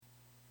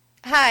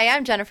Hi,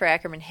 I'm Jennifer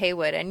Ackerman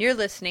Haywood, and you're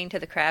listening to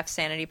the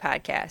CraftSanity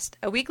podcast,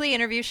 a weekly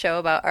interview show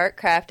about art,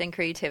 craft, and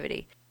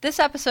creativity. This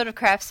episode of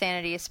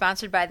CraftSanity is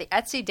sponsored by the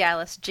Etsy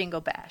Dallas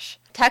Jingle Bash.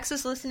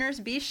 Texas listeners,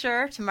 be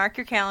sure to mark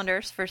your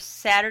calendars for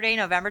Saturday,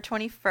 November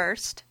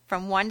 21st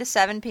from 1 to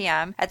 7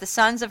 p.m. at the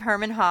Sons of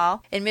Herman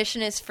Hall.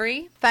 Admission is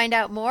free. Find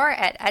out more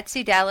at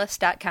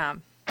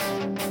etsydallas.com.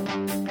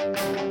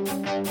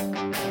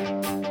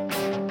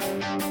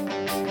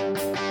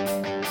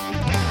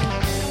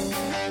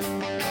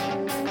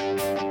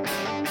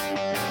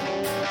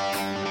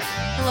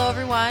 Hello,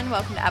 everyone.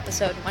 Welcome to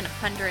episode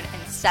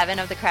 107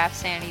 of the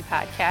CraftSanity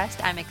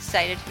podcast. I'm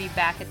excited to be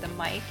back at the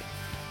mic,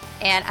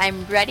 and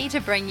I'm ready to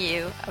bring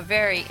you a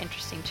very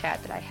interesting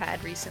chat that I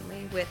had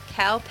recently with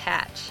Cal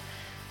Patch.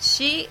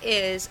 She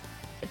is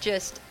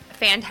just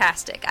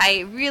fantastic.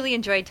 I really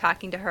enjoyed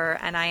talking to her,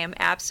 and I am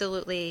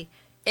absolutely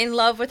in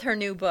love with her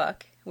new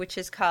book, which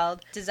is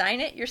called Design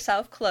It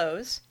Yourself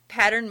Clothes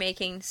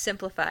Patternmaking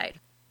Simplified.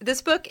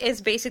 This book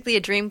is basically a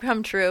dream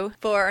come true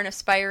for an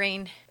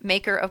aspiring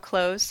maker of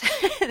clothes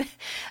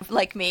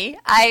like me.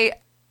 I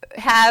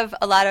have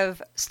a lot of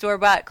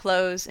store-bought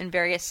clothes in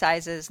various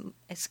sizes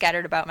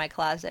scattered about my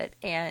closet,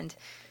 and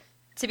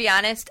to be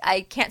honest,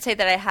 I can't say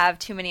that I have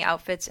too many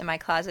outfits in my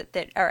closet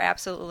that are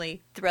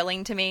absolutely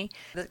thrilling to me.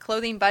 The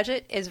clothing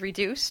budget is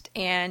reduced,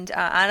 and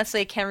honestly,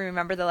 I can't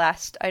remember the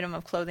last item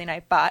of clothing I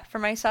bought for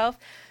myself.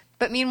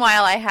 But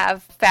meanwhile, I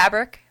have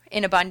fabric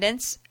in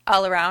abundance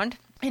all around.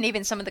 And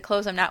even some of the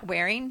clothes I'm not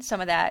wearing, some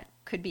of that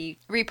could be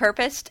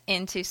repurposed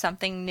into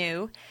something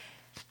new.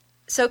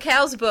 So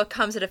Cal's book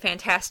comes at a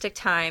fantastic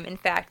time. In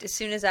fact, as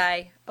soon as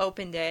I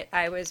opened it,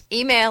 I was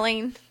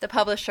emailing the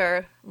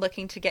publisher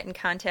looking to get in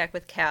contact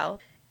with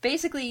Cal.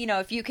 Basically, you know,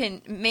 if you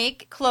can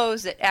make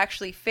clothes that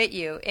actually fit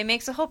you, it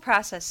makes the whole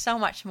process so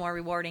much more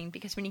rewarding,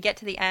 because when you get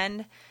to the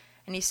end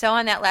and you sew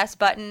on that last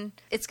button,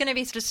 it's going to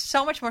be just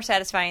so much more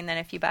satisfying than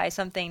if you buy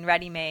something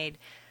ready-made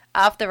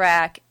off the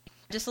rack.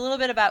 Just a little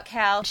bit about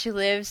Cal. She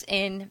lives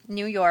in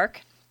New York.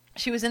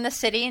 She was in the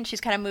city, and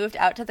she's kind of moved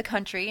out to the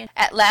country.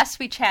 At last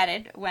we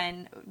chatted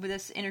when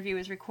this interview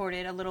was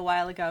recorded a little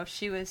while ago.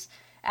 She was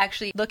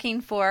actually looking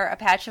for a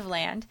patch of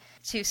land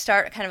to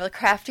start kind of a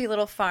crafty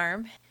little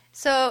farm.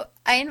 So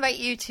I invite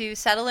you to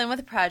settle in with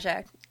the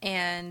project,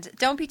 and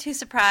don't be too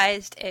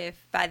surprised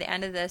if by the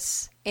end of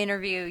this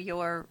interview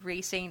you're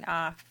racing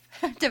off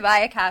to buy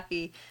a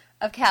copy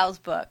of Cal's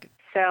book.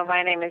 So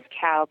my name is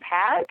Cal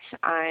Patch.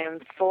 I'm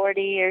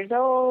 40 years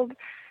old,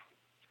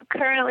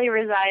 currently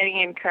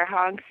residing in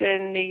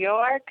Kerhonkson, New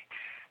York,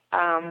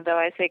 though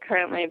I say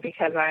currently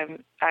because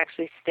I'm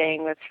actually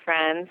staying with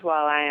friends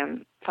while I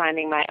am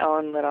finding my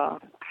own little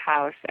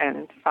house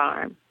and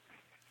farm.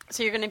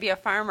 So you're going to be a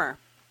farmer?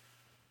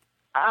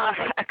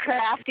 A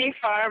crafty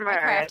farmer.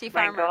 A crafty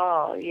farmer. My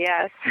goal,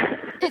 yes.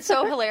 It's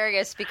so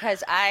hilarious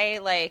because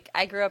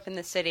I grew up in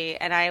the city,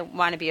 and I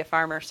want to be a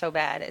farmer so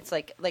bad. It's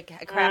like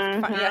a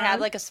craft farm. You have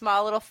like a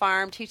small little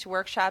farm, teach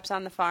workshops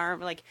on the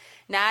farm, like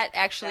not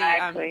actually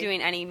doing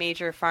any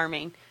major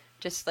farming,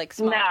 just like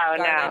small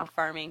garden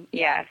farming.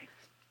 Yes.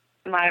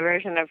 My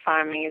version of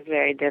farming is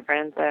very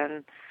different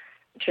than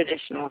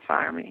traditional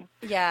farming.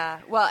 Yeah.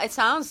 Well, it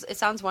sounds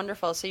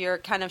wonderful. So you're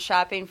kind of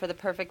shopping for the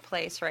perfect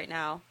place right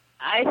now.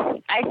 I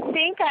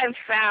think I've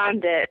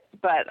found it,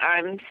 but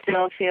I'm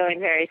still feeling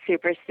very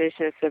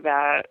superstitious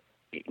about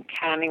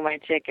counting my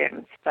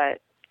chickens.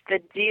 But the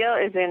deal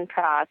is in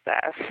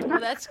process. Well,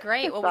 that's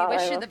great. Well, we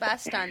wish you the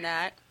best on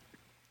that.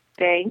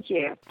 Thank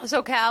you.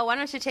 So, Cal, why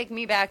don't you take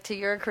me back to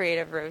your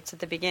creative roots at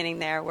the beginning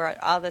there, where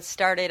all this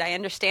started? I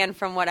understand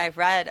from what I've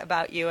read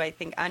about you, I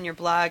think on your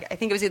blog, I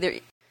think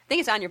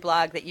it's on your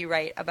blog that you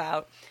write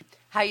about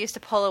how you used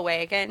to pull a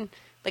wagon,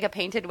 like a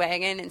painted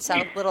wagon, and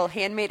sell little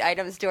handmade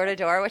items door to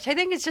door, which I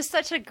think is just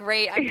such a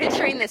great. I'm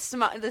picturing this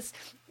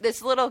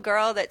little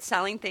girl that's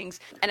selling things,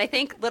 and I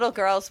think little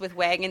girls with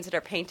wagons that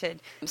are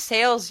painted,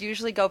 sales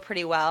usually go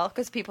pretty well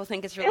because people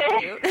think it's really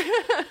cute.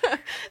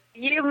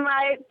 You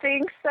might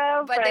think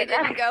so, but they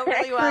didn't go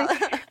really well.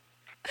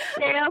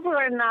 Sales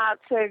were not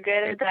so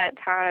good at that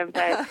time,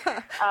 but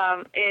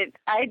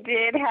I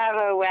did have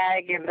a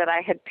wagon that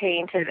I had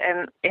painted,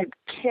 and it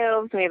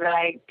kills me that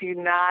I do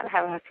not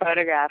have a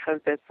photograph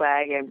of this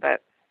wagon,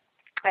 but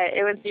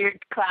it was your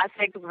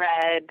classic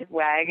red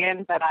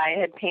wagon, but I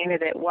had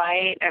painted it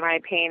white, and I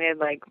painted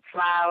like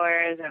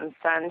flowers and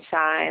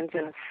sunshines,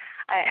 and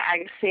I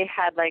actually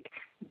had like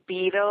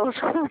Beatles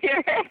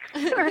lyrics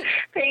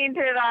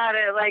painted on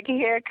it, like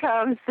 "Here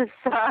comes the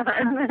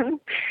sun," and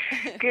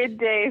 "Good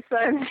day,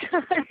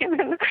 sunshine."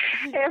 And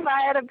if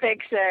I had a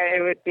picture,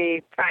 it would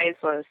be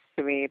priceless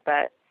to me.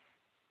 But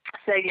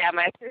so yeah,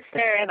 my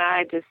sister and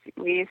I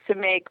we used to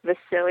make the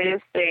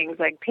silliest things,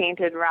 like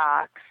painted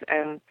rocks,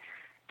 and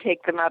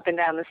take them up and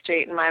down the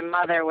street. And my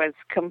mother was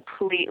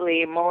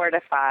completely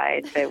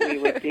mortified that we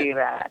would do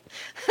that.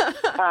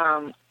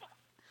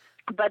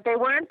 But they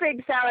weren't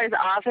big sellers.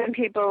 Often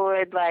people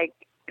would like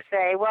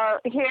say, well,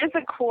 here's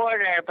a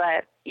quarter,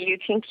 but you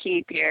can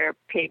keep your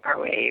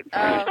paperweight.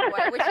 Oh,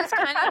 which is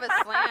kind of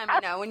a slam,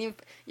 you know, when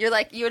you're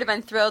like, you would have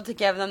been thrilled to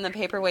give them the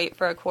paperweight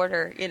for a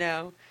quarter, you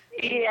know.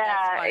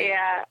 Yeah,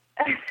 yeah.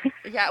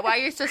 Yeah, well, I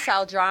used to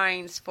sell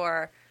drawings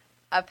for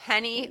a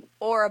penny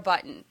or a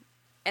button.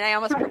 And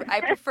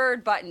I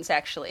preferred buttons,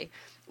 actually,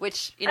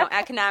 which,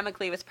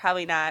 economically was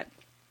probably not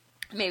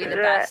maybe the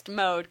best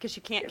mode because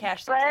you can't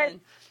cash those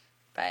in.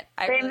 But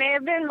they may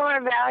have been more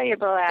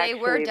valuable, actually. They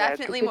were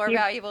definitely more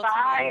valuable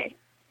to me.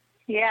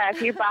 Yeah,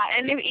 if you buy,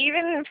 and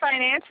even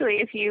financially,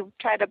 if you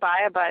try to buy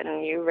a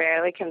button, you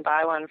rarely can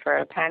buy one for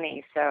a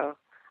penny. So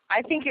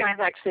I think it was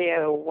actually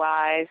a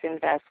wise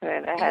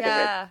investment ahead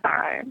of its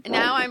time.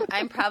 Now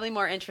I'm probably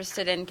more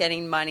interested in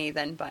getting money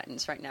than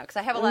buttons right now because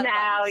I have a lot of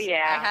buttons.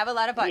 Yeah. I have a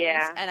lot of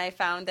buttons, and I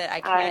found that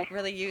I can't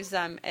really use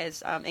them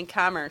as in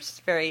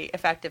commerce very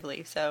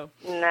effectively. So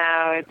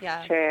no,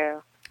 it's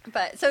true.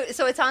 But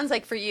so it sounds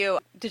like for you,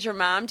 did your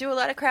mom do a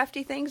lot of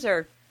crafty things,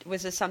 or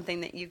was this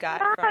something that you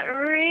got Not from?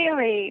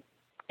 really.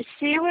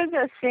 She was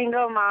a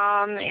single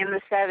mom in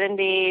the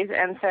 70s,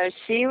 and so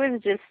she was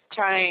just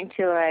trying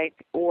to,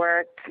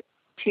 work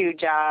 2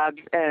 jobs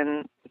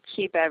and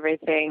keep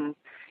everything,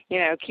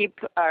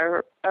 keep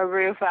a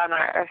roof on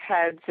our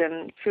heads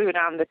and food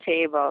on the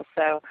table.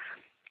 So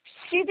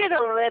she did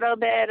a little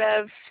bit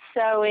of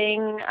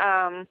sewing,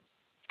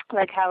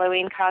 like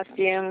Halloween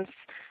costumes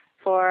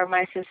for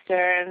my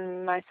sister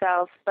and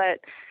myself, but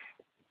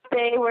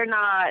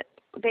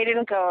they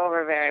didn't go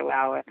over very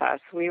well with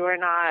us. We were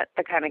not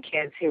the kind of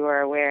kids who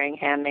were wearing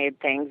handmade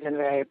things and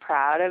very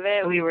proud of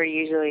it. We were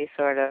usually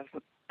sort of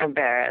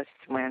embarrassed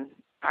when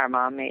our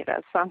mom made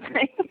us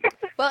something.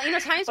 Well,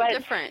 times were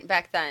different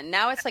back then.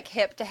 Now it's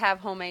hip to have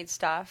homemade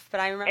stuff. But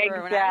I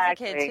remember when I was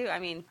a kid too. I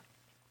mean,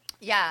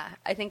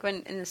 I think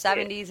when in the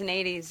 70s and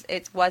 80s,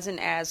 it wasn't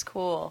as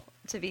cool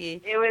to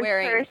be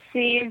wearing. It was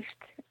perceived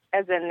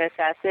as a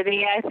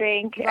necessity, I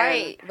think.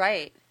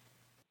 Right.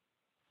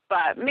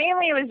 But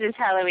mainly it was just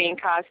Halloween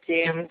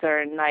costumes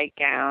or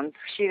nightgowns.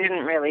 She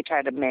didn't really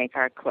try to make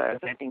our clothes.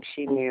 I think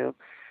she knew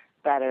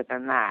better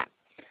than that.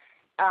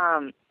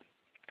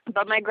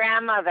 But my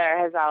grandmother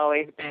has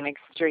always been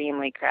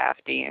extremely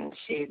crafty, and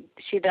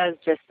she does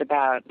just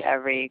about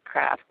every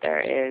craft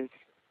there is,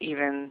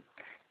 even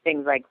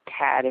things like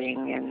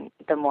tatting and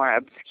the more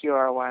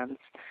obscure ones.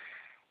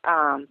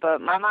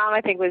 But my mom,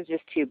 I think, was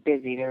just too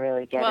busy to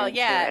really get into it. Well,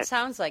 yeah, it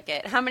sounds like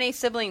it. How many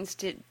siblings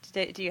do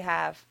you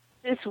have?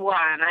 Just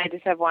one. I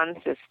just have one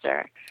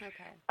sister.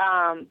 Okay.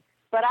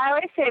 But I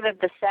always say that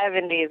the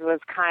 70s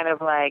was kind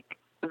of like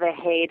the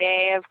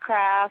heyday of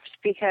craft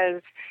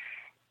because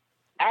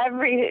I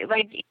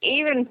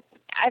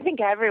think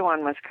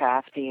everyone was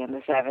crafty in the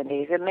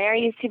 70s, and there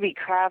used to be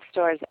craft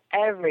stores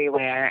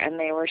everywhere, and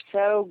they were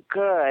so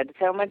good,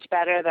 so much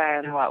better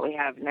than what we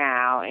have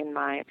now, in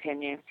my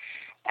opinion.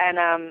 And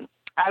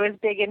I was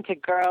big into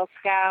Girl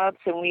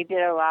Scouts, and we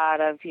did a lot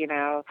of,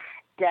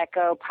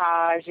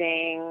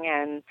 decoupaging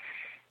and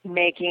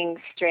making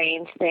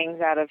strange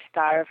things out of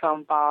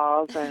styrofoam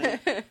balls and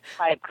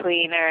pipe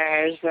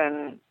cleaners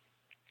and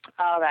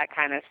all that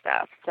kind of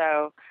stuff.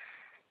 So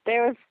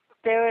it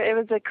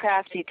was a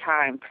crafty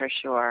time for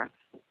sure.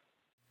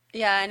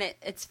 Yeah, and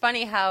it's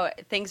funny how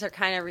things are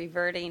kind of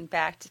reverting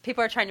back to,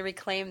 people are trying to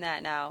reclaim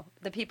that now.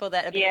 The people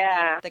that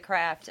abandoned the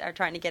craft are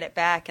trying to get it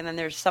back, and then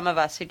there's some of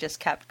us who just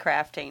kept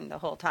crafting the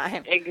whole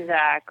time.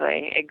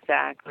 Exactly.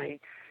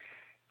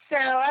 So,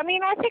 I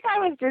mean, I think I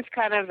was just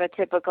kind of a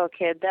typical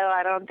kid, though.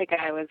 I don't think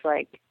I was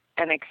like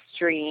an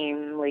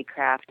extremely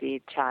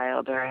crafty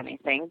child or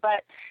anything.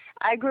 But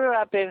I grew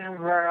up in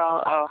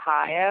rural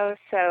Ohio,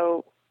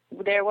 so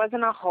there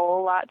wasn't a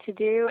whole lot to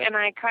do. And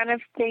I kind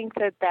of think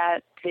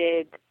that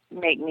did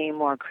make me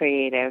more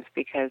creative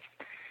because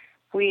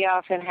we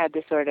often had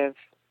to sort of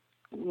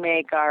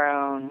make our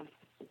own,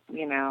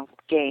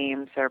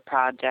 games or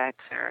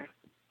projects or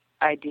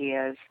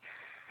ideas.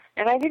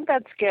 And I think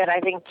that's good.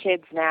 I think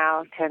kids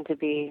now tend to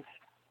be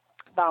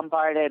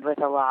bombarded with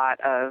a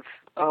lot of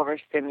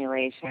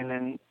overstimulation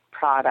and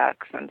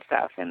products and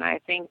stuff. And I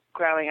think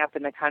growing up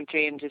in the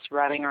country and just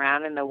running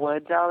around in the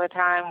woods all the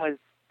time was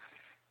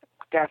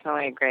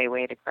definitely a great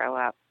way to grow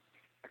up.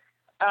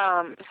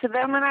 So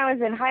then when I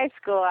was in high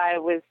school, I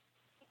was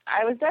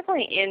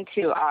definitely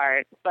into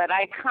art, but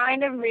I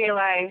kind of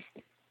realized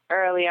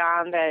early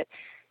on that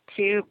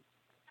to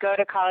go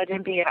to college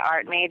and be an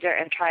art major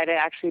and try to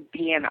actually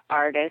be an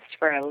artist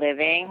for a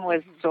living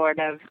was sort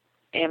of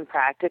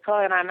impractical,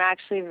 and I'm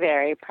actually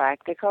very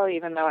practical,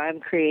 even though I'm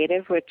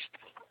creative, which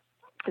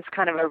is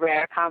kind of a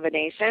rare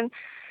combination.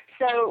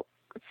 So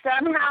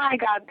somehow I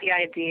got the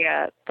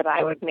idea that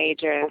I would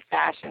major in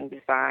fashion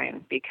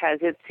design because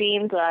it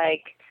seemed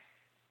like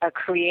a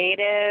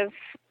creative,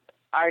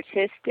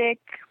 artistic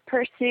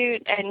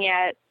pursuit, and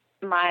yet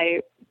my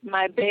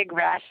big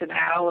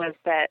rationale was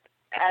that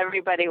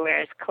everybody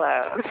wears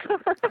clothes.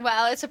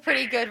 Well, it's a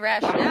pretty good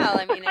rationale.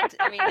 I mean,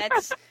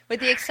 that's with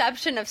the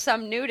exception of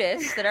some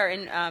nudists that are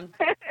in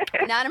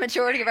not a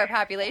majority of our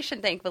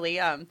population, thankfully.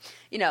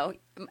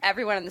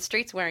 Everyone on the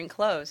street's wearing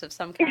clothes of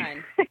some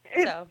kind. So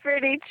it's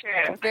pretty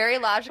true. Very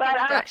logical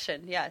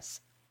deduction.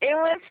 Yes. It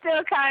was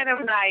still kind of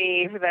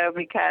naive, though,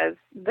 because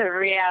the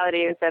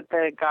reality is that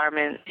the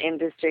garment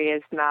industry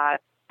is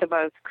not the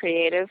most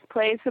creative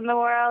place in the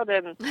world.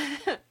 And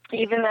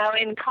even though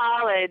in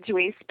college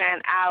we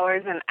spent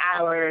hours and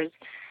hours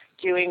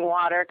doing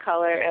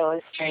watercolor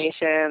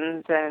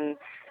illustrations and,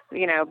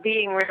 you know,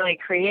 being really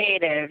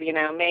creative, you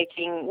know,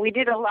 we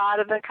did a lot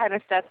of the kind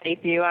of stuff they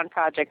do on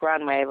Project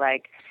Runway,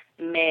 like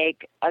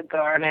make a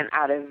garment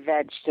out of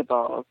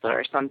vegetables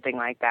or something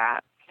like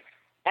that.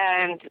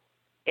 And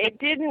it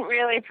didn't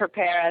really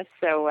prepare us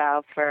so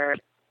well for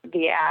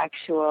the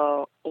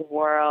actual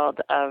world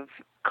of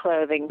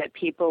clothing that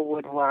people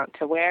would want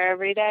to wear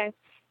every day.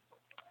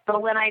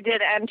 But when I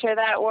did enter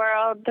that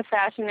world, the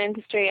fashion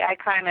industry, I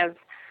kind of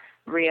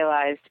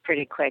realized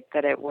pretty quick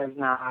that it was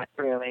not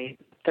really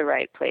the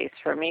right place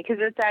for me,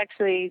 because it's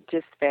actually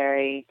just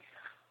very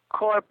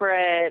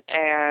corporate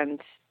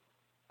and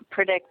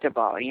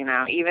predictable, you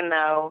know, even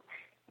though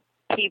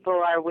people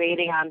are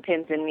waiting on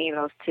pins and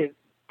needles to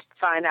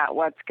find out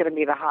what's going to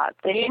be the hot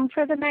thing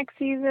for the next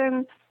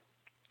season.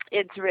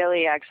 It's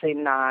really actually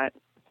not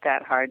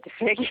that hard to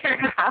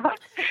figure out.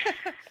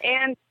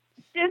 And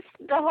just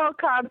the whole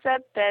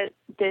concept that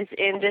this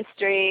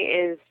industry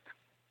is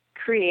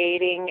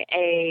creating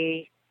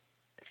a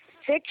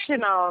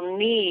fictional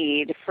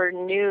need for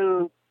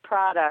new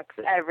products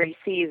every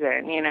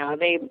season. You know,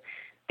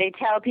 they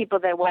tell people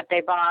that what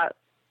they bought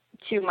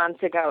 2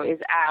 months ago is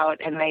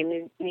out and they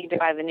need to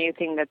buy the new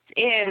thing that's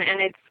in,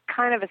 and it's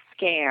kind of a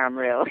scam,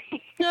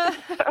 really.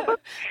 So,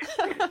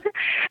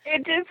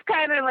 it just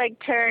kind of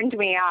like turned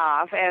me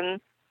off. And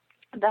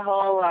the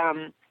whole,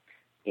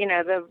 you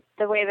know,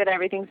 the way that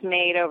everything's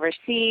made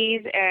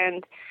overseas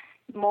and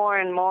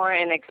more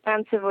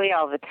inexpensively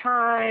all the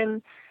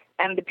time,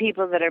 and the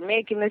people that are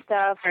making the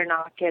stuff are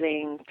not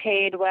getting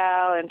paid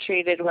well and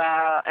treated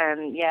well,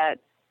 and yet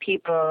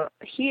people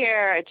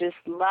here just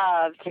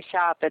love to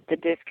shop at the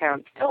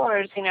discount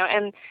stores, you know,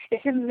 and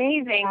it's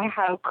amazing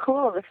how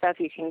cool the stuff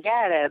you can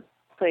get at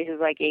places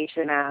like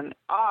H&M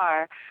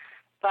are.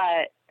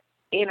 But,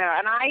 you know,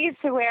 and I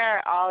used to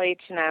wear all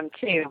H&M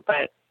too,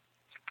 but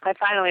I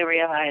finally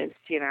realized,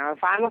 you know,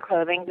 if I'm a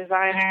clothing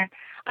designer,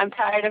 I'm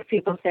tired of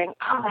people saying,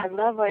 oh, I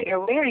love what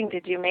you're wearing.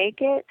 Did you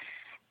make it?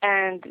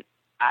 And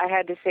I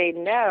had to say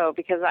no,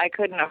 because I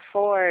couldn't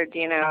afford,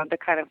 you know, the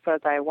kind of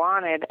clothes I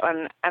wanted,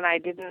 and I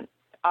didn't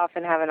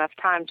often have enough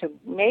time to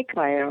make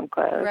my own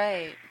clothes.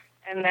 Right.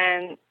 And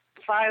then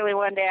finally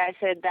one day I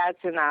said, that's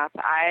enough.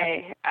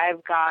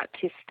 I've got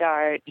to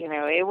start, you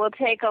know, it will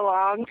take a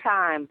long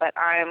time, but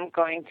I'm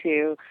going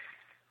to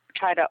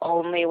try to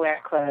only wear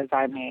clothes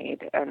I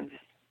made. And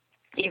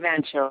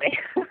eventually,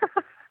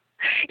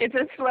 it's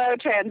a slow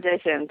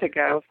transition to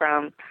go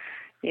from,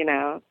 you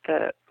know,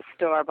 the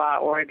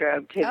store-bought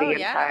wardrobe to the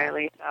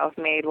entirely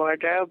self-made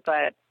wardrobe,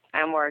 but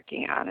I'm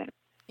working on it.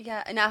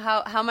 Yeah. Now,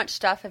 how much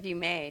stuff have you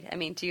made? I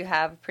mean, do you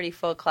have a pretty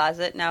full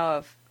closet now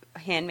of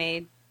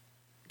handmade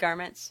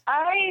garments?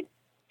 I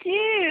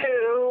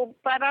do,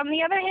 but on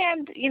the other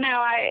hand, you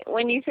know,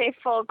 when you say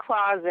full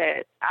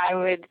closet, I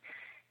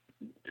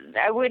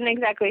wouldn't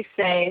exactly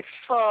say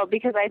full,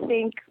 because I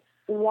think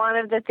one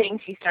of the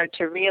things you start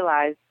to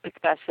realize,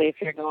 especially if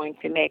you're going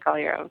to make all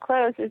your own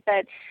clothes, is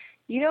that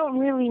you don't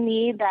really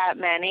need that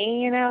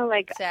many, you know,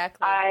 like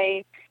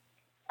exactly.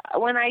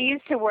 When I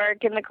used to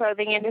work in the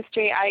clothing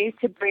industry, I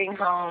used to bring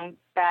home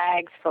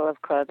bags full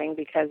of clothing,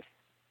 because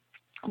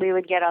we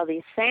would get all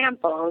these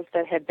samples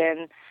that had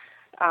been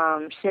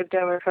shipped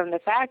over from the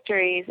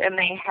factories, and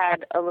they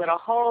had a little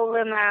hole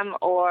in them,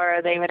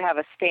 or they would have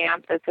a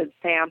stamp that said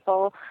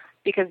sample,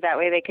 because that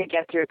way they could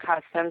get through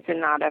customs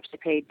and not have to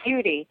pay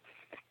duty.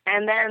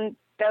 And then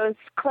those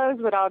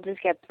clothes would all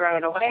just get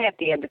thrown away at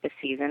the end of the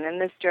season,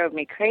 and this drove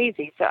me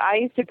crazy. So I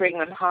used to bring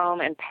them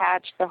home and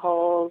patch the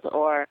holes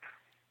or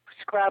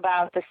scrub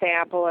out the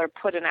sample or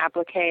put an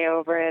applique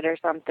over it or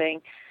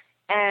something.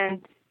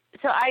 And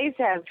so I used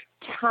to have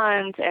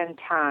tons and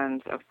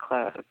tons of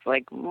clothes,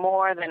 like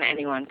more than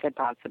anyone could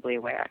possibly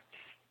wear.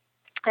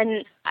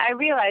 And I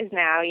realize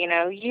now, you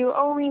know, you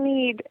only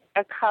need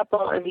a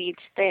couple of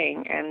each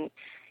thing. And,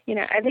 you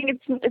know, I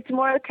think it's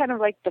more kind of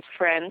like the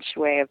French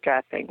way of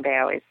dressing. They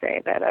always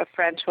say that a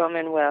French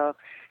woman will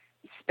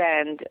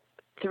spend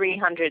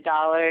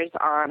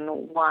 $300 on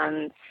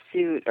one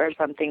suit or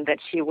something that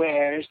she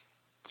wears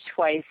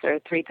twice or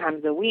three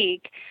times a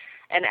week,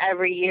 and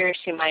every year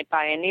she might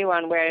buy a new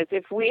one, whereas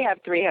if we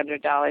have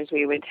 $300,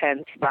 we would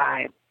tend to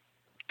buy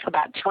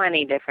about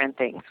 20 different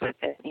things with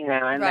it, you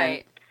know, and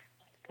right.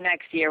 Then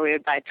next year we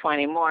would buy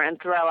 20 more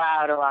and throw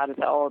out a lot of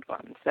the old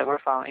ones that were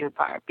falling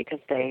apart because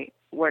they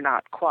were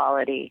not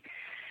quality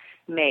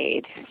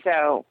made.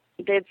 So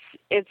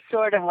it's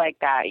sort of like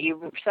that.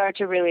 You start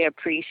to really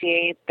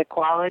appreciate the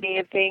quality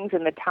of things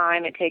and the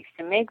time it takes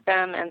to make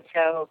them, and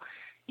so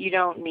you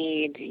don't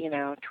need, you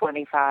know,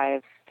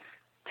 25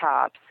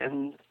 tops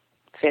and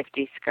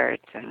 50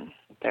 skirts and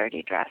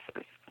 30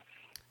 dresses.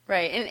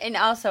 Right. And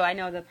also I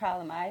know the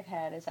problem I've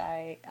had is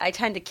I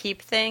tend to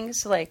keep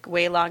things like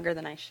way longer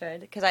than I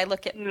should, because I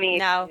look at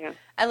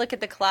I look at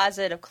the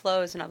closet of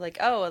clothes and I'm like,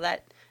 oh, well,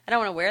 that I don't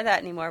want to wear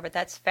that anymore, but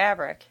that's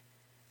fabric.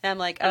 And I'm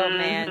like, oh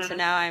man. So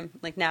now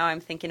I'm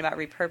thinking about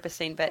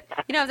repurposing, but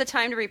you don't have the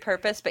time to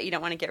repurpose, but you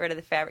don't want to get rid of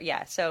the fabric.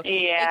 Yeah. So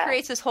it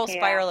creates this whole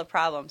spiral of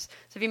problems.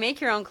 So if you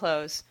make your own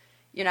clothes,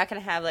 you're not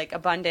going to have like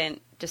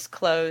abundant just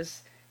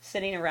clothes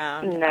sitting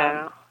around.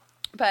 No.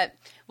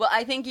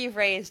 I think you've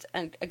raised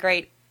a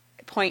great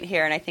point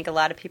here, and I think a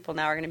lot of people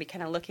now are going to be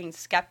kind of looking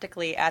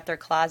skeptically at their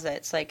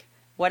closets, like,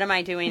 what am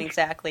I doing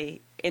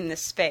exactly in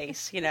this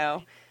space,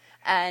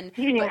 And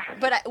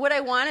but what I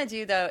want to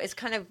do though is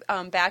kind of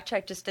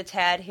backtrack just a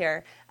tad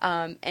here.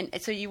 And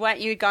so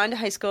you'd gone to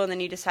high school, and then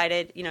you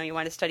decided you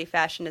wanted to study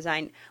fashion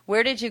design.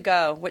 Where did you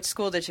go? What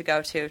school did you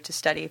go to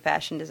study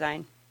fashion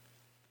design?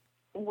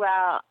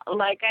 Well,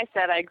 like I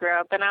said, I grew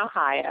up in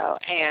Ohio,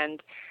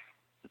 and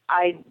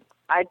I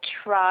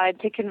tried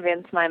to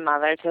convince my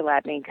mother to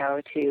let me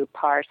go to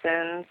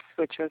Parsons,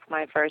 which was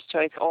my first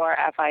choice, or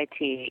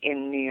FIT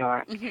in New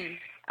York. Mm-hmm.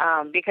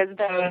 Because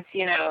those,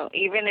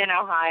 even in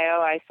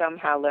Ohio, I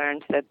somehow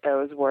learned that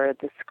those were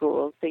the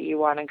schools that you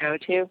want to go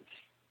to.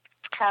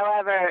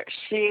 However,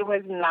 she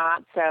was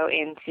not so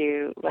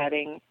into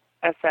letting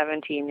a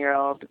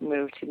 17-year-old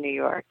move to New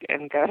York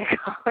and go to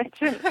college.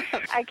 And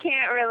I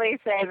can't really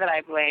say that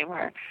I blame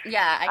her.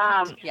 Yeah,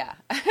 I can. Yeah.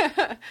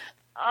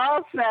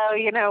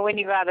 Also, when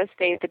you go out of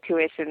state, the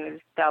tuition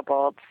is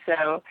doubled.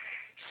 So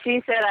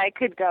she said I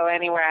could go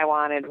anywhere I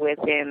wanted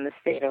within the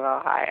state of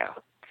Ohio.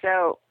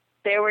 So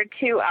there were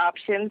two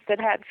options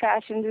that had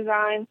fashion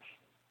design.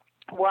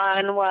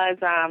 One was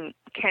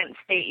Kent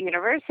State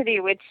University,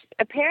 which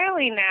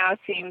apparently now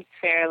seems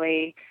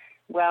fairly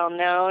well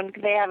known.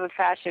 They have a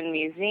fashion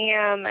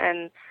museum,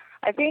 and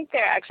I think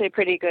they're actually a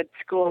pretty good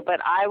school,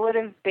 but I would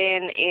have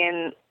been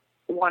in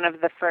one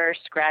of the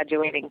first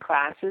graduating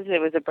classes.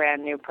 It was a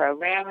brand new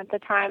program at the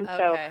time,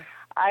 so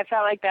I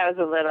felt like that was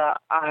a little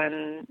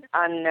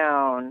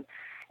unknown.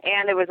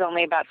 And it was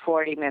only about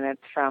 40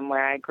 minutes from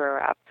where I grew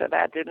up, so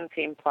that didn't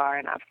seem far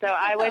enough. So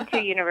I went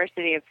to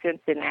University of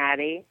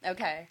Cincinnati,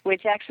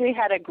 which actually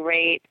had a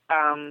great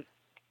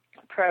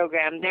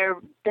program.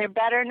 They're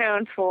better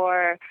known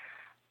for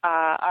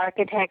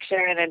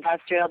architecture and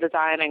industrial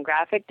design and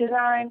graphic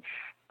design,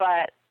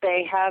 but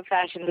they have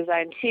fashion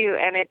design too.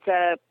 And it's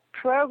a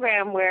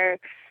program where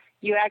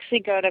you actually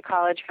go to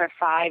college for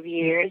 5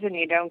 years and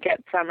you don't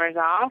get summers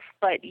off,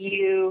 but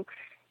you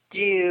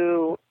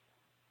do.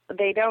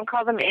 They don't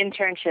call them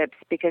internships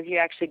because you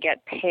actually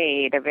get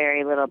paid a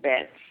very little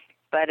bit,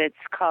 but it's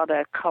called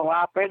a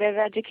cooperative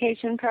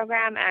education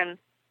program. And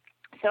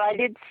so I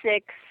did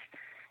 6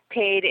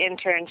 paid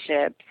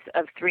internships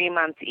of 3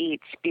 months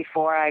each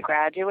before I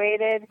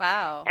graduated.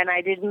 Wow. And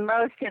I did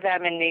most of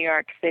them in New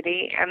York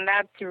City, and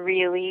that's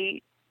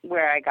really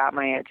where I got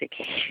my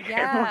education.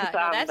 Yeah,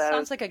 that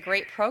sounds like a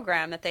great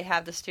program that they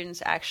have the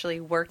students actually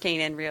working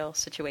in real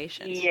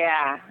situations.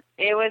 Yeah,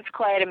 it was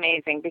quite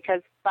amazing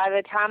because by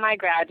the time I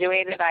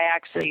graduated, I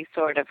actually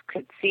sort of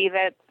could see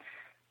that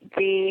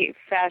the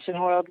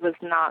fashion world was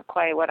not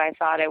quite what I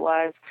thought it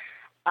was.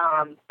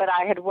 But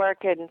I had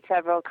worked in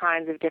several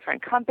kinds of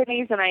different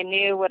companies, and I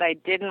knew what I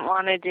didn't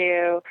want to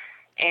do,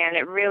 and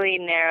it really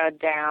narrowed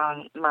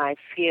down my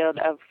field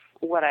of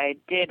what I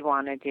did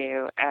want to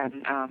do.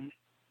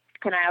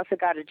 And I also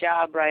got a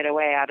job right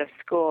away out of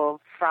school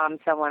from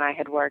someone I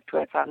had worked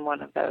with on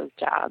one of those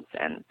jobs,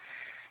 and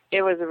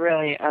it was a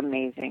really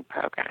amazing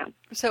program.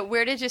 So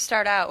where did you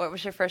start out? What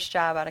was your first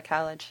job out of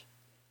college?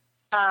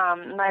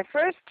 My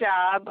first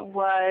job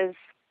was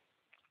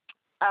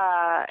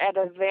at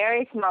a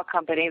very small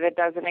company that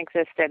doesn't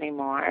exist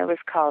anymore. It was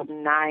called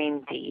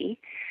 90,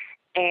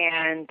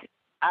 and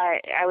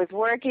I was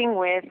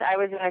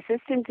an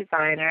assistant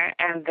designer,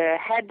 and the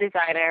head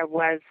designer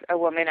was a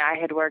woman I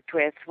had worked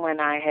with when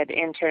I had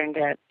interned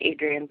at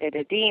Adrian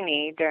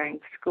Bittadini during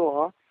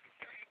school.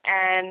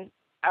 And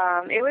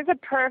it was a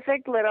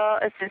perfect little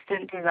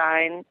assistant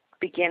design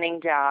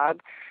beginning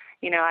job.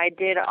 I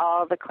did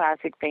all the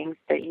classic things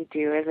that you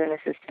do as an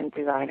assistant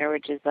designer,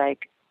 which is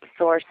like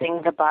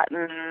sourcing the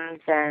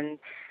buttons and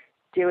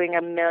doing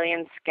a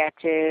million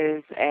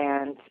sketches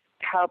and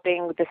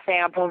helping the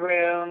sample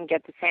room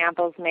get the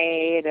samples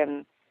made,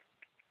 and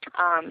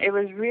it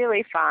was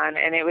really fun,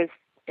 and it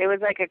was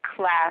like a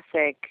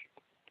classic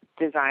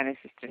design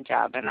assistant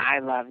job, and I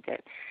loved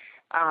it.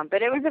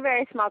 But it was a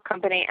very small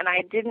company, and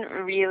I didn't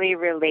really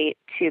relate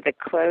to the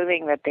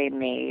clothing that they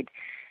made,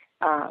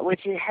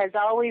 which has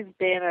always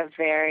been a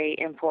very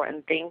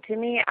important thing to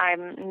me.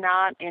 I'm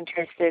not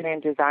interested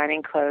in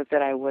designing clothes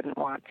that I wouldn't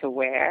want to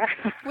wear.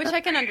 Which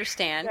I can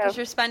understand, because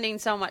you're spending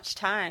so much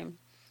time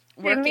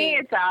working. To me,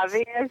 it's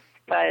obvious,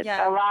 but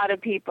a lot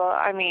of people,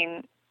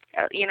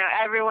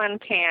 everyone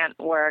can't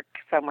work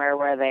somewhere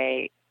where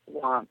they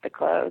want the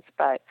clothes,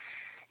 but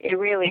it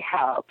really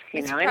helps,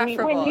 And when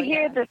you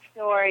hear the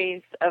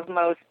stories of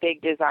most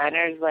big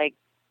designers, like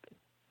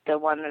the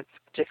one that's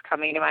just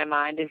coming to my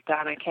mind is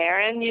Donna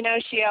Karan,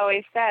 she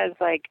always says,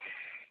 like,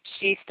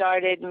 she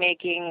started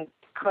making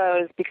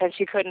clothes because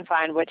she couldn't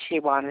find what she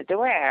wanted to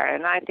wear,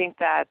 and I think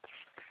that's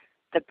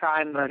the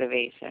prime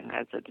motivation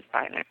as a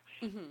designer.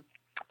 Mm-hmm.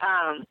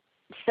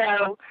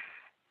 So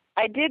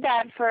I did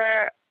that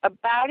for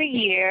about a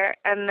year,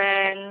 and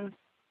then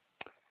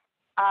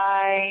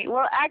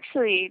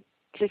actually,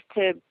 just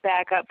to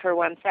back up for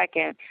 1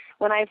 second,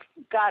 when I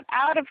got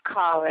out of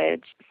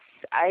college,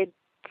 I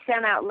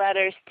sent out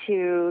letters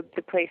to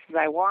the places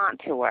I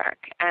want to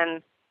work,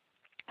 and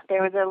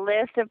there was a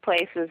list of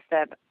places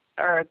that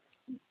are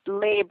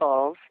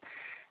labels,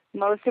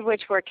 most of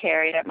which were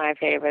carried at my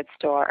favorite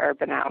store,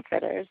 Urban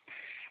Outfitters.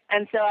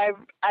 And so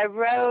I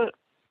wrote,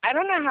 I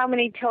don't know how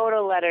many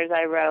total letters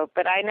I wrote,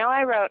 but I know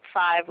I wrote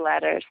 5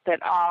 letters that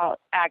all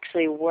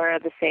actually were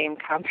the same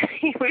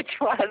company, which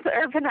was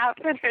Urban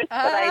Outfitters,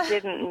 but I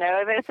didn't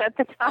know this at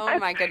the time. Oh,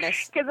 my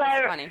goodness. That's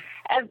funny.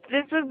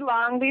 This was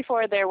long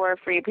before there were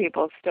Free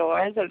People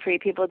stores, and Free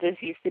People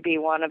just used to be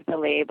one of the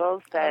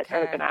labels that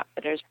Urban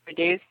Outfitters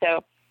produced.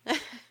 So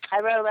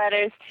I wrote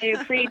letters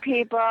to Free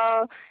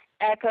People,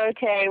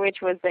 Ecote, which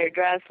was their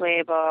dress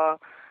label.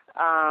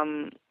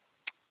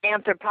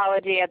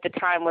 Anthropology at the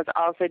time was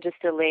also just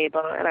a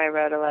label, and I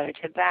wrote a letter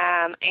to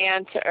them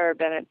and to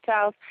Urban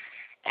itself.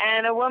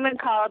 And a woman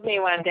called me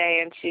one day,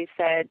 and she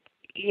said,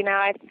 you know,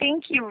 I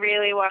think you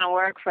really want to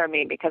work for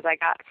me because I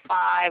got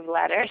 5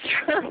 letters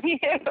from you.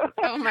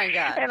 Oh, my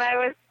God. And I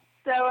was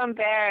so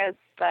embarrassed,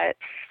 but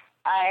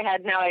I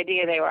had no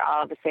idea they were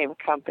all the same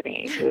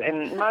company.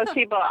 And most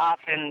people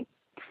often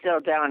still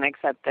don't,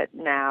 except that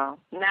now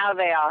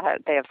they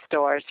have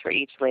stores for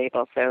each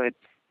label, so it's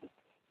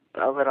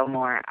a little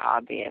more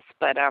obvious.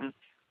 But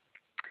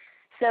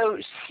so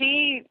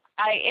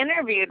I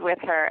interviewed with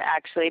her,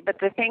 actually, but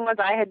the thing was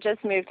I had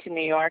just moved to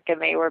New York, and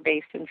they were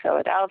based in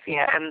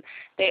Philadelphia, and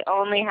they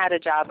only had a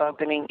job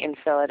opening in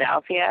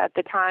Philadelphia at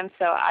the time,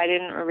 so I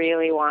didn't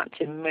really want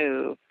to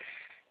move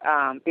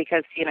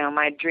because, you know,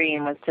 my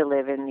dream was to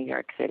live in New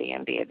York City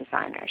and be a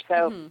designer.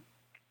 So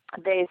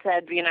they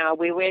said, you know,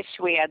 we wish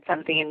we had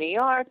something in New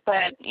York,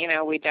 but, you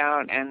know, we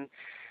don't, and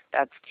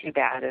that's too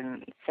bad.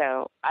 And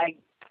so I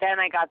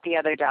got the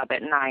other job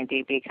at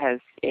 90 because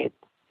it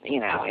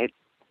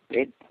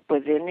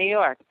was in New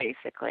York,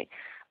 basically.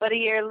 But a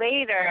year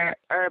later,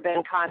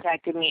 Urban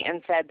contacted me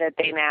and said that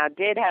they now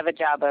did have a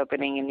job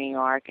opening in New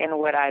York, and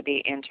would I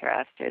be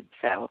interested?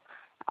 So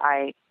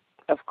I,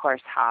 of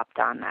course, hopped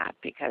on that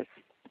because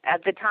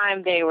at the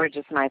time they were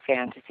just my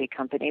fantasy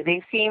company.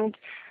 They seemed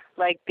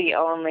like the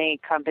only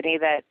company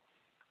that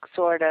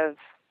sort of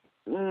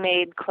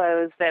made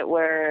clothes that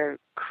were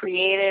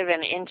creative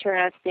and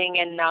interesting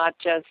and not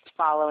just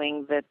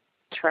following the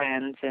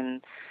trends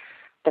and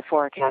the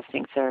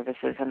forecasting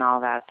services and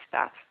all that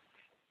stuff.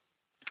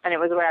 And it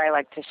was where I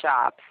like to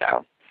shop.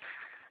 So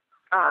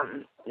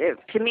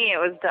to me, it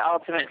was the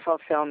ultimate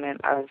fulfillment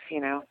of,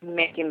 you know,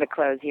 making the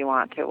clothes you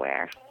want to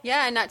wear.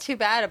 Yeah, and not too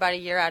bad about a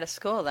year out of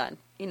school then,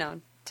 you know,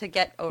 to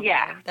get over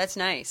there. That's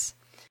nice.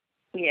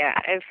 Yeah,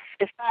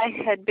 if I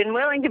had been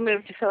willing to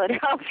move to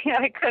Philadelphia,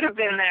 I could have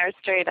been there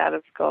straight out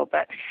of school.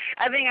 But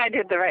I think I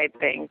did the right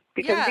thing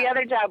because the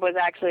other job was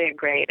actually a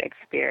great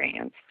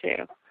experience,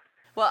 too.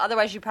 Well,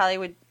 otherwise you probably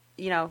would,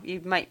 you know, you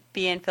might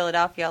be in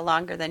Philadelphia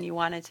longer than you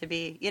wanted to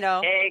be, you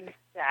know.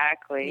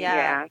 Exactly,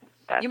 yeah.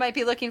 You might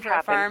be looking for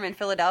a farm in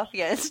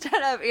Philadelphia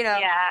instead of, you know.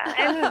 Yeah,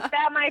 and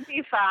that might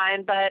be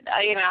fine, but,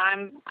 you know,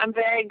 I'm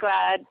very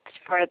glad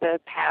for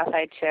the path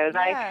I chose.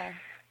 Yeah.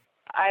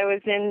 I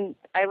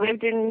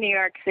lived in New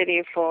York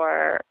City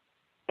for,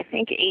 I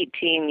think,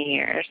 18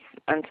 years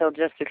until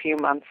just a few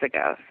months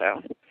ago.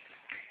 So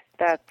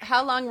that's.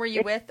 How long were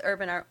you with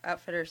Urban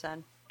Outfitters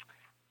then?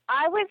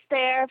 I was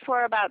there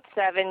for about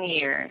 7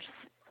 years,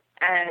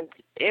 and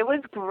it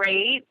was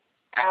great,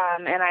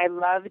 and I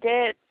loved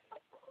it.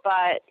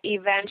 But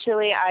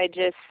eventually,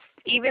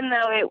 even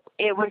though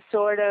it was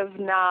sort of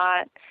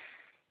not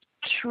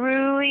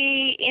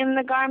truly in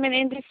the garment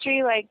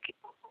industry, like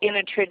in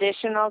a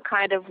traditional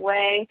kind of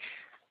way,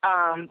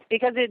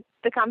 because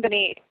the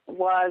company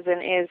was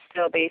and is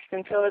still based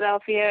in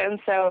Philadelphia, and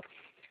so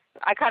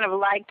I kind of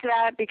liked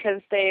that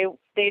because they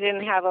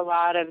didn't have a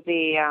lot of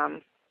the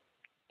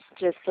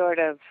just sort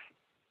of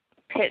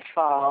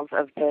pitfalls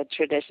of the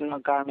traditional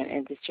garment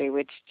industry,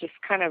 which just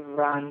kind of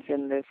runs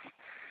in this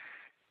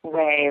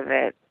way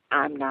that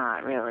I'm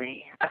not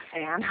really a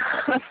fan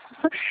of.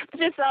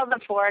 Just all the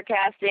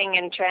forecasting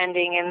and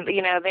trending, and,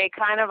 you know, they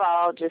kind of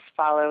all just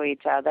follow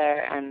each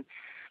other, and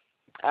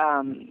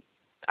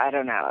I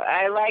don't know.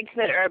 I liked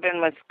that Urban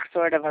was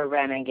sort of a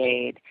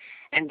renegade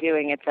and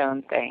doing its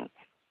own thing.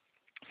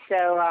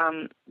 So,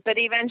 but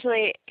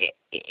eventually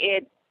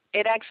it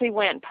actually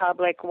went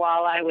public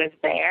while I was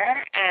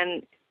there,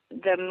 and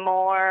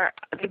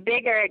the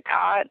bigger it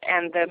got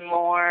and the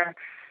more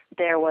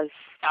there was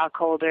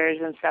stockholders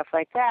and stuff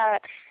like that,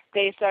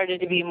 they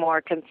started to be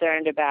more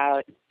concerned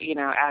about, you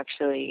know,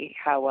 actually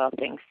how well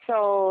things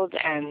sold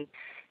and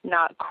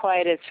not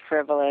quite as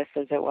frivolous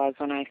as it was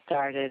when I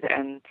started.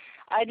 And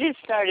I just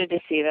started to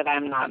see that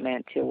I'm not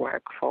meant to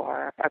work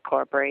for a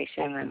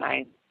corporation, and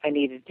I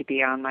needed to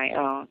be on my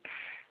own.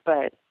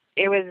 But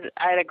I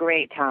had a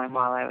great time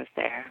while I was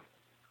there.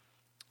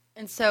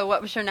 And so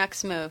what was your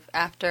next move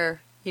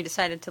after you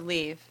decided to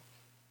leave?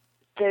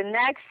 the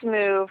next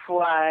move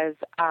was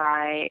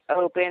I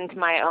opened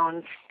my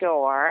own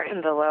store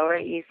in the Lower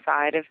East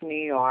Side of New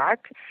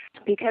York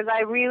because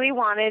I really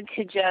wanted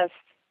to just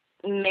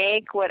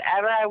make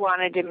whatever I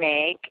wanted to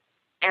make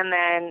and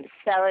then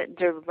sell it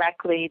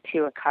directly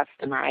to a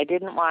customer. I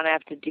didn't want to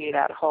have to do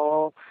that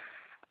whole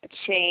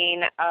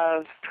chain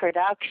of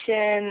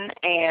production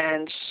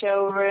and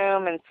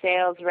showroom and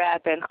sales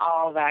rep and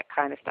all that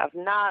kind of stuff.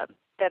 Not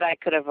that I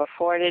could have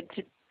afforded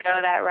to go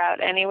that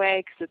route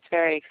anyway because it's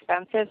very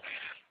expensive,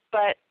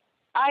 but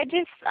I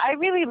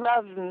really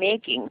love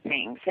making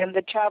things. And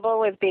the trouble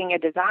with being a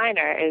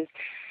designer is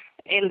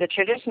in the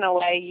traditional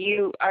way,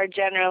 you are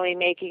generally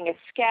making a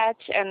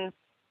sketch and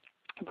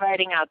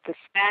writing out the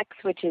specs,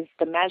 which is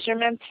the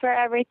measurements for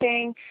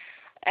everything,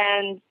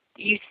 and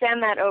you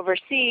send that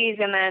overseas,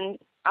 and then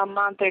a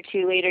month or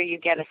two later you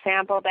get a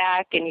sample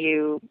back and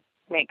you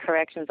make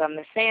corrections on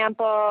the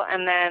sample,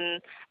 and then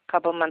a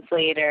couple months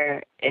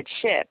later it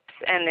ships,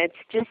 and it's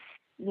just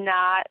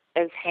not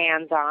as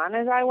hands-on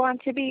as I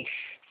want to be.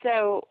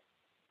 So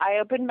I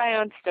opened my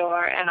own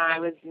store, and I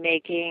was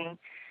making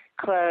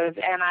clothes,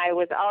 and I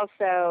was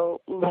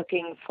also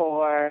looking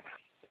for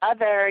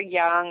other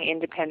young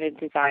independent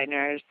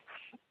designers,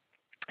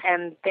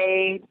 and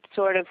they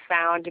sort of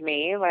found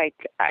me.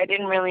 Like, I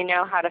didn't really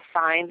know how to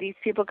find these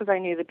people because I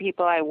knew the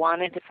people I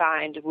wanted to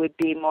find would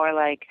be more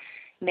like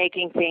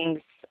making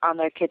things on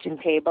their kitchen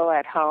table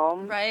at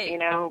home, right? You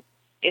know,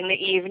 in the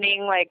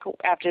evening, like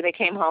after they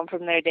came home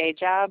from their day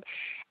job.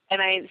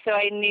 And I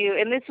knew,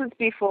 and this was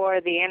before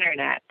the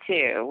internet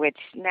too, which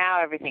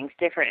now everything's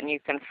different and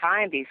you can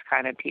find these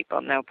kind of people,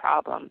 no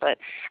problem. But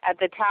at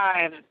the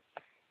time,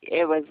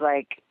 it was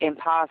like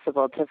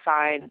impossible to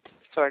find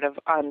sort of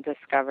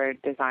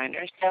undiscovered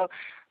designers. So,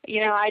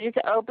 you know, I just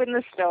opened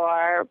the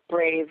store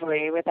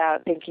bravely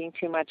without thinking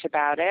too much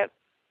about it.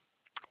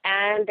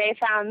 And they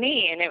found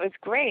me, and it was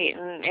great.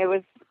 And it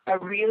was a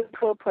really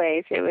cool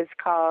place. It was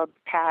called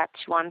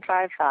Patch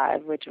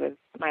 155, which was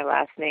my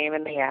last name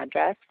and the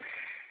address.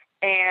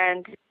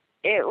 And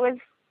it was,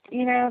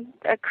 you know,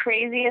 a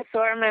crazy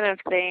assortment of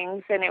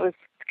things, and it was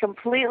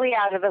completely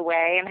out of the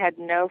way and had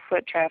no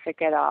foot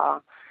traffic at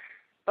all.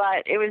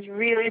 But it was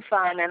really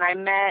fun, and I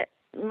met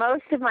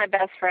most of my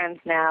best friends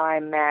now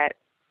I met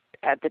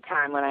at the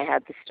time when I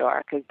had the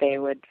store because they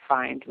would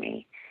find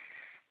me.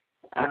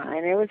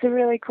 And it was a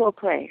really cool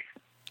place.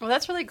 Well,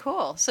 that's really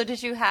cool. So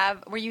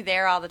were you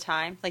there all the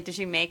time? Like, did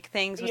you make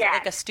things? Was it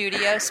like a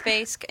studio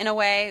space in a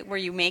way? Were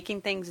you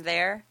making things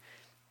there?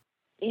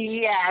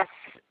 Yes,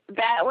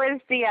 that was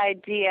the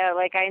idea.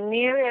 Like, I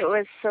knew it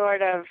was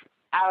sort of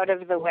out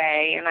of the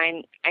way, and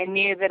I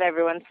knew that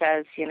everyone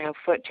says, you know,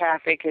 foot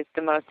traffic is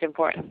the most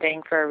important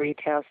thing for a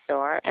retail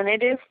store, and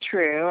it is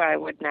true. I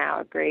would now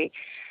agree.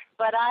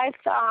 But I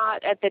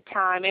thought at the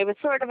time it was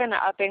sort of an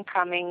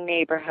up-and-coming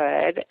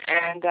neighborhood,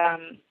 and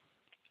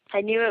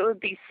I knew it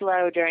would be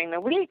slow during the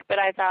week, but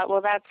I thought,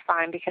 well, that's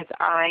fine because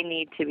I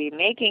need to be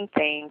making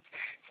things,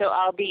 so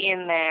I'll be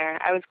in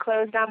there. I was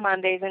closed on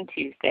Mondays and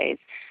Tuesdays.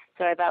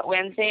 So I thought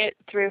Wednesday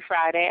through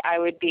Friday I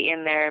would be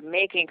in there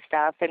making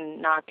stuff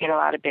and not get a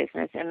lot of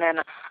business. And then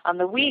on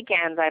the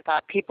weekends I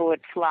thought people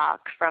would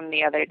flock from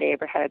the other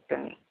neighborhoods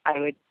and I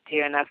would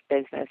do enough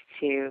business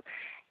to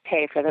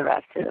pay for the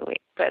rest of the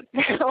week. But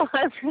that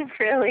wasn't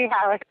really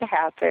how it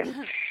happened.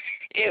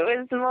 It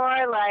was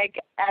more like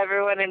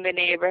everyone in the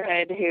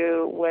neighborhood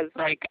who was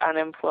like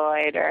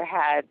unemployed or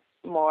had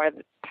more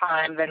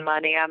time than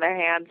money on their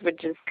hands would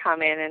just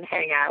come in and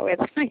hang out with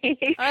me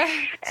so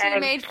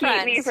and keep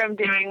friends. Me from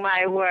doing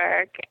my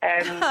work.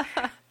 And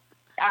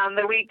on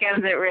the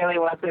weekends, it really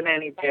wasn't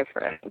any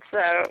different.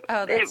 So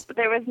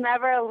there was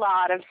never a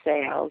lot of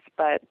sales,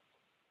 but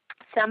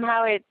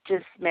somehow it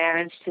just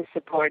managed to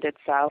support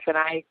itself. And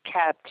I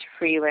kept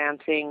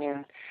freelancing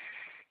and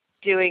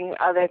doing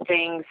other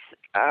things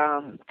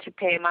to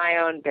pay my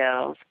own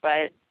bills.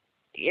 But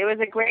it was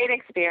a great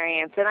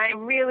experience, and I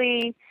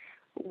really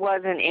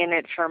wasn't in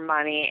it for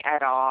money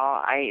at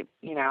all. I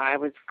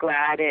was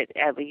glad it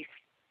at least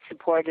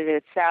supported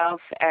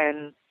itself,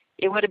 and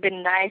it would have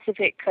been nice if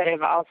it could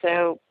have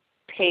also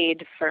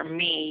paid for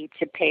me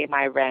to pay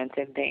my rent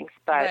and things,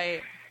 but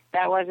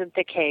that wasn't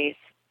the case.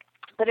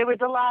 But it was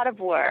a lot of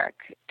work,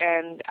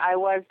 and I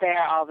was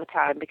there all the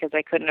time because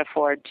I couldn't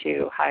afford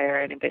to hire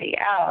anybody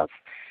else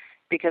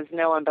because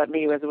no one but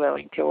me was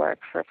willing to work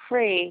for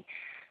free.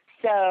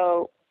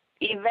 So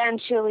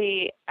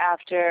eventually,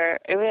 after,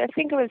 I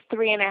think it was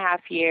 3.5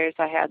 years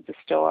I had the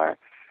store.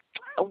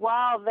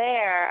 While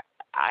there,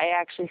 I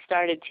actually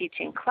started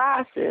teaching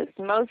classes,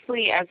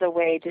 mostly as a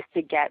way just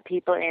to get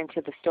people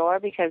into the store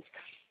because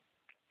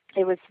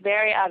it was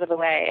very out of the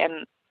way.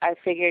 And I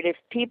figured if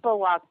people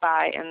walked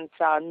by and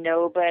saw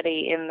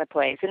nobody in the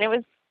place, and it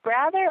was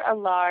rather a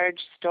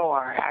large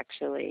store,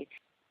 actually.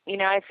 You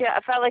know, I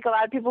felt like a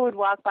lot of people would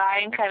walk by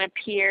and kind of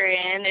peer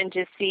in and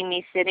just see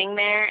me sitting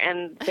there,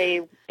 and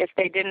if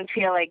they didn't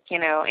feel like, you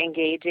know,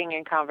 engaging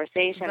in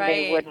conversation,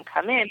 they wouldn't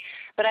come in.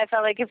 But I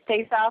felt like if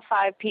they saw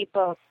 5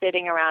 people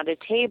sitting around a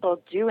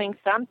table doing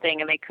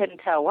something and they couldn't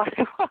tell what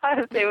it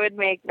was, it would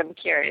make them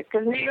curious.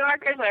 Because New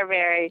Yorkers are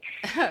very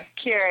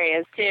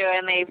curious, too,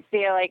 and they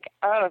feel like,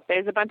 oh, if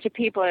there's a bunch of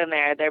people in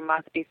there, there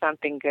must be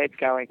something good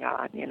going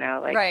on, you know?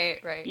 Like,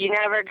 right. You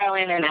never go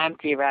in an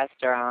empty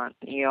restaurant.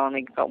 You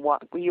only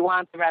you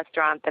want the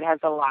restaurant that has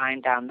a line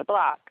down the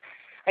block.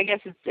 I guess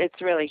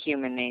it's really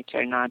human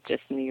nature, not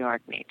just New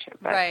York nature.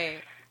 But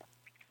right.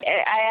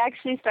 I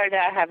actually started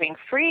out having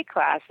free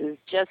classes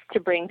just to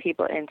bring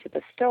people into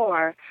the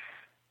store,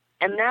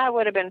 and that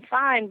would have been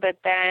fine, but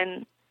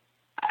then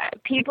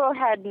people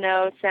had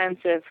no sense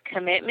of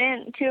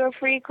commitment to a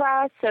free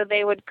class, so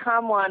they would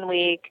come one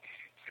week,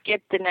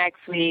 skip the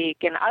next week,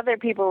 and other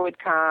people would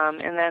come,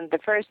 and then the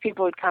first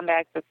people would come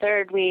back the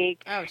third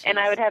week, and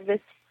I would have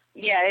this.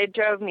 Yeah, it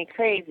drove me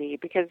crazy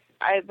because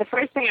the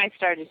first thing I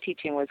started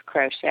teaching was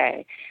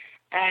crochet,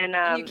 and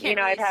you can't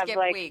really I'd have skip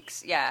like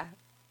weeks,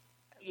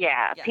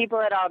 yeah,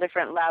 people at all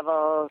different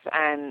levels,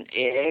 and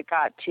it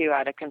got too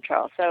out of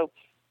control. So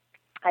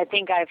I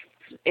think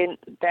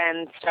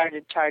then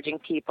started charging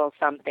people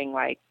something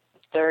like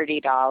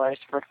 $30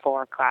 for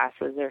 4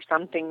 classes or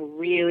something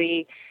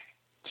really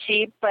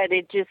cheap, but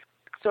it just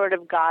sort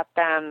of got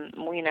them.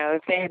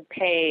 If they had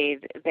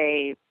paid,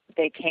 they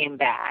came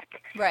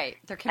back. Right,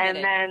 they're committed.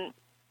 And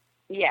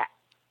then,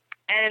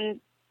 and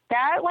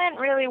that went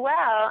really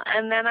well.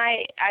 And then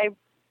I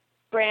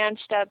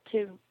branched up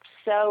to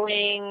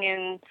sewing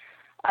and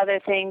other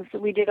things.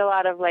 We did a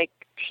lot of like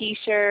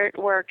T-shirt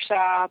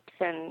workshops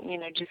and,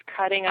 just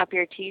cutting up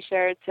your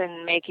T-shirts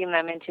and making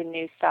them into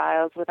new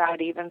styles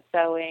without even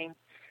sewing.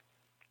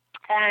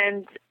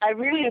 And I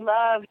really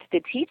loved the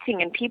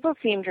teaching, and people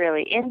seemed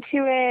really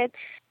into it.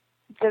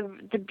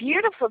 The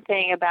beautiful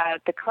thing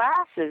about the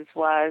classes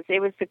was it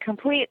was the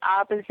complete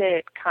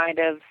opposite kind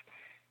of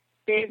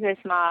business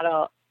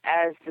model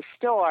as the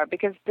store,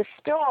 because the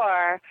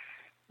store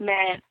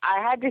meant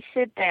I had to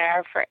sit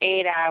there for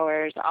 8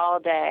 hours all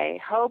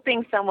day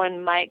hoping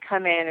someone might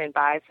come in and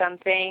buy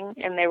something,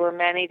 and there were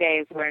many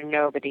days where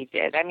nobody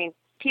did. I mean,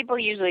 people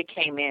usually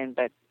came in,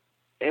 but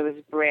it was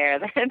rare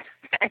that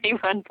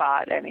anyone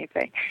bought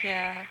anything.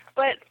 Yeah.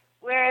 But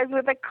whereas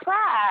with a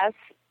class,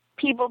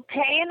 people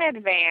pay in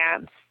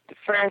advance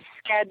for a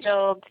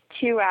scheduled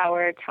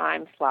 2-hour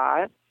time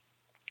slot,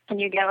 and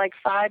you get like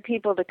 5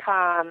 people to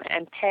come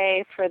and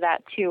pay for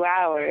that 2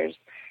 hours,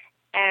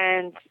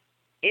 and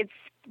it's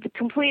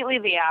completely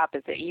the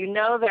opposite.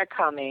 They're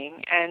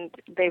coming, and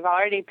they've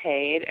already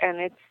paid, and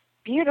it's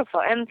beautiful.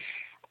 And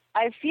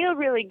I feel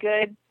really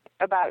good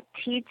about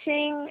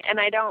teaching, and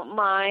I don't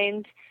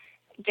mind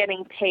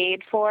getting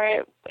paid for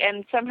it,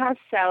 and somehow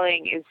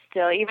selling is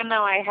still, even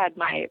though I had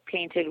my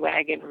painted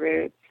wagon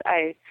roots,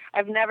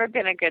 I've never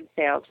been a good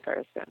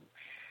salesperson.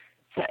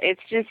 So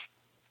it's just,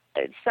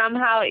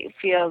 somehow it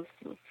feels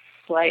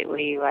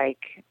slightly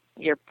like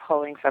you're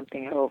pulling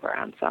something over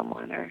on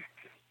someone, or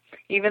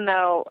even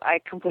though I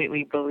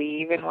completely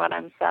believe in what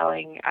I'm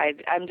selling,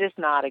 I'm just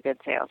not a good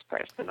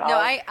salesperson. No,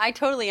 I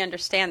totally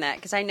understand that,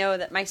 because I know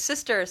that my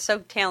sister is so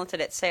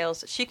talented at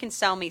sales that she can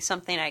sell me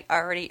something I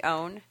already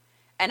own,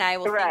 and I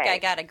will think I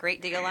got a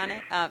great deal on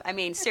it. I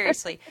mean,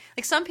 seriously.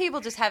 Like, some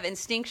people just have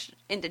just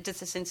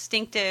this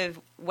instinctive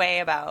way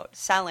about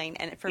selling.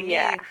 And for me,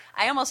 I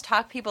almost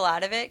talk people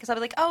out of it, because I'll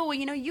be like, oh, well,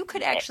 you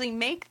could actually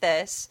make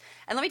this.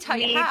 And let me tell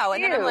you how.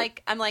 Too. And then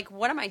I'm like,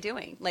 what am I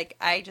doing? Like,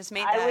 I just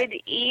made that. I would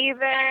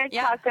either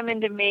talk them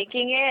into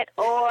making it,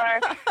 or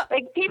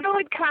like people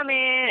would come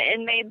in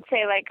and they'd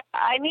say, like,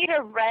 I need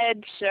a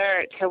red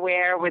shirt to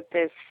wear with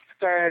this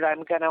skirt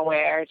I'm going to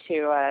wear to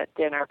a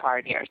dinner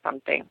party or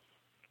something.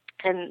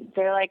 And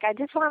they're like, I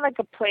just want like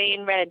a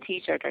plain red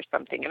T-shirt or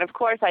something. And of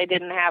course I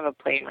didn't have a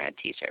plain red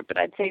T-shirt, but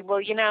I'd say, well,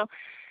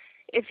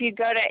 if you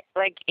go to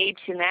like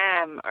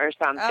H&M or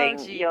something,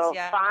 you'll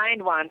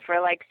find one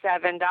for like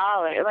 $7.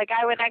 Like,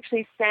 I would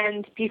actually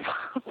send people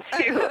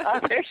to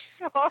other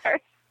stores,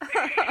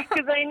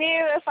 because I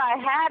knew if I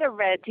had a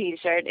red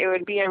T-shirt, it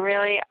would be a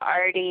really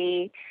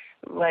arty,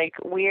 like,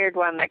 weird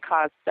one that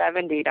cost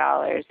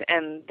 $70,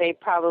 and they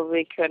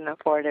probably couldn't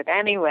afford it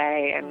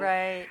anyway. And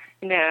right.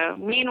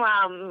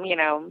 Meanwhile,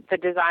 the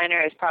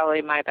designer is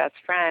probably my best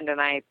friend,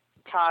 and I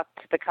talked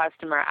the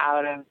customer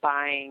out of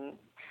buying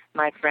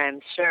my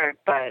friend's shirt,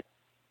 but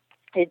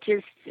it's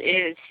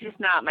just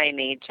not my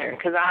nature,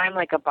 because I'm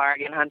like a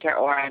bargain hunter,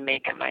 or I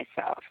make it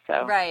myself.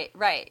 So right.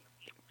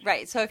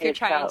 So if you're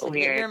trying to,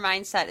 your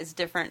mindset is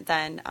different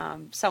than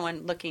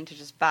someone looking to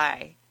just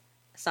buy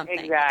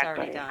something that's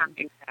already done.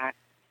 Exactly.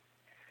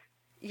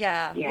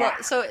 Yeah. Well,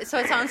 so it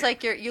sounds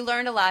like you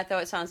learned a lot, though.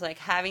 It sounds like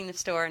having the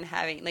store and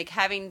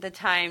having the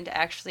time to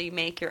actually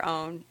make your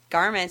own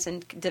garments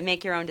and to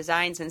make your own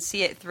designs and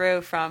see it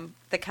through from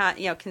the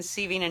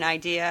conceiving an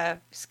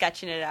idea,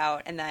 sketching it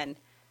out, and then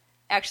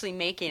actually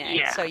making it.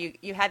 Yeah. So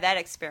you had that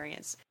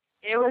experience.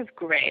 It was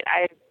great.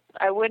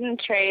 I wouldn't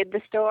trade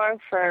the store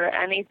for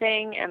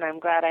anything, and I'm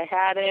glad I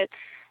had it.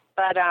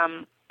 But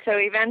so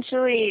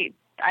eventually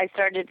I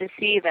started to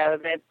see, though,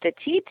 that the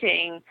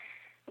teaching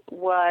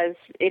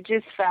it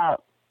just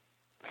felt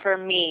for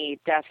me,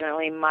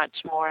 definitely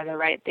much more the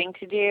right thing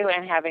to do,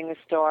 and having the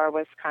store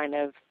was kind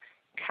of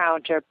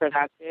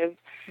counterproductive.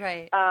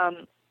 Right.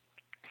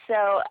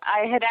 So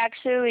I had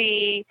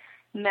actually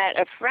met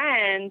a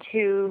friend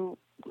who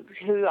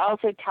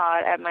also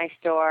taught at my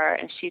store,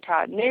 and she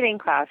taught knitting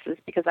classes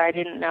because I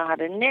didn't know how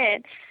to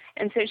knit.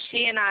 And so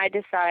she and I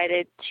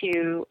decided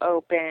to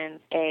open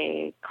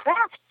a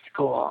craft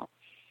school.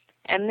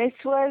 And this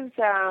was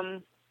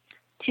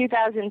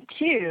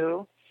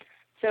 2002,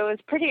 so it was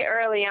pretty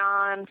early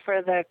on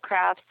for the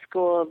craft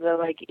school, the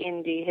like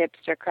indie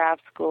hipster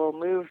craft school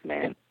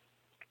movement.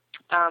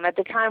 At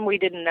the time, we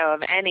didn't know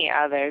of any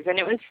others, and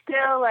it was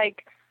still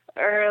like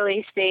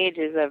early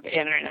stages of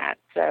internet.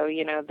 So,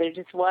 there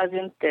just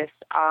wasn't this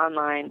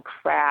online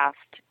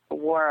craft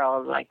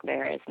world like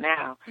there is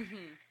now.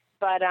 Mm-hmm.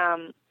 But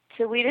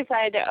so we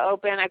decided to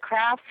open a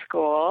craft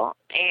school,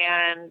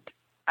 and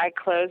I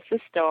closed the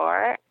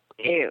store.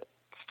 It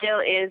still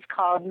is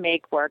called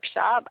Make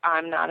Workshop.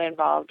 I'm not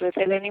involved with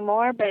it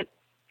anymore, but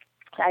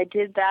I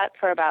did that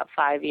for about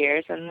 5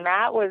 years, and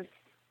that was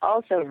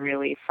also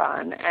really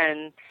fun.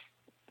 And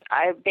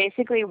I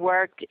basically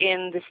worked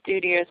in the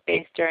studio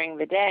space during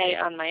the day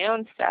on my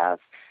own stuff,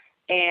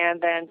 and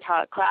then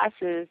taught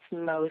classes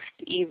most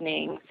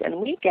evenings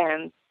and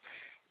weekends.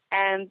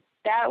 And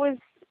that was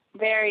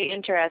very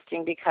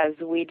interesting because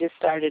we just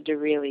started to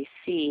really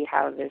see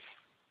how this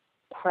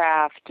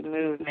craft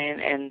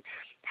movement and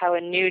how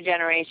a new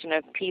generation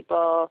of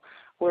people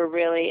were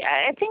really,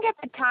 I think at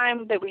the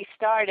time that we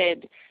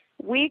started,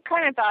 we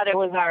kind of thought it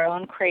was our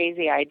own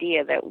crazy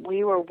idea, that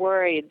we were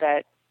worried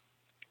that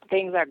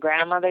things our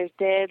grandmothers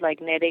did,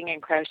 like knitting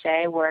and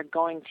crochet, were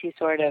going to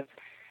sort of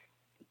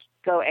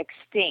go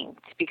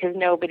extinct because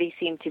nobody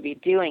seemed to be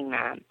doing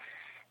them.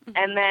 Mm-hmm.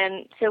 And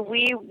then, so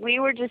we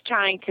were just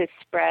trying to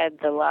spread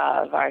the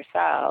love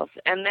ourselves.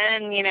 And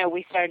then,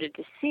 we started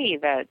to see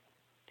that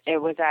it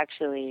was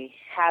actually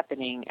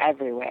happening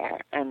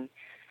everywhere. And,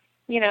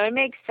 it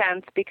makes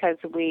sense because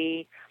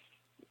we,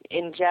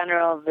 in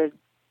general, the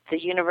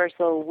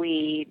universal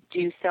we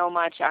do so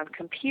much on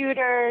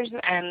computers,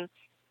 and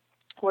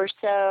we're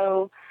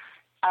so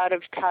out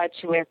of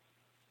touch with,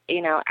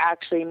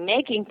 actually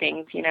making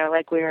things,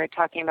 like we were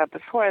talking about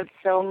before.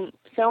 So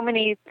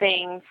many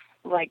things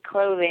like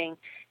clothing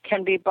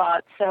can be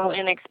bought so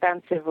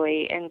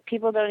inexpensively, and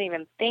people don't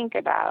even think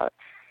about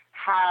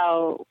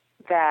how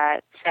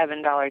that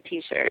 $7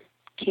 T-shirt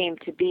came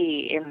to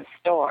be in the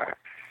store.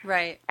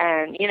 Right.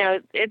 And,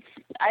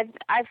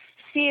 I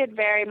see it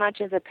very much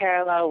as a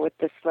parallel with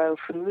the slow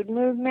food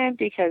movement,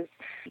 because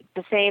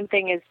the same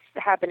thing is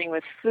happening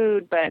with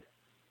food, but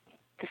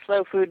the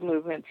slow food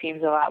movement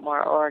seems a lot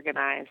more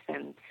organized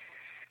and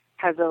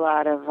has a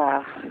lot of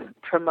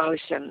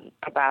promotion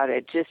about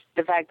it. Just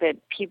the fact that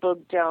people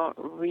don't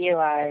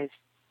realize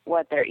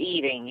what they're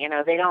eating.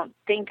 They don't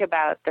think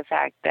about the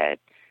fact that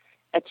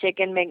a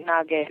chicken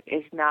McNugget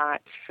is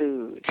not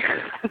food.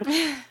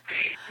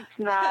 It's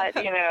not,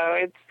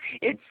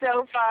 it's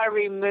so far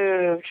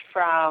removed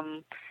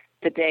from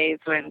the days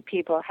when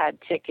people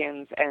had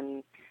chickens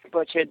and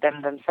butchered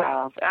them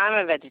themselves. I'm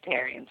a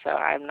vegetarian, so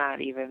I'm not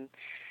even,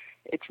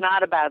 it's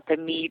not about the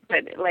meat,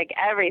 but like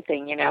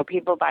everything,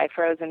 people buy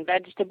frozen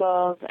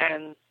vegetables,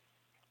 and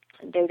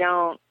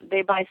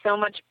they buy so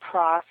much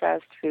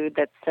processed food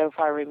that's so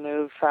far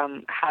removed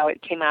from how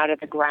it came out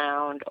of the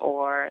ground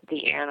or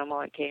the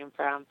animal it came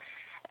from.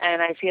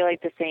 And I feel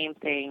like the same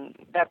thing,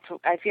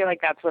 I feel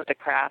like that's what the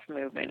craft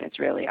movement is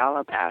really all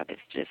about.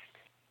 It's just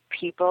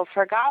people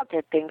forgot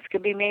that things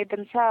could be made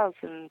themselves,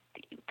 and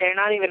they're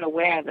not even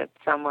aware that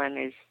someone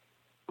is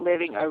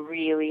living a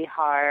really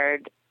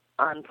hard,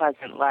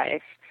 unpleasant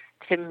life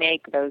to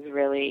make those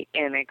really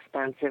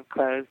inexpensive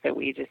clothes that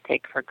we just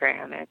take for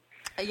granted.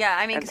 Yeah,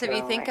 I mean, because if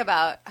you think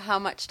about how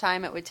much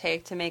time it would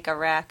take to make a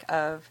rack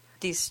of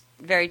these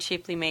very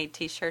cheaply made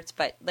T-shirts,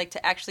 but like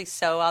to actually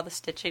sew all the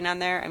stitching on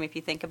there, I mean, if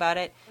you think about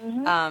it,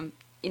 mm-hmm.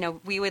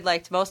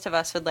 Most of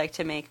us would like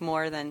to make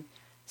more than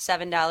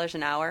 $7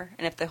 an hour,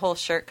 and if the whole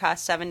shirt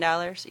costs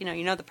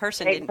 $7, the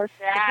person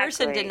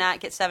did not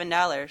get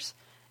 $7,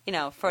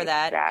 for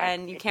that,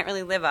 and you can't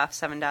really live off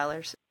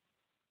 $7.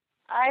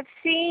 I've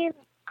seen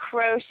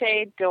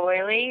crochet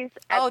doilies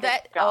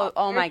at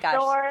oh my gosh,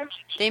 store.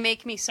 They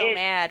make me so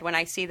mad when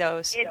I see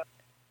those.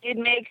 It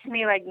makes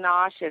me like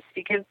nauseous,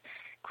 because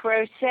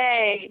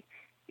crochet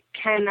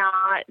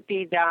cannot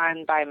be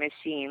done by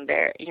machine.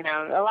 There,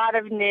 a lot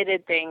of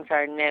knitted things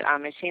are knit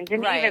on machines,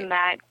 and right. Even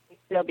that can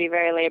still be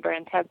very labor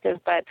intensive,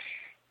 but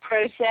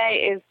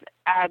crochet is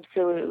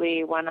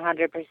absolutely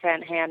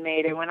 100%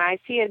 handmade. And when I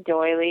see a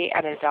doily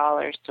at a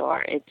dollar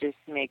store, it just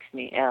makes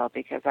me ill,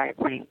 because I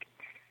think,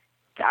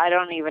 I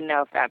don't even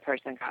know if that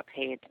person got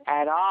paid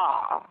at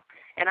all.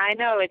 And I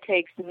know it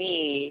takes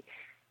me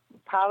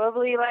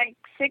probably like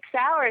 6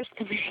 hours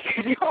to make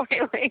a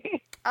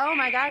doily. Oh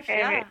my gosh,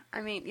 yeah.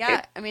 I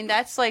mean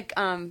that's like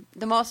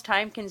the most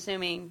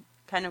time-consuming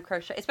kind of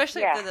crochet,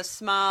 especially if they're the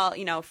small,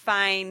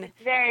 fine.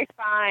 It's very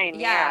fine.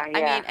 Yeah.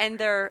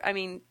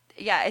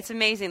 Yeah. It's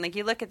amazing. Like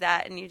you look at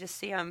that and you just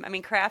see them. I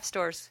mean, craft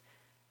stores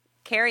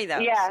carry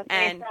those. Yeah,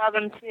 they sell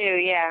them too,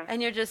 yeah.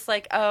 And you're just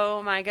like,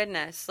 oh my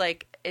goodness,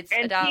 like it's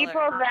 $1. And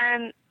people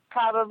then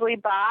probably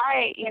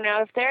buy,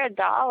 if they're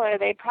 $1,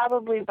 they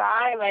probably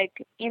buy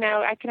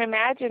I can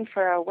imagine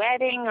for a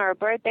wedding or a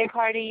birthday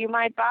party, you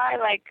might buy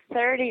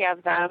 30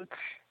 of them,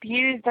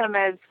 use them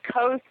as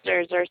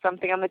coasters or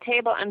something on the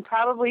table, and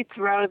probably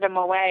throw them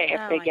away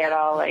if they get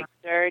all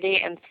dirty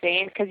and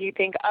stained, because you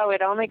think, oh,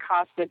 it only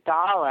cost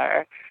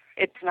 $1.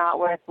 It's not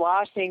worth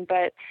washing,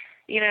 but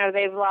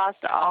they've lost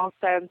all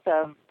sense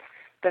of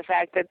the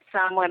fact that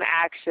someone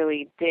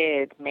actually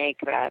did make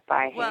that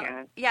by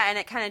hand. Yeah, and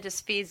it kind of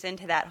just feeds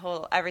into that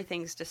whole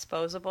everything's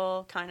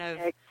disposable kind of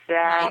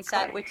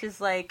mindset, which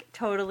is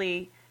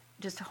totally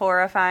just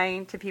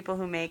horrifying to people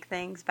who make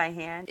things by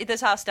hand.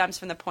 This all stems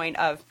from the point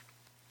of,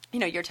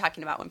 you're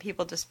talking about when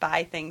people just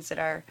buy things that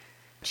are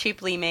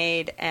cheaply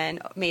made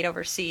and made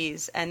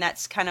overseas, and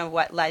that's kind of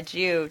what led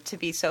you to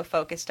be so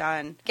focused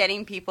on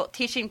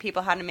teaching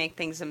people how to make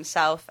things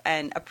themselves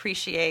and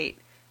appreciate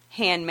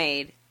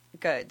handmade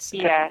goods.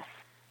 Yes.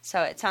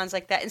 So it sounds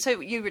like that. And so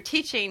you were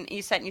teaching,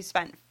 you said you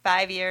spent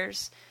 5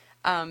 years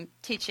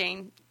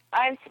teaching.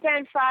 I've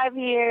spent 5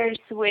 years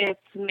with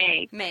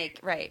Make. Make,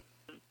 right.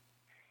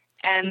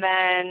 And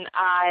then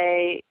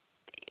I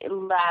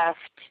left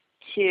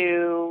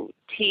to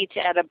teach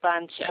at a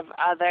bunch of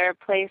other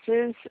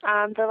places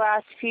the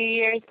last few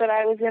years that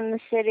I was in the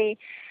city.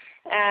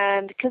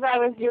 And because I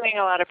was doing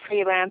a lot of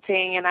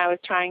freelancing, and I was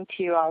trying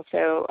to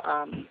also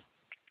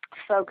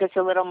focus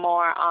a little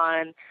more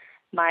on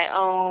my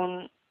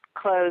own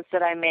clothes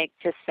that I make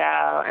to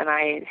sell, and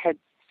I had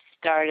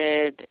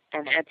started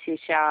an Etsy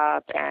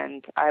shop,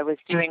 and I was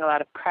doing a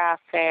lot of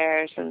craft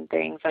fairs and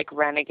things like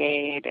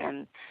Renegade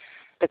and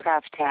the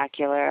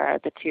Craftacular are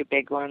the two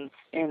big ones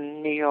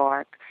in New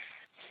York.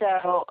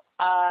 So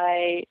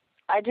I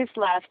just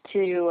left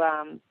to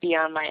be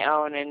on my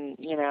own and,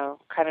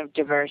 kind of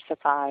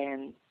diversify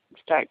and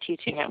start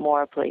teaching at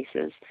more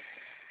places.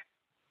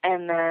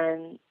 And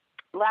then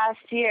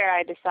last year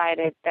I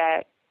decided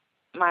that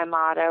my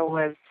motto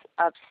was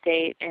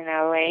upstate in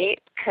 '08,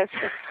 because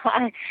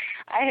I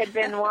had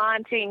been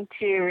wanting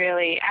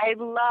to I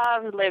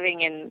love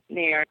living in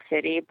New York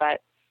City,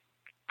 but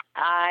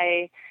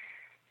I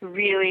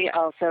really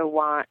also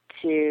want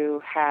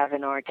to have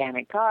an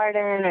organic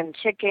garden and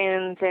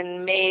chickens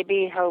and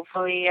maybe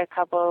hopefully a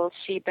couple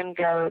sheep and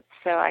goats,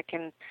 so I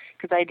can,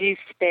 because I do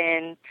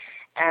spin,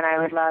 and I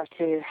would love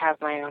to have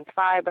my own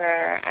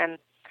fiber. And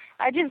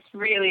I just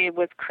really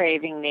was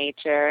craving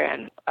nature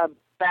and a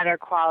better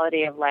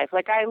quality of life.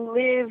 I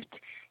lived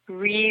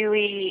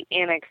really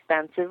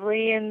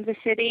inexpensively in the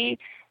city,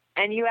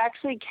 and you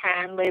actually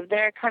can live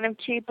there kind of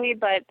cheaply,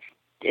 but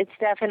it's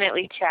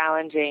definitely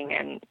challenging,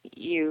 and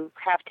you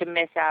have to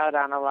miss out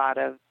on a lot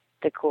of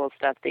the cool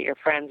stuff that your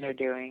friends are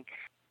doing.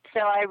 So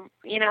I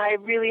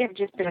really have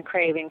just been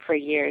craving for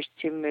years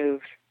to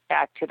move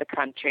back to the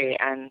country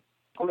and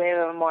live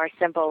a more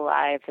simple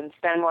life and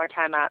spend more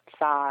time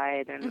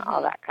outside and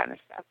all that kind of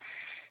stuff.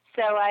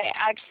 So I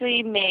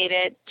actually made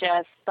it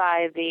just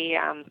by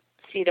the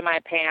seat of my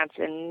pants,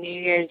 and New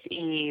Year's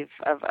Eve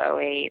of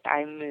 '08,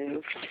 I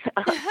moved.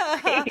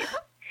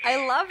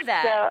 I love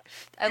that.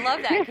 I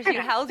love that because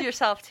you held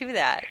yourself to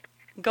that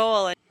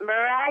goal.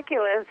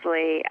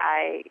 Miraculously,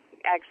 I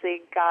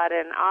actually got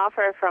an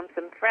offer from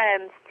some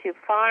friends to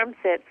farm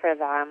sit for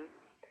them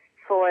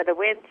for the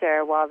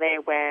winter while they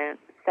went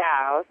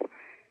south.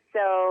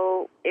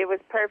 So it was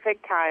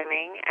perfect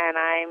timing, and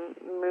I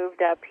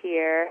moved up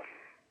here,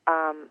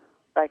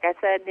 like I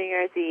said, New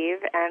Year's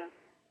Eve, and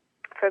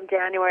from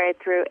January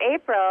through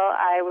April,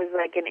 I was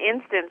like an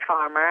instant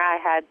farmer. I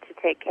had to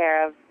take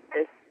care of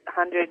this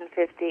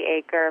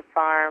 150-acre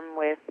farm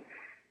with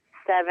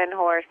 7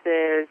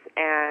 horses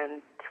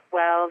and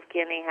 12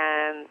 guinea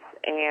hens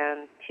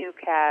and 2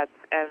 cats,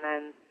 and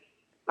then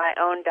my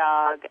own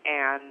dog,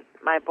 and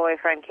my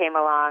boyfriend came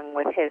along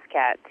with his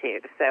cat too.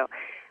 So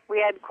we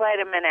had quite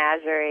a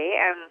menagerie,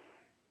 and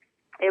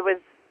it was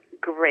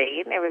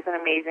great. It was an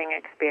amazing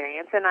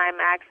experience, and I'm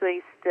actually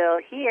still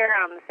here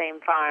on the same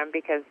farm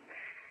because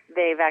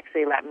they've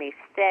actually let me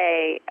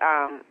stay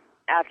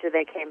after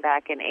they came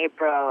back in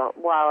April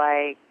while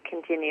I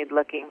continued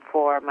looking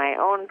for my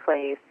own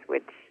place,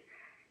 which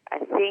I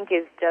think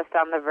is just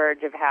on the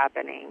verge of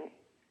happening.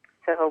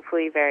 So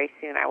hopefully very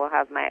soon I will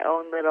have my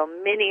own little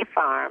mini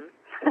farm,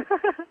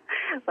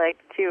 like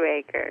 2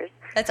 acres.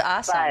 That's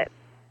awesome. But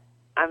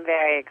I'm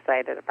very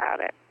excited about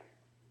it.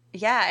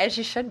 Yeah, as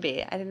you should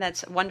be. I think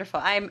that's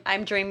wonderful.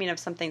 I'm dreaming of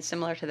something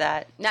similar to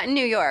that. Not in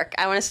New York.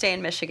 I want to stay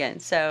in Michigan.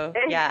 So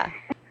yeah,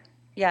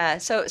 yeah.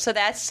 So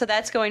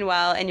that's going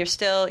well, and you're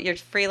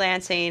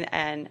freelancing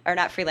or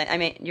not freelance. I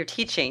mean, you're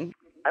teaching.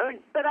 Oh,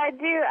 but I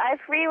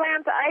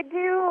freelance. I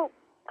do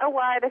a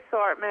wide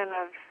assortment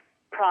of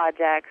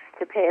projects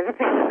to pay the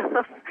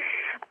bills.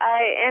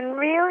 And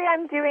really,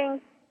 I'm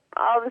doing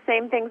all the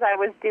same things I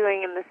was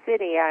doing in the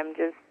city. I'm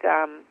just,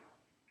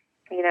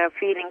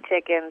 feeding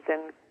chickens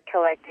and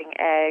collecting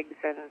eggs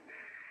and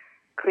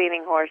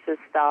cleaning horses'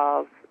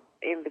 stalls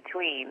in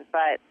between.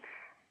 But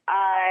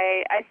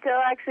I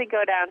still actually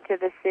go down to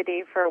the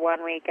city for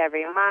 1 week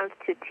every month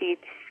to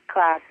teach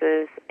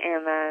classes,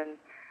 and then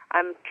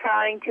I'm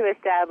trying to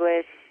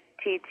establish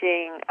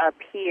teaching up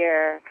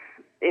here.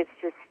 It's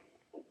just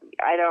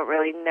I don't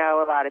really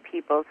know a lot of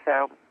people,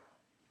 so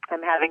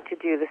I'm having to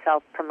do the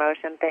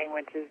self-promotion thing,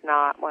 which is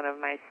not one of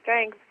my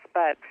strengths,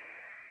 but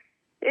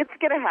it's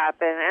going to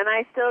happen. And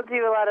I still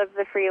do a lot of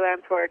the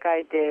freelance work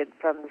I did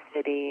from the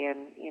city.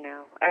 And,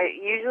 I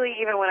usually,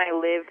 even when I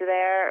lived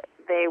there,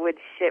 they would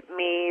ship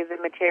me the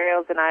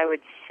materials and I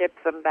would ship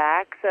them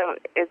back. So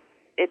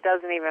it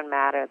doesn't even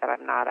matter that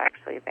I'm not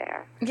actually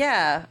there.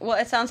 Yeah. Well,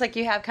 it sounds like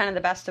you have kind of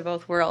the best of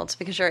both worlds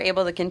because you're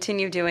able to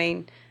continue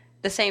doing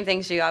the same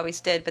things you always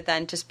did, but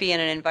then just be in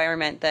an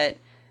environment that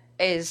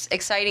is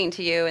exciting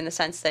to you in the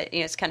sense that,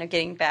 it's kind of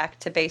getting back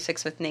to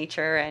basics with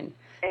nature and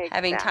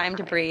having time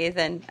to breathe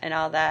and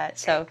all that.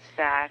 So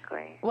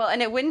exactly. Well,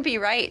 and it wouldn't be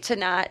right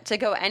to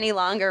go any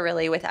longer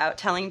really without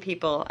telling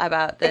people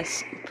about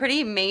this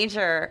pretty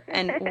major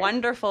and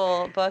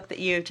wonderful book that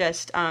you've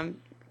just come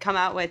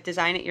out with,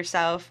 Design It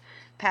Yourself.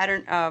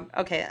 Pattern.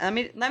 Okay,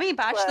 let me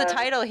botch the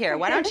title here.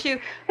 Why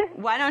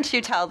don't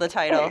you tell the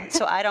title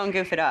so I don't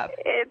goof it up?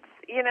 It's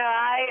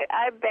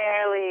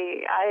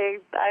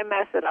I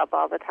mess it up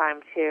all the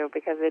time too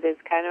because it is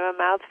kind of a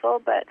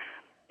mouthful, but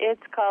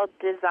it's called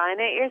Design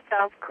It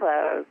Yourself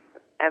Clothes,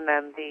 and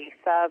then the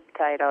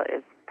subtitle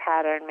is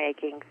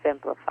Patternmaking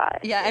Simplified.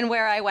 Yeah, and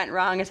where I went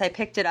wrong is I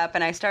picked it up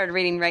and I started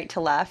reading right to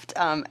left,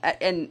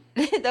 and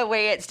the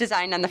way it's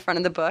designed on the front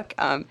of the book,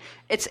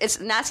 it's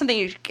not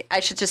something I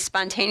should just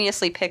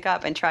spontaneously pick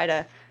up and try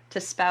to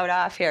spout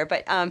off here.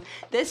 But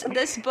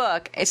this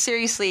book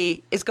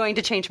seriously is going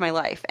to change my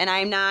life, and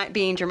I'm not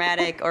being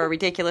dramatic or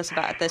ridiculous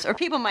about this, or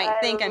people might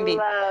think I'm being...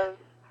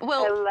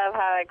 Well, I love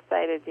how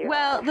excited you are.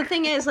 Well, the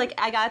thing is,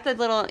 I got the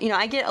little,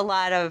 I get a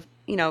lot of,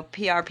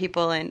 PR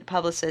people and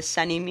publicists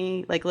sending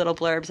me little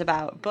blurbs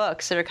about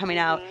books that are coming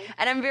out.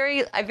 And I'm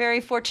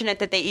very fortunate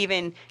that they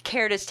even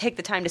care to take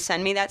the time to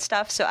send me that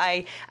stuff. So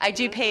I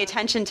do pay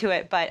attention to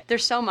it, but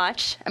there's so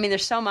much.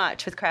 There's so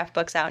much with craft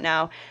books out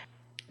now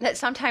that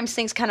sometimes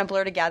things kind of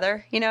blur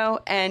together,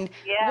 and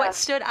what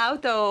stood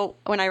out though,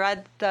 when I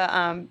read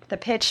the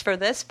pitch for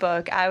this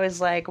book, I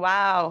was like,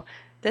 wow,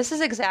 this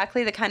is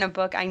exactly the kind of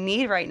book I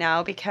need right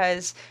now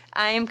because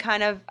I am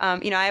kind of,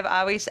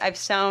 I've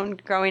sewn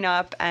growing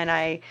up and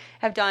I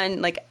have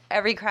done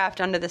every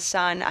craft under the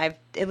sun I've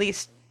at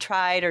least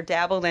tried or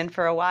dabbled in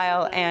for a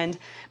while.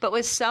 But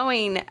with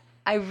sewing,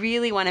 I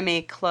really want to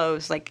make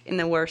clothes in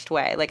the worst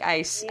way.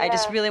 I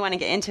just really want to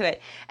get into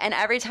it. And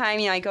every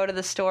time, I go to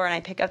the store and I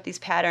pick up these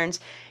patterns,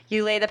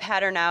 you lay the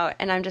pattern out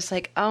and I'm just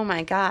like, oh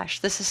my gosh,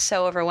 this is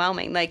so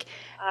overwhelming.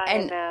 I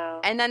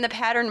know. And then the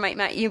pattern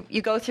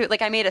you go through,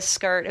 I made a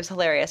skirt. It was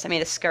hilarious. I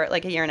made a skirt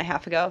a year and a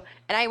half ago.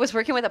 And I was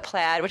working with a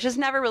plaid, which is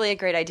never really a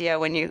great idea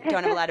when you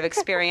don't have a lot of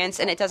experience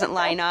and it doesn't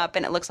line up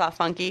and it looks all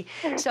funky.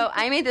 So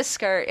I made this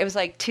skirt. It was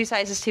 2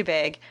 sizes too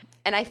big.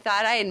 And I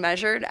thought I had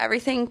measured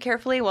everything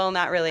carefully. Well,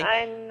 not really.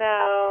 I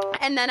know.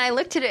 And then I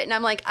looked at it and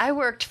I'm like, I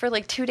worked for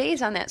 2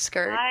 days on that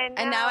skirt. I know,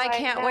 and now I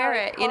can't wear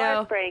it,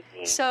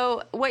 heartbreaking.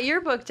 So what your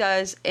book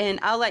does,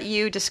 and I'll let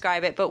you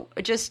describe it, but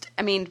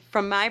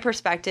from my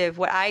perspective,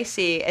 what I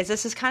see is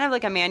this is kind of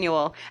like a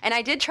manual. And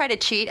I did try to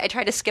cheat. I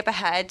tried to skip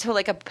ahead to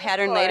a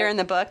pattern later in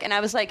the book. And I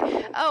was like,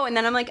 oh, and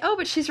then I'm like, oh,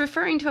 but she's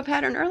referring to a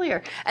pattern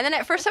earlier. And then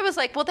at first I was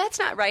like, well, that's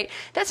not right.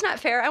 That's not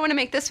fair. I want to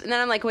make this. And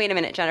then I'm like, wait a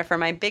minute,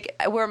 Jennifer,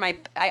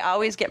 I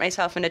always get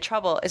myself into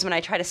trouble is when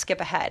I try to skip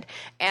ahead.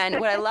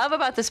 And what I love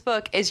about this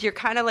book is you're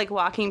kind of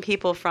walking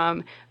people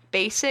from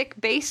basic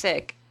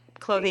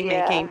clothing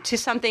making to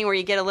something where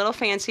you get a little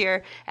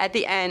fancier at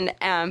the end.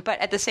 But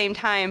at the same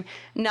time,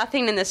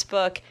 nothing in this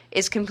book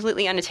is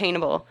completely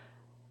unattainable.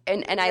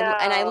 And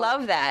I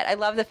love that. I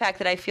love the fact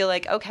that I feel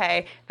okay,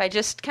 if I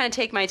just kind of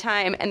take my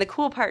time, and the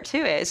cool part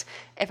too is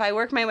if I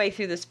work my way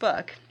through this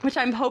book, which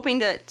I'm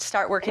hoping to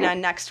start working on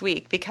next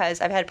week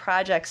because I've had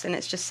projects and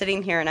it's just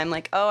sitting here and I'm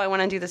like, oh, I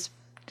want to do this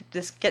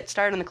get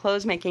started on the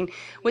clothes making.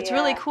 What's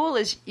really cool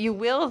is you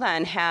will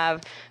then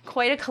have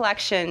quite a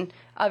collection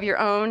of your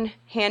own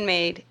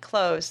handmade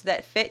clothes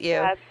that fit you.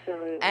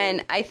 Absolutely.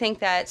 And I think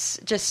that's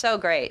just so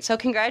great. So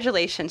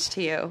congratulations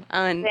to you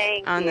on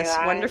this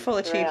wonderful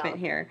achievement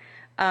here.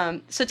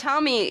 So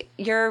tell me,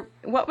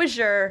 what was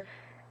your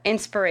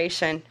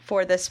inspiration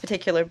for this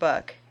particular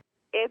book?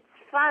 It's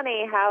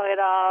funny how it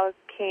all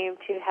came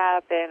to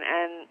happen,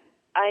 and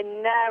I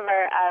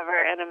never,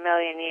 ever in a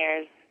million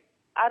years,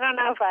 I don't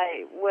know if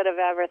I would have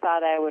ever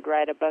thought I would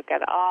write a book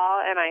at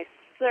all, and I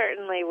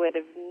certainly would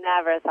have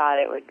never thought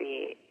it would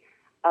be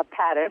a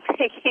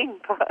pattern-making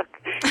book.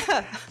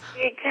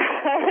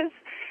 Because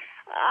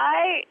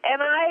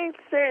I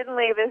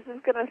certainly, this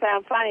is going to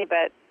sound funny,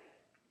 but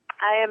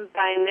I am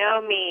by no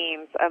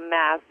means a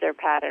master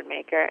pattern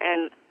maker,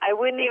 and I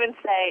wouldn't even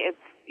say it's,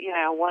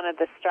 one of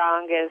the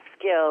strongest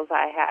skills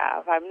I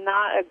have. I'm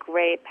not a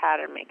great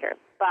pattern maker,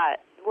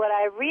 but what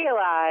I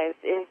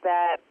realized is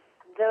that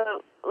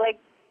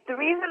the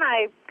reason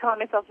I call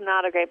myself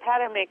not a great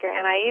pattern maker,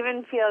 and I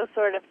even feel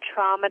sort of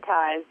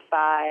traumatized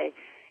by,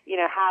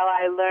 how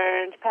I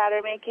learned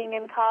pattern making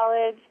in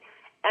college.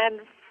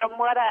 And from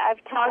what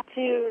I've talked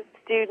to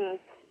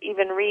students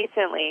even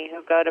recently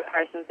who go to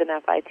Parsons and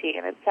FIT,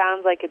 and it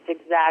sounds like it's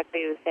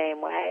exactly the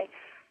same way.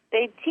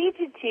 They teach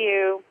it to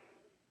you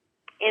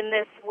in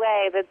this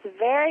way that's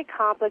very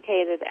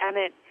complicated, and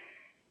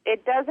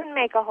it doesn't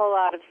make a whole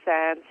lot of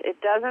sense. It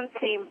doesn't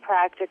seem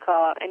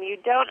practical, and you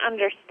don't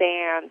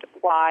understand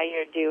why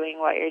you're doing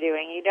what you're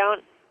doing. You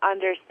don't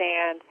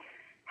understand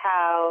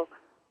how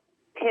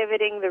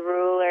pivoting the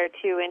ruler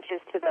 2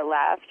 inches to the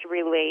left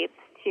relates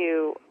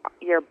to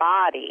your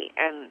body.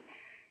 And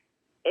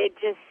it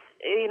just,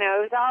 it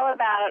was all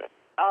about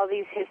all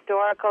these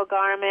historical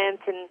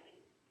garments and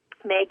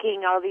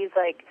making all these,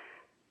 like,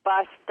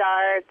 bust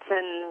darts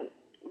and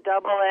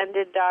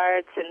double-ended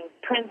darts and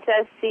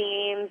princess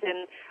seams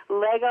and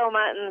Lego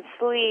mutton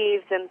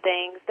sleeves and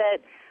things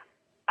that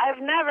I've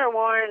never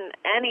worn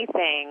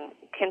anything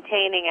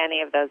containing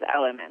any of those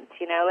elements.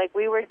 Like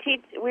we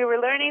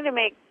were learning to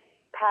make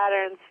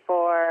patterns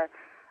for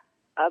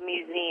a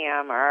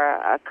museum or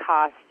a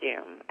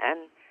costume.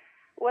 And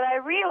what I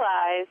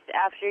realized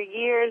after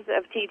years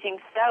of teaching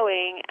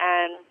sewing,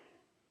 and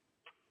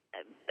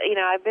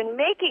I've been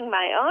making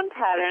my own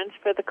patterns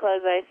for the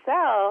clothes I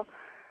sell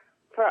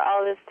for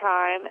all this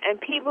time, and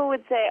people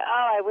would say,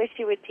 "Oh, I wish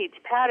you would teach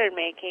pattern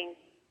making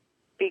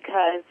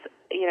because,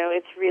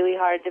 it's really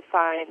hard to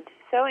find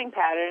sewing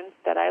patterns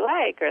that I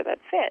like or that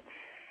fit."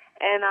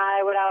 And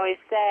I would always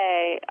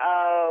say,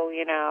 "Oh,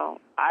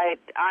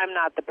 I'm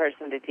not the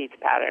person to teach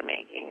pattern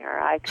making, or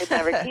I could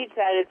never teach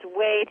that. It's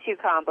way too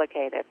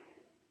complicated."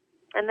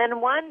 And then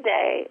one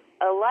day,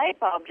 a light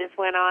bulb just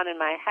went on in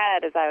my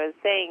head as I was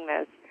saying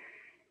this,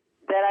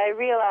 that I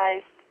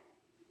realized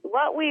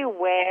what we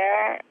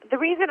wear, the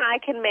reason I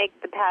can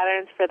make the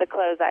patterns for the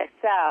clothes I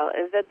sell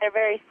is that they're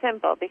very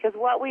simple, because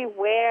what we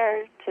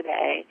wear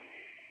today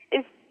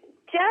is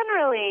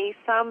generally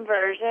some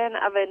version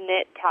of a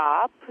knit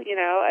top,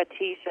 a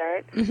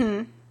T-shirt,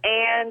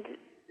 and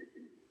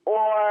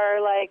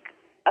or like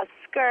a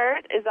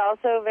skirt is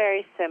also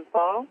very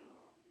simple,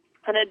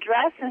 and a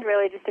dress is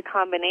really just a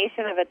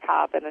combination of a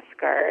top and a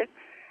skirt.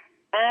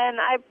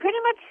 And I pretty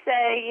much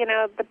say,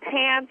 the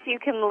pants you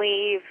can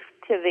leave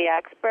to the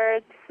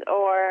experts,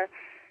 or,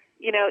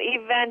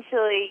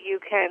 eventually you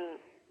can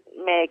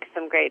make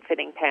some great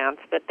fitting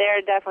pants, but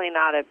they're definitely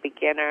not a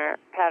beginner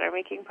pattern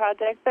making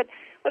project. But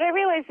what I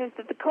realized is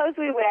that the clothes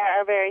we wear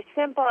are very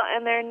simple,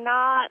 and they're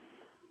not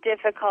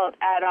difficult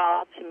at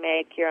all to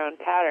make your own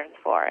patterns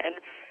for. And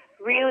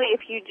really,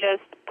 if you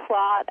just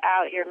plot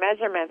out your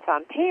measurements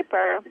on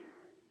paper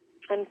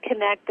and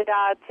connect the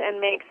dots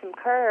and make some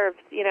curves,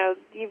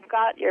 you've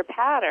got your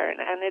pattern,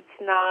 and it's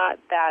not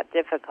that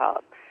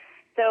difficult.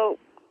 So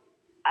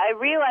I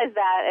realized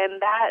that,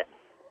 and that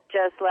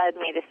just led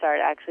me to start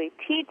actually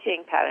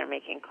teaching pattern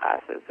making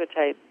classes, which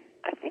I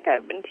think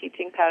I've been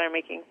teaching pattern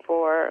making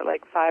for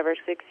like 5 or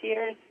 6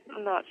 years.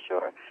 I'm not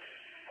sure.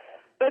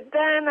 But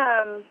then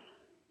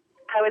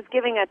I was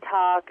giving a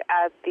talk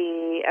at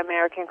the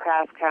American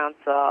Craft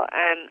Council,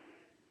 and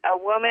a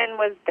woman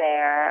was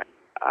there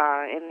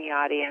in the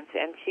audience,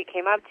 and she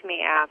came up to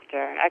me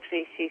after.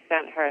 Actually, she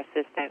sent her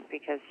assistant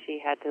because she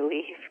had to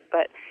leave,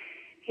 but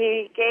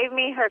he gave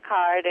me her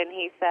card, and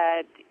he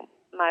said,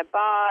 "My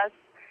boss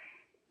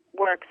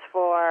works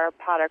for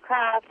Potter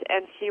Craft,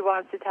 and she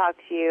wants to talk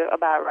to you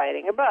about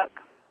writing a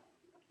book,"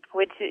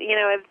 which,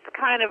 is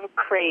kind of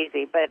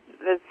crazy, but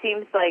it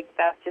seems like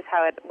that's just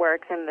how it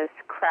works in this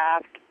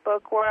craft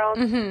book world.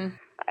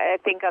 I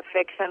think a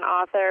fiction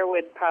author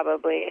would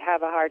probably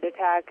have a heart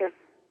attack if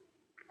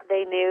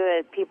they knew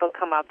that people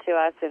come up to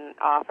us and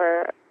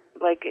offer,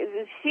 like,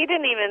 she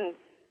didn't even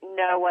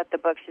know what the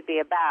book should be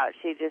about.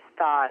 She just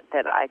thought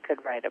that I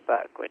could write a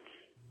book, which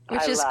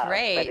I is love,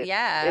 great,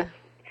 yeah.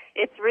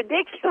 It's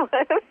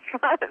ridiculous.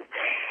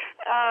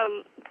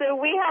 So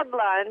we had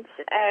lunch,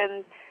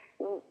 and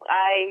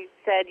I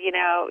said,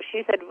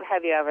 she said,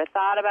 "Have you ever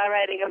thought about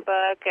writing a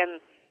book,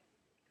 and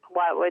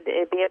what would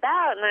it be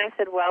about?" And I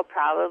said, "Well,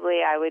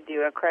 probably I would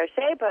do a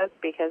crochet book,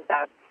 because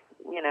that's,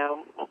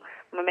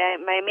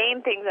 my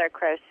main things are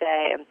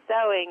crochet and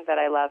sewing that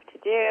I love to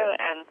do,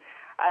 and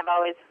I've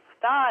always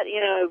thought,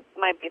 it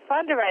might be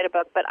fun to write a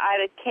book, but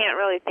I can't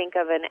really think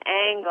of an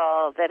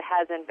angle that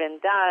hasn't been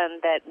done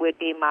that would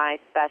be my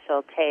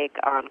special take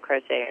on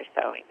crochet or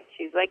sewing."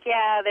 She's like,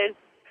 "Yeah, there's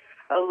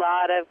a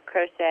lot of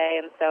crochet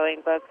and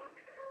sewing books.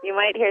 You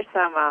might hear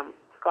some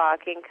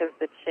squawking because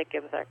the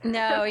chickens are..."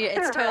 No,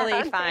 it's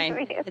totally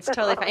fine. It's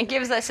totally fine.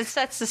 It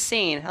sets the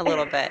scene a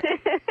little bit.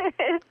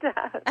 It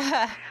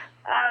does.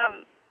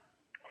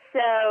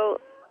 So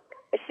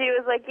she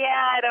was like,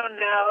 "Yeah, I don't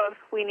know if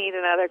we need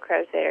another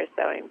crochet or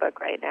sewing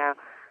book right now."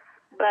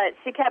 But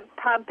she kept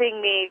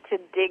pumping me to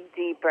dig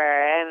deeper,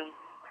 and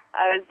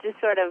I was just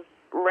sort of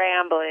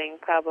rambling,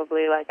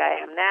 probably like I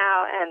am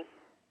now, and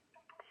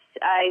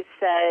I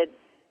said,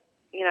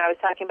 I was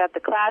talking about the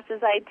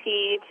classes I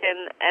teach,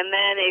 and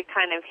then it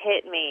kind of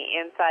hit me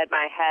inside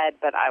my head,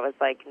 but I was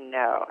like,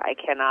 no, I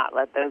cannot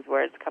let those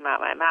words come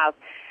out my mouth.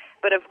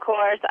 But of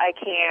course, I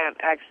can't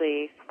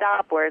actually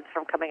stop words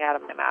from coming out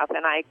of my mouth.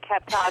 And I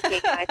kept talking,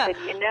 and I said,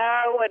 you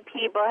know what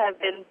people have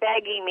been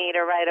begging me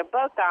to write a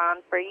book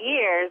on for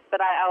years,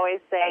 but I always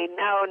say,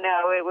 no,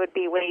 it would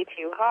be way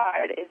too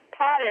hard, is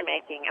pattern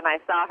making. And I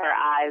saw her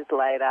eyes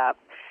light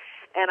up.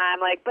 And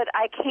I'm like, but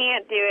I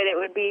can't do it. It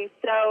would be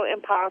so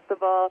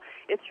impossible.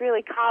 It's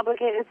really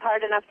complicated. It's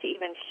hard enough to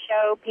even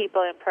show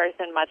people in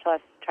person, much less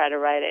try to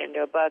write it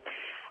into a book.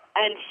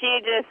 And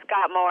she just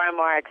got more and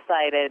more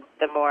excited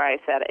the more I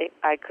said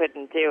I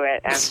couldn't do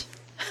it. And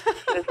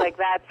she was like,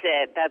 that's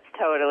it. That's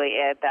totally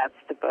it. That's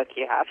the book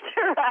you have to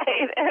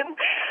write. And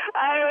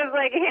I was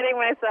like hitting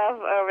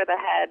myself over the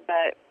head,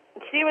 but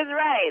she was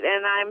right.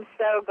 And I'm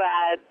so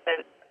glad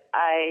that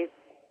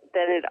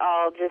it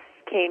all just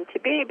came to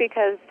be,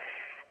 because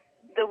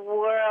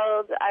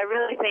I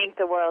really think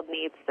the world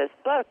needs this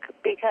book,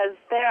 because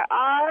there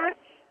are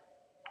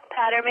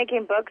pattern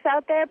making books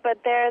out there,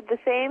 but they're the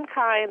same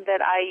kind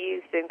that I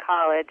used in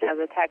college as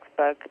a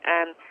textbook,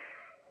 and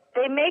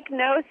they make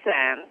no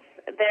sense.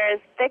 They're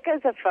as thick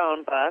as a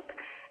phone book,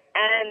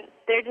 and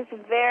they're just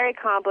very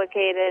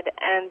complicated,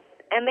 and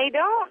they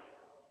don't,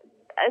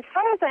 as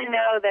far as I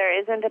know, there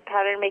isn't a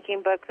pattern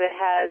making book that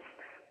has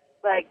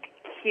like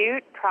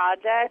cute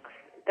projects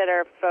that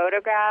are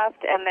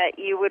photographed and that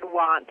you would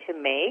want to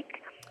make.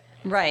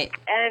 Right.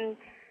 And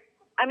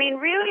I mean,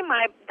 really,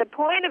 the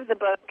point of the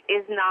book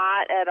is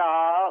not at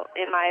all,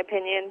 in my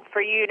opinion,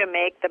 for you to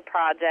make the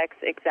projects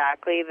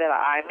exactly that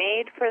I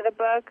made for the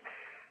book.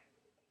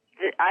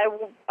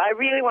 I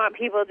really want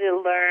people to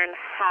learn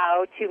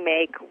how to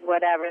make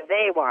whatever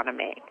they want to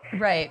make.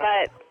 Right.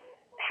 But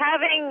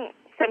having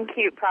some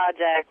cute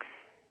projects,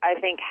 I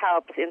think,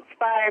 helps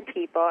inspire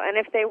people. And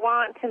if they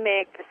want to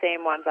make the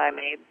same ones I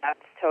made,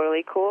 that's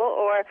totally cool.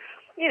 Or,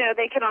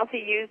 they can also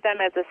use them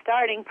as a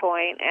starting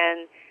point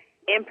and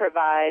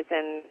improvise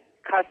and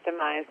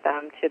customize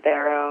them to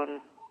their own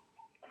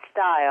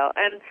style.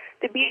 And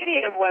the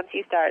beauty of once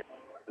you start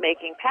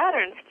making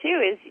patterns,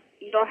 too, is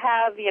you'll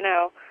have,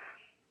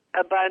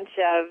 a bunch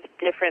of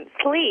different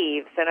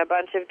sleeves and a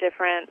bunch of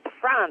different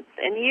fronts,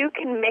 and you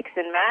can mix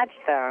and match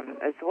them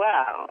as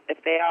well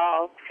if they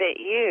all fit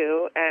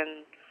you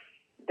and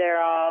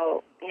they're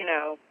all,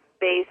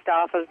 based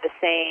off of the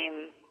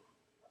same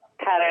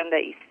pattern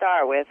that you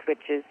start with,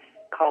 which is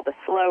called a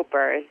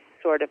sloper, is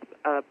sort of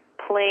a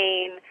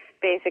plain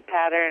basic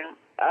pattern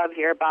of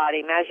your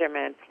body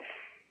measurements.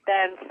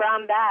 Then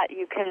from that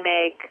you can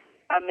make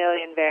a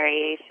million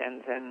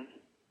variations, and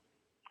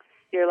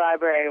your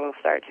library will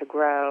start to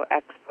grow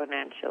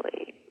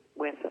exponentially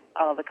with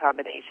all the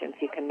combinations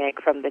you can make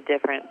from the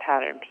different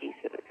pattern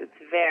pieces. It's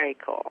very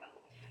cool.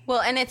 Well,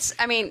 and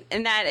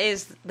and that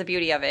is the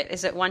beauty of it,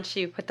 is that once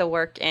you put the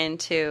work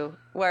into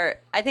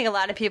where I think a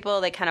lot of people,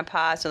 they kind of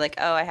pause, they're like,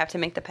 oh, I have to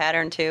make the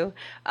pattern too.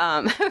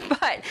 But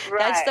right.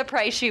 That's the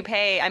price you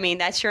pay. I mean,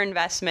 that's your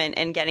investment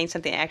in getting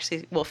something that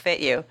actually will fit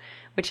you,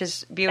 which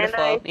is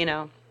beautiful,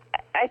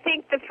 I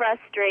think the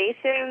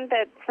frustration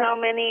that so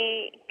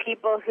many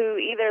people who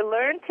either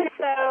learned to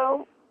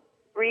sew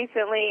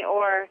recently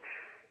or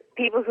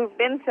people who've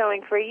been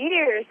sewing for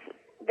years,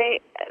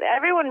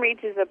 everyone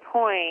reaches a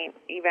point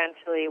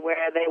eventually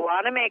where they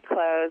want to make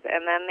clothes,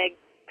 and then they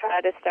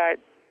try to start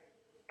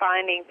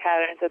finding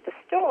patterns at the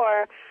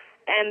store,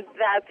 and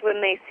that's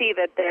when they see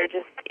that there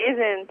just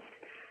isn't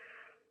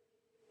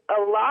a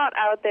lot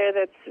out there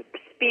that's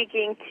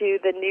speaking to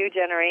the new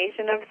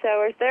generation of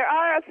sewers. There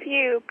are a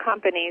few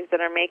companies that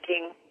are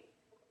making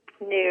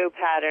new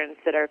patterns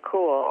that are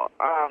cool.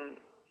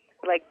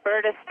 Like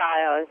Berta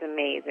Style is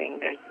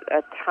amazing. There's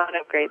a ton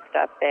of great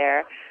stuff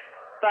there.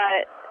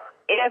 But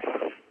if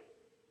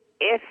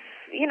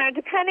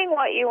depending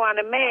what you want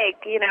to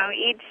make,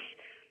 each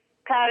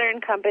pattern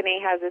company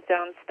has its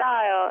own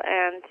style,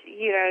 and,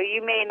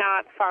 you may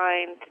not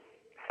find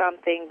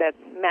something that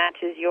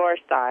matches your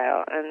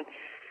style. And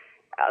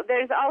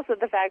there's also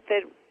the fact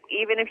that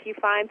even if you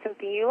find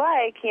something you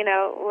like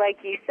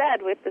you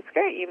said with the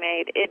skirt you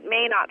made, it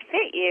may not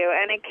fit you,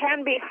 and it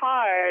can be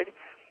hard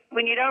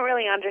when you don't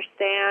really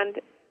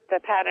understand the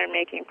pattern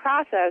making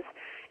process.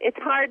 It's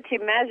hard to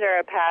measure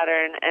a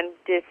pattern and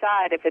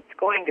decide if it's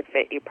going to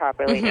fit you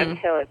properly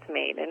until it's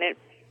made. And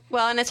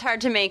it's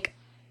hard to make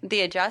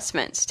the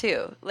adjustments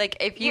too. Like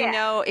if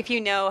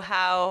you know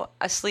how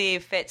a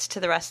sleeve fits to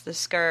the rest of the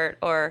skirt,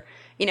 or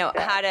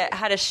how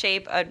to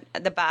shape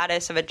the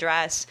bodice of a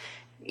dress,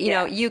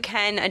 you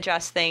can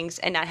adjust things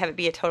and not have it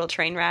be a total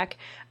train wreck.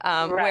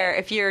 Right. Where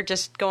if you're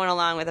just going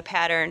along with a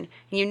pattern,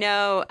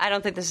 I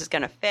don't think this is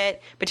going to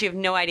fit, but you have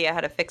no idea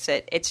how to fix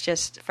it. It's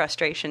just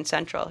frustration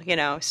central,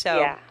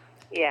 So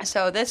yeah.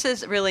 So this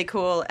is really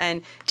cool.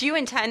 And do you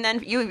intend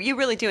then? You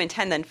really do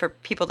intend then for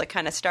people to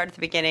kind of start at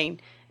the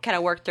beginning, kind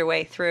of work their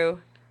way through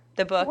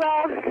the book?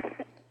 Well,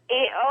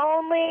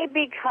 only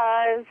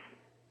because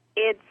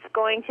it's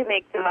going to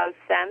make the most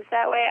sense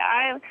that way.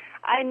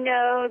 I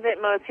know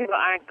that most people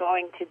aren't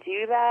going to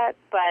do that,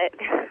 but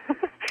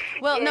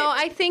well, no,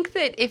 I think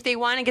that if they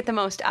want to get the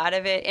most out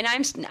of it, and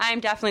I'm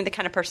definitely the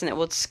kind of person that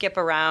will skip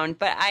around,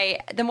 but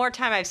the more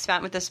time I've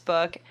spent with this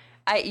book,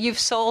 you've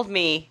sold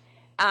me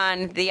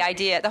on the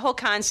idea, the whole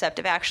concept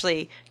of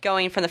actually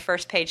going from the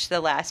first page to the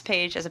last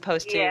page as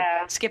opposed to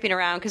skipping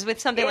around. Because with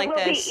something like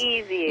this, it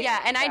will be easy. Yeah,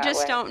 and I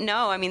just don't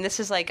know. I mean, this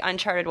is like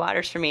uncharted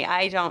waters for me.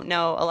 I don't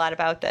know a lot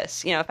about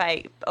this. You know, if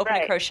I open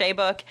a crochet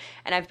book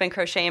and I've been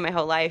crocheting my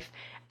whole life,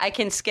 I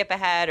can skip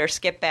ahead or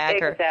skip back.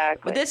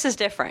 Exactly. But this is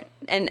different,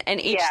 and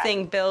each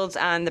thing builds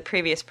on the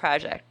previous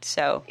project.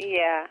 So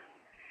yeah,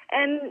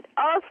 and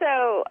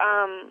also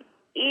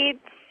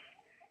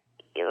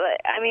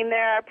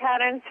there are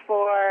patterns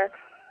for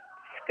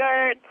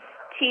skirts,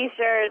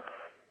 T-shirts,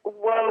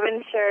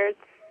 woven shirts,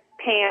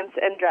 pants,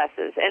 and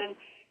dresses, and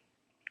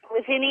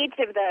within each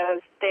of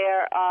those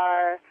there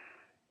are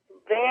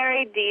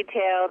very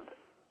detailed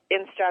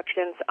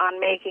instructions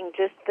on making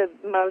just the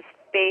most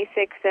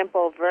basic,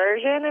 simple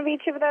version of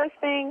each of those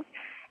things.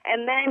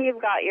 And then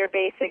you've got your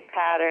basic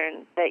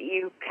pattern that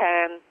you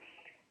can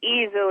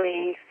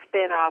easily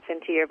spin off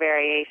into your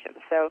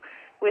variations. So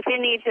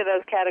within each of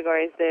those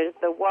categories, there's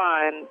the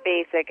one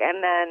basic,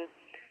 and then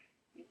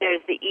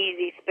there's the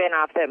easy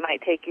spin-off that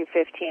might take you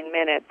 15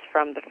 minutes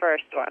from the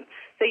first one.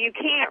 So you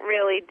can't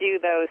really do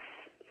those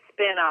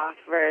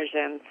spin-off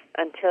versions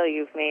until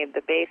you've made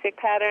the basic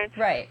pattern.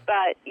 Right.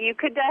 But you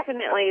could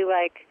definitely,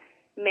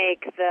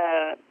 make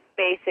the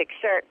basic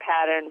shirt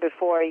pattern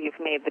before you've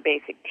made the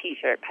basic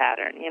T-shirt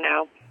pattern, you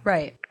know?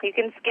 Right. You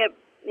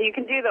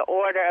can do the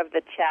order of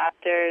the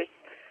chapters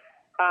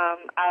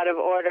out of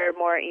order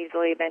more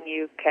easily than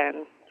you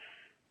can't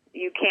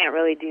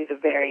really do the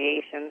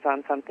variations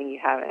on something you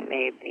haven't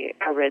made the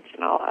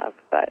original of,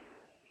 but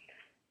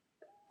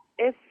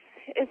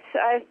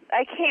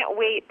I can't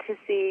wait to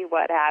see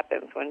what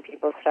happens when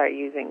people start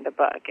using the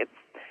book. It's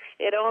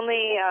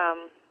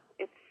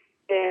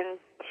been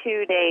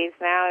 2 days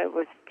now. It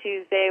was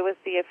Tuesday was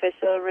the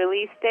official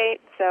release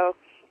date, so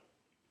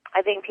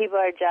I think people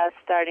are just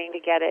starting to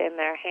get it in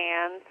their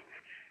hands.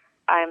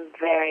 I'm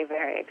very,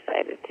 very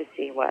excited to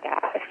see what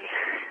happens.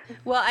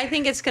 Well, I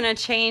think it's going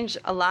to change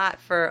a lot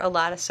for a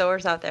lot of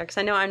sewers out there, because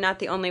I know I'm not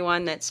the only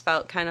one that's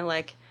felt kind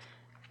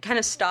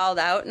of stalled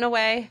out in a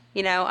way,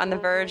 you know, on the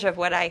verge of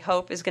what I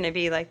hope is going to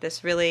be like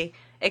this really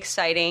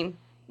exciting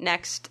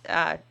next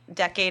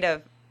decade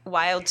of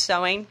wild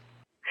sewing.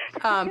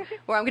 Where I'm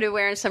going to be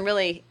wearing some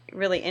really,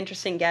 really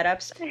interesting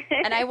get-ups.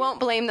 And I won't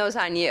blame those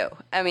on you.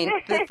 I mean,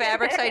 the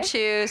fabrics I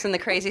choose and the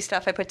crazy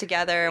stuff I put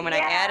together. And when I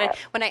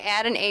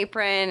add an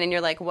apron and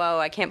you're like, whoa,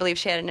 I can't believe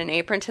she added an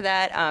apron to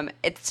that.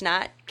 It's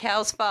not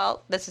Cal's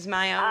fault. This is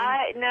my own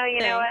No, you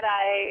thing. know what?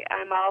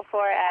 I'm all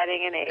for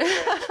adding an apron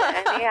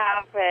to any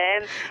outfit.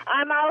 And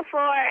I'm all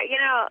for,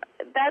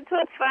 that's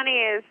what's funny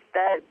is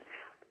that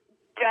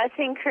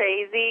dressing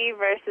crazy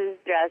versus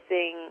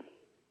dressing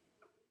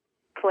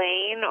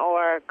plain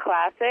or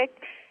classic,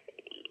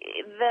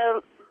 the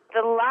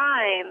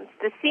lines,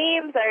 the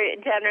seams are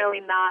generally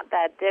not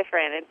that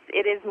different.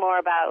 It is more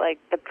about like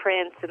the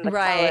prints and the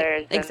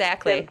colors,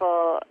 exactly, and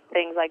simple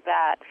things like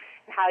that,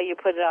 how you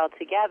put it all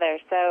together.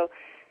 So,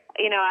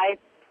 I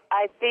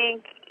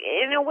think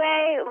in a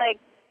way, like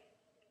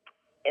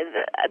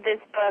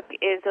this book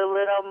is a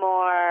little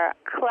more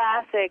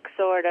classic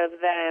sort of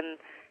than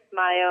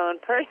my own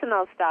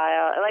personal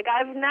style. Like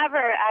I've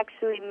never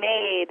actually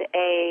made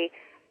a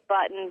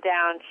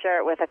button-down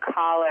shirt with a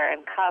collar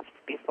and cuffs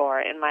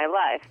before in my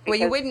life. Well,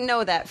 you wouldn't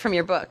know that from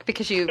your book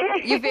because you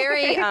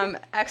very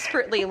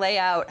expertly lay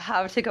out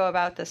how to go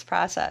about this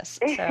process.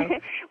 So.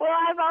 Well,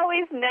 I've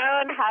always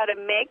known how to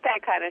make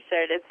that kind of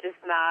shirt. It's just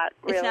not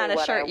really it's not a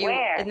what shirt I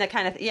wear. And the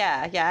kind of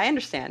I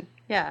understand.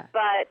 Yeah.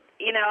 But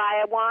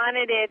I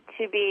wanted it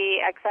to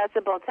be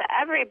accessible to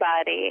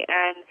everybody,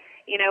 and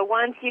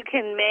once you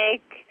can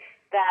make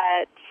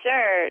that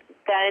shirt,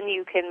 then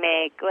you can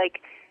make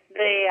like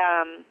the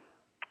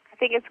I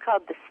think it's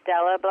called the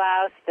Stella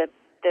blouse, the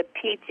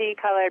peachy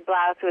colored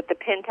blouse with the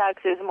pin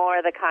tucks is more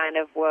the kind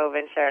of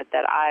woven shirt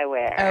that I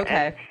wear.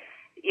 Okay. And,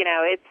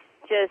 it's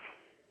just,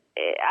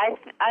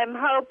 I'm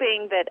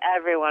hoping that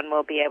everyone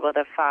will be able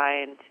to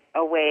find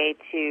a way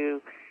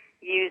to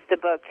use the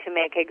book to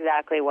make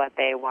exactly what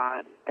they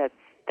want. That's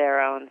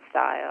their own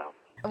style.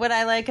 What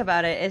I like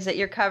about it is that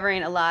you're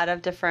covering a lot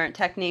of different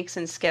techniques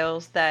and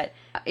skills that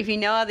if you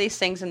know all these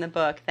things in the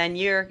book, then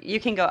you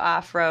can go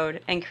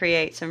off-road and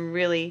create some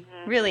really,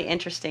 really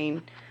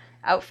interesting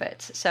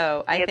outfits.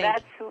 So I think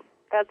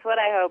that's what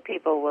I hope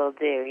people will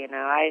do.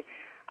 I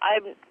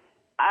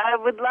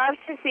would love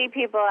to see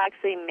people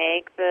actually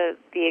make the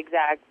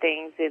exact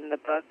things in the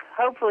book.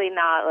 Hopefully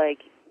not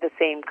like the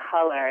same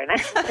color and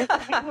everything,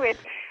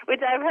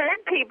 which I've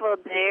heard people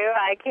do.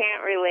 I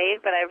can't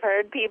relate, but I've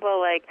heard people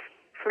like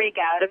freak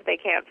out if they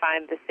can't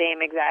find the same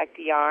exact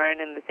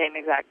yarn and the same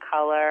exact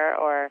color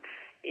or,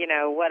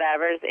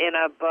 whatever's in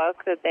a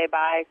book that they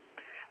buy.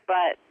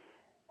 But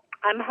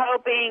I'm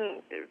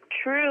hoping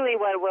truly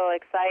what will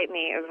excite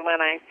me is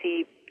when I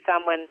see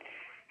someone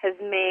has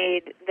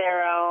made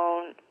their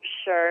own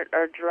shirt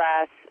or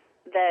dress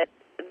that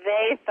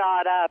they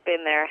thought up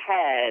in their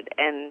head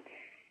and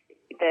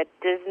that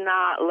does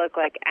not look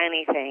like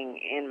anything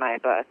in my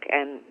book,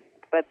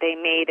 but they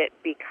made it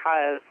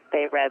because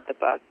they read the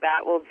book.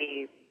 That will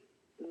be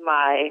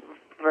my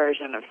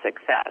version of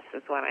success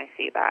is when I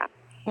see that.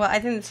 Well, I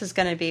think this is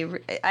going to be,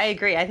 I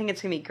agree. I think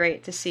it's going to be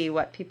great to see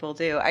what people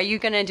do. Are you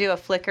going to do a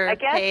Flickr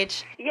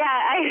page? Yeah,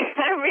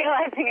 I'm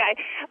realizing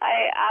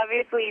I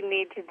obviously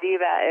need to do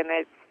that,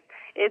 and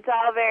it's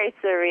all very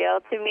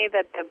surreal to me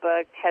that the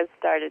book has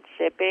started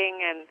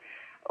shipping,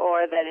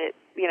 or that it,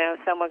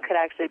 someone could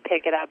actually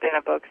pick it up in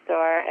a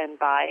bookstore and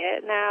buy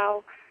it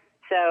now.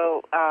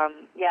 So,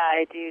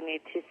 I do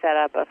need to set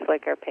up a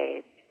Flickr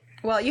page.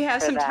 Well, you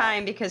have some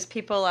time because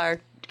people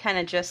are kind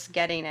of just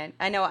getting it.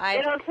 I know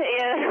I've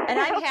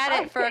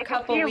had it for a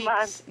couple weeks.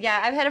 Months. Yeah,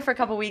 I've had it for a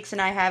couple weeks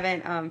and I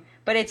haven't.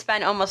 But it's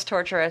been almost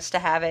torturous to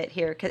have it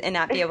here and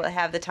not be able to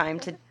have the time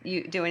to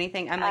do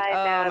anything. I'm like,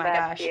 oh my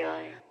gosh.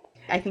 Feeling.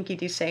 I think you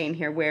do say in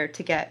here where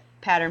to get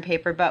pattern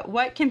paper, but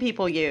what can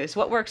people use?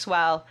 What works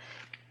well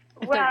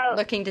if they're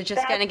looking to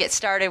just kind of get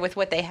started with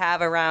what they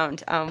have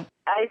around?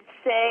 I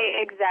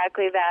say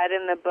exactly that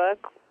in the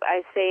book.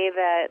 I say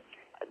that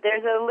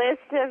there's a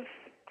list of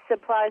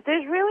supplies.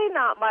 There's really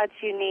not much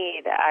you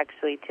need,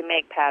 actually, to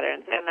make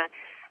patterns. And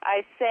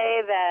I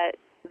say that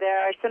there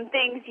are some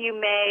things you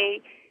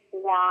may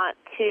want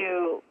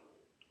to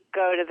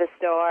go to the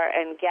store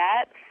and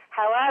get.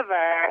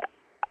 However,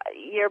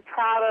 you're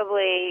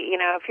probably,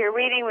 if you're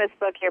reading this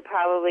book, you're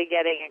probably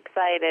getting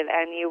excited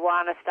and you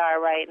want to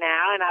start right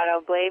now, and I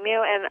don't blame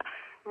you. And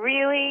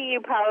really, you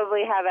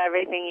probably have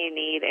everything you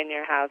need in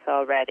your house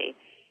already.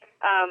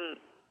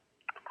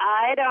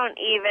 I don't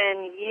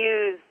even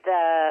use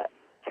the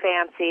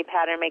fancy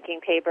pattern-making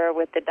paper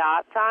with the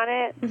dots on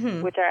it,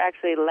 which are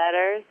actually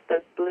letters,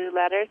 those blue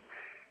letters.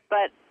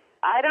 But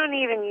I don't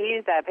even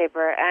use that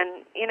paper.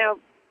 And,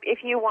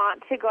 if you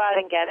want to go out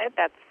and get it,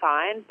 that's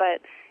fine.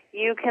 But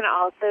you can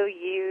also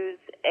use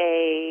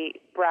a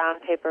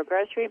brown paper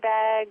grocery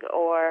bag,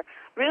 or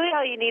really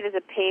all you need is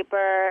a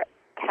paper,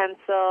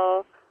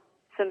 pencil,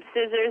 some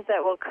scissors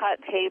that will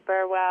cut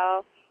paper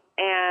well,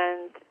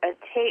 and a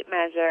tape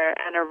measure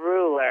and a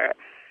ruler.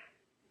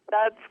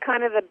 That's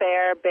kind of the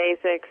bare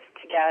basics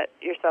to get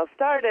yourself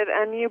started.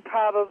 And you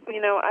probably,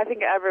 I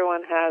think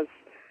everyone has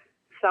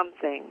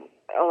something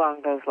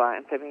along those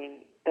lines. I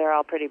mean, they're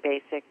all pretty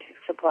basic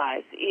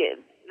supplies.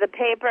 The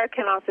paper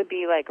can also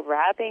be like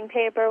wrapping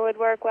paper would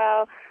work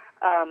well.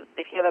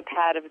 If you have a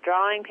pad of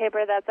drawing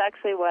paper, that's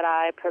actually what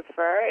I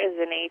prefer, is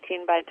an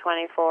 18 by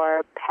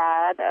 24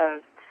 pad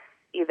of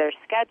either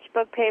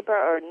sketchbook paper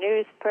or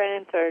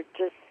newsprint or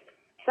just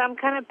some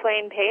kind of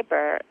plain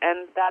paper,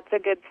 and that's a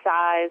good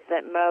size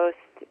that most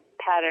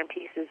pattern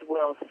pieces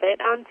will fit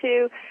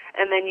onto,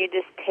 and then you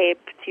just tape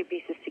two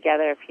pieces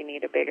together if you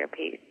need a bigger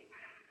piece.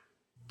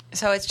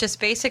 So it's just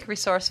basic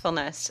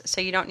resourcefulness. So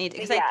you don't need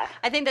to,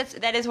 I think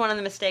that is one of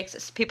the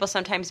mistakes people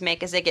sometimes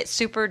make, is they get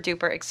super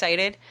duper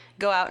excited,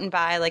 go out and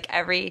buy like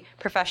every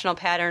professional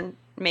pattern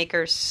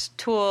maker's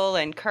tool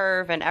and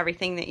curve and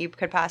everything that you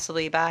could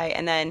possibly buy,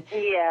 and then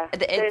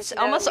it's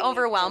almost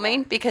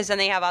overwhelming because then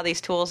they have all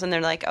these tools and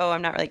they're like, oh,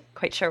 I'm not really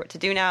quite sure what to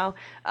do now.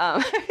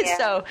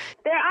 So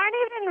there aren't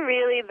even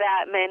really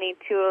that many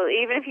tools,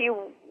 even if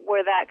you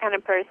were that kind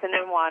of person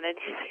and wanted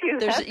to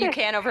do that. You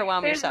can't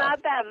overwhelm yourself. There's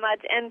not that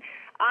much, and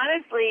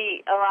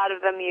honestly, a lot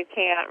of them you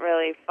can't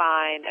really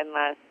find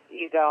unless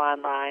you go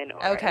online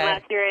or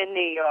unless you're in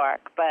New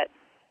York. But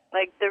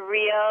like the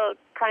real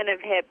kind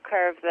of hip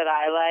curve that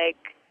I like,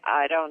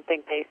 I don't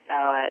think they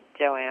sell at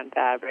Joann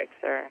Fabrics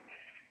or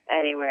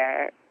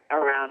anywhere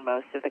around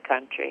most of the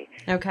country.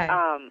 Okay.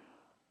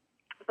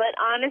 But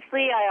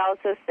honestly, I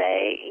also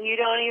say you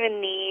don't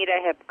even need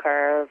a hip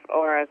curve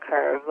or a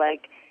curve.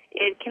 Like,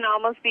 it can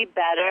almost be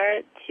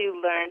better to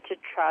learn to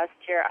trust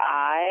your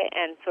eye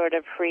and sort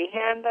of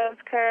freehand those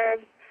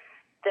curves,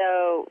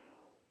 though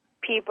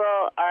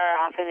people are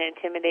often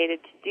intimidated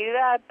to do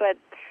that. But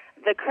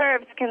the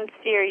curves can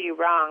steer you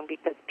wrong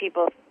because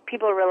people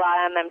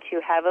rely on them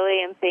too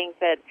heavily and think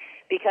that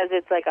because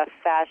it's like a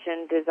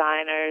fashion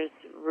designer's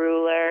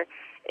ruler,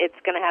 it's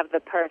going to have the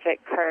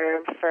perfect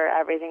curve for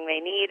everything they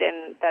need,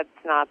 and that's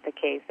not the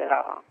case at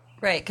all.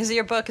 Right, because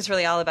your book is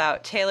really all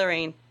about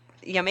tailoring,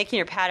 making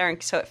your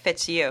pattern so it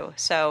fits you.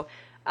 So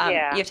you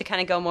have to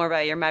kind of go more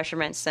by your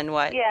measurements than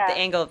what the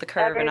angle of the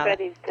curve and all that.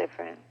 Everybody's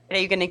different. Are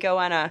you going to go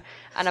on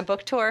a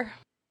book tour?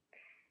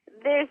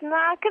 There's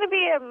not going to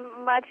be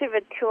much of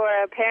a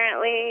tour.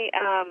 Apparently,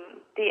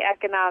 the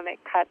economic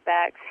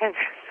cutbacks have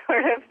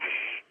sort of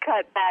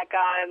cut back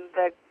on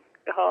the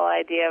whole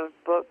idea of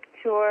book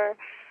tour.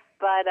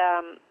 But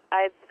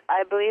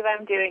I believe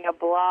I'm doing a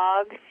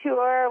blog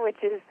tour, which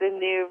is the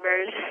new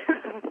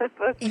version of the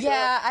book tour.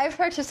 Yeah, I've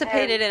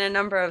participated in a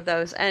number of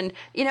those. And,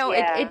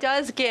 it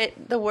does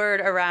get the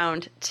word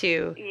around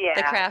to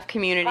the craft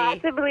community.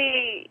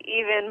 Possibly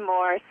even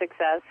more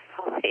successfully.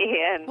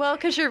 Well,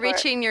 because you're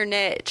reaching your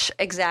niche,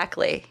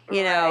 exactly.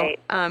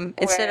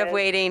 Instead of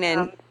waiting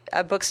in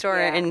a bookstore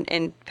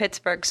in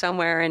Pittsburgh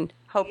somewhere and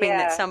hoping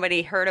that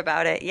somebody heard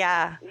about it.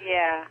 Yeah.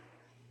 Yeah.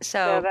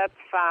 So that's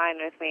fine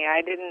with me.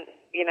 I didn't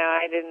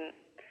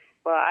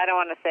Well, I don't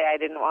want to say I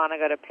didn't want to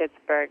go to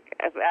Pittsburgh.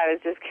 I was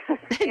just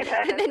going to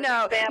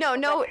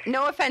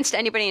No offense to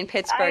anybody in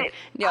Pittsburgh.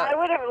 I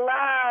would have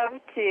loved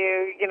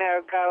to,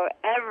 go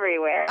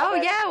everywhere. Oh,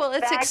 yeah, well,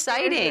 it's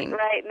exciting.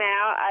 Right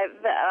now, I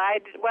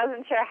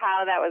wasn't sure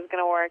how that was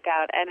going to work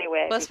out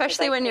anyway. Well,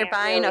 especially when you're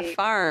buying a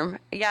farm.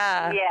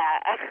 Yeah.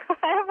 Yeah, I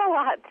have a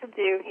lot to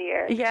do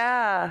here.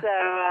 Yeah. So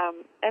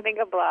I think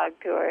a blog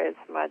tour is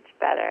much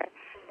better.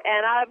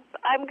 And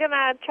I'm going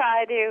to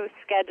try to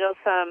schedule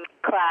some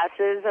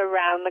classes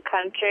around the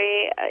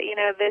country,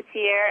 this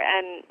year,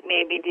 and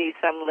maybe do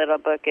some little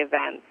book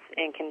events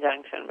in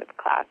conjunction with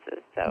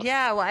classes. So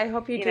yeah, well, I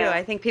hope you do.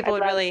 I think people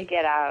would really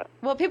get out.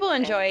 Well, people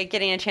enjoy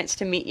getting a chance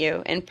to meet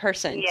you in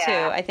person too.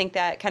 I think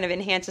that kind of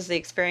enhances the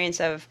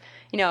experience of,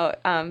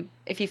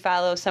 if you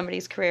follow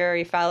somebody's career, or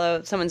you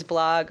follow someone's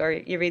blog, or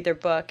you read their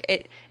book,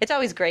 it's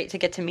always great to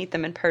get to meet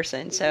them in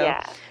person. So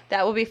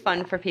that will be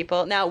fun for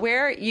people. Now,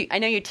 I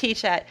know you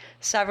teach at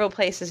several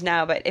places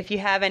now, but if you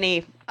have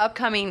any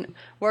upcoming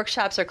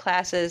workshops or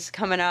classes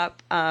coming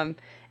up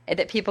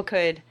that people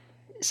could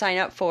sign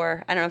up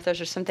for, I don't know if those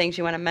are some things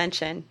you want to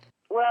mention.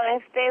 Well,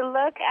 if they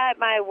look at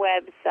my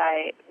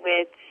website,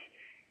 which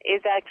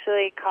is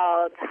actually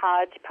called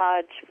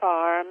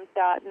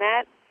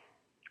hodgepodgefarm.net,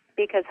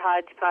 because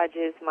Hodge Podge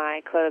is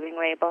my clothing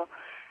label,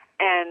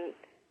 and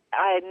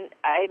I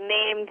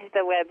named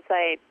the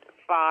website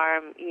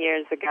Farm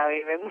years ago,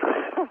 even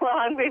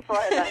long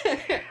before that.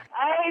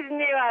 I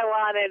knew I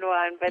wanted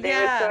one, but it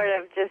was sort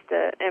of just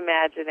an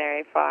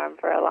imaginary farm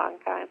for a long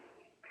time.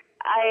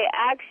 I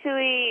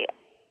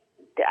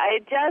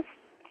just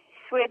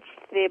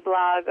switched the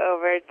blog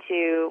over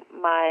to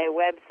my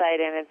website,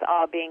 and it's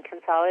all being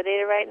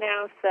consolidated right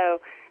now, so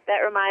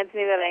that reminds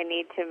me that I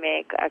need to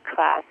make a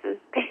classes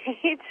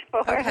page for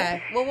it. Okay.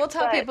 Well, we'll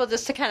tell people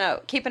just to kind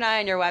of keep an eye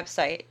on your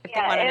website if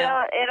they want to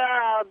know. It'll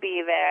all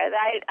be there.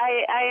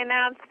 I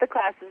announce the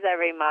classes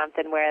every month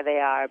and where they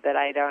are, but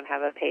I don't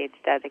have a page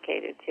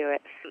dedicated to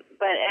it.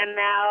 And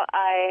now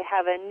I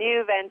have a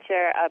new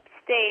venture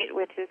upstate,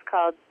 which is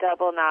called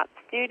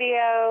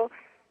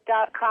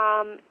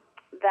DoubleKnotStudio.com.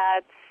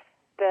 That's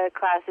the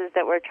classes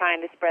that we're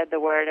trying to spread the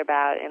word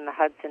about in the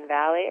Hudson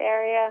Valley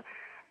area.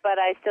 But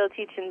I still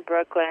teach in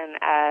Brooklyn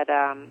at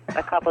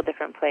a couple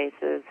different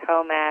places,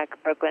 Home Ec,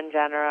 Brooklyn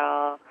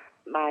General,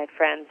 my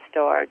friend's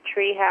store,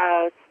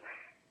 Treehouse,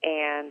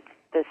 and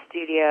the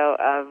studio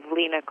of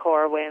Lena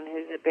Corwin,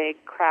 who's a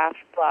big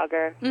craft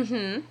blogger.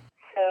 Mm-hmm.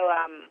 So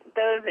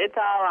it's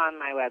all on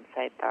my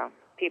website, though.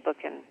 People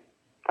can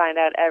find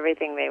out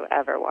everything they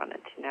ever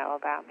wanted to know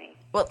about me.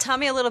 Well, tell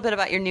me a little bit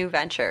about your new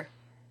venture,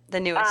 the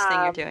newest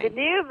thing you're doing. The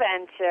new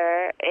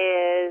venture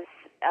is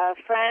a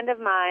friend of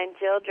mine,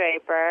 Jill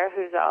Draper,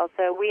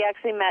 we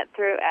actually met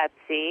through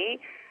Etsy,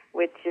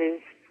 which is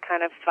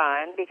kind of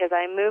fun because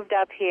I moved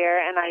up here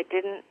and I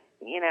didn't,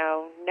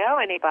 know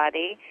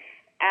anybody,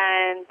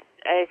 and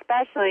I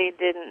especially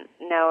didn't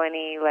know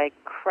any,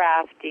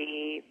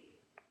 crafty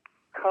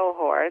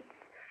cohorts.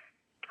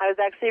 I was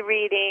actually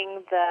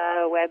reading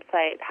the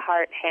website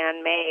Heart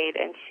Handmade,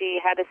 and she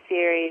had a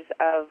series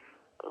of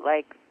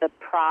the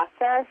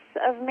process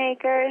of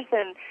makers,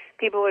 and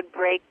people would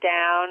break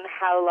down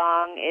how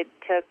long it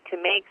took to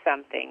make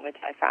something, which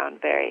I found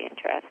very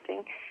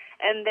interesting.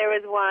 And there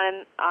was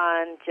one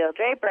on Jill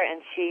Draper,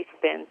 and she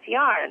spins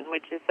yarn,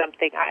 which is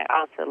something I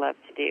also love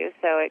to do.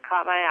 So it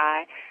caught my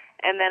eye.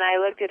 And then I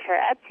looked at her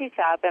Etsy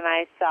shop, and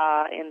I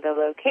saw in the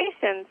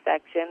location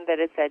section that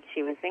it said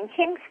she was in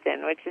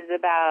Kingston, which is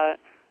about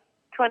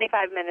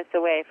 25 minutes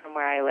away from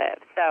where I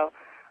live. So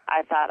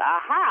I thought,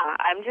 aha,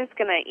 I'm just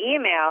going to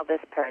email this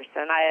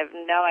person. I have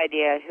no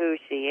idea who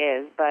she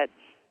is, but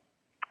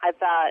I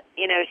thought,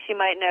 she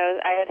might know.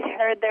 I had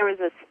heard there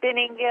was a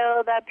spinning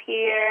guild up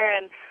here,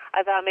 and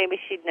I thought maybe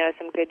she'd know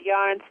some good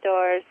yarn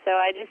stores. So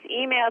I just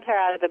emailed her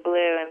out of the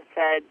blue and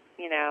said,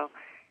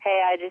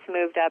 hey, I just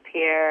moved up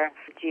here.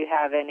 Do you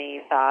have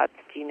any thoughts?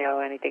 Do you know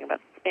anything about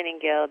the spinning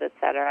guild, et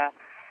cetera?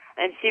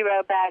 And she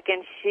wrote back,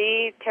 and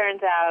she,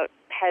 turns out,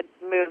 had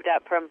moved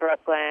up from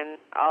Brooklyn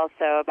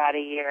also about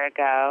a year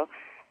ago.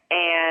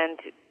 And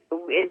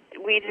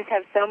we just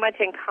have so much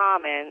in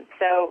common.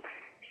 So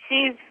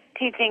she's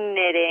teaching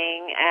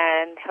knitting,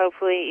 and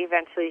hopefully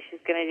eventually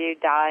she's going to do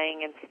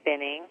dyeing and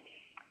spinning.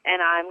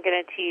 And I'm going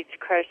to teach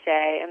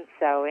crochet and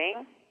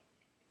sewing.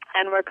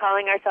 And we're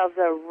calling ourselves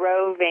a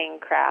roving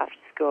craft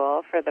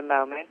school for the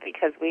moment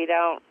because we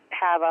don't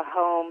have a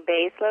home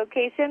base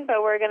location,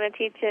 but we're going to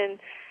teach in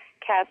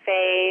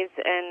cafes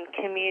and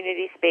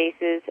community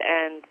spaces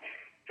and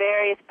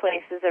various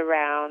places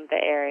around the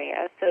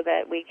area so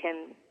that we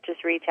can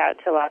just reach out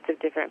to lots of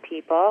different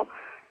people.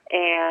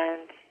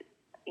 And,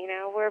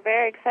 we're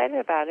very excited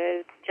about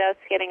it. It's just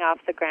getting off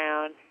the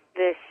ground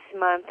this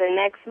month and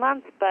next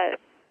month, but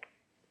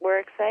we're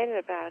excited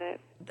about it.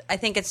 I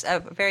think it's a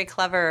very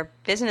clever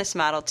business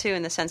model, too,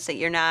 in the sense that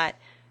you're not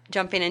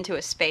jumping into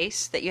a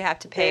space that you have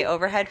to pay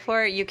overhead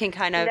for. You can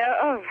kind of... No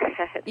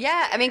overhead.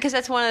 Yeah, I mean, because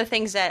that's one of the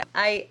things that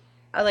I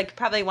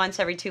probably once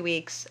every 2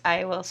 weeks,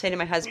 I will say to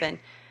my husband,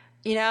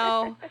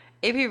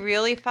 it'd be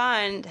really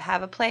fun to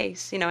have a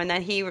place, and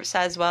then he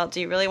says, well,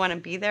 do you really want to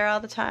be there all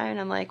the time? And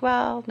I'm like,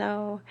 well,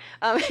 no.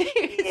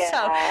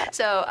 Yeah.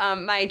 So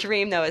my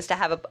dream though is to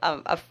have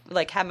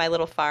have my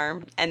little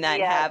farm and then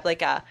have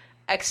like a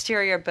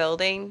exterior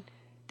building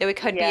that we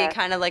could be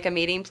kind of like a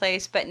meeting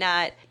place, but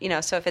not,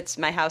 so if it's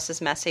my house is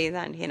messy,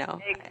 then,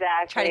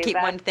 exactly. try to keep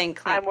one thing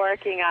clean. I'm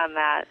working on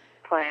that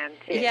plan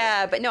too.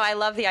 Yeah, but no, I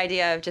love the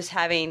idea of just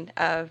having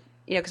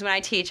because when I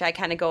teach, I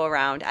kind of go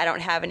around. I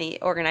don't have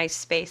any organized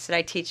space that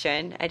I teach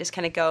in. I just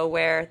kind of go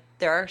where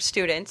there are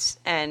students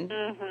and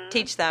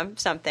teach them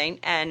something.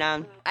 And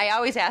I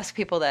always ask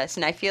people this,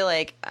 and I feel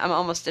like I'm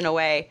almost in a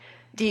way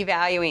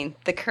devaluing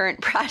the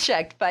current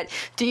project. But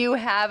do you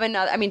have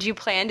do you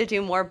plan to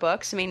do more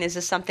books? Is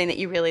this something that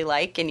you really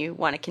like and you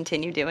want to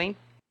continue doing?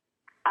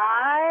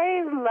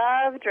 I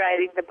loved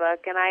writing the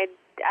book, and I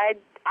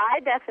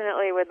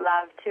definitely would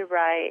love to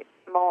write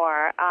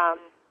more.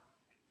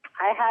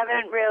 I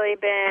haven't really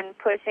been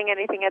pushing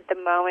anything at the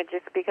moment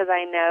just because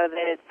I know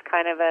that it's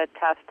kind of a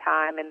tough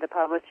time in the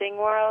publishing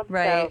world.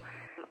 Right. So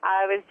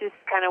I was just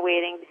kind of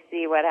waiting to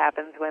see what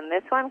happens when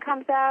this one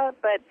comes out.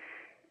 But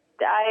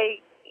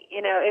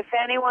if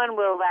anyone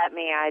will let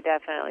me, I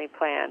definitely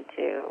plan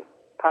to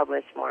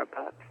publish more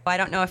books. I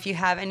don't know if you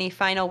have any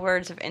final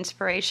words of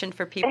inspiration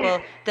for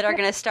people that are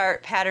going to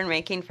start pattern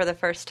making for the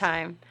first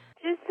time.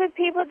 Just that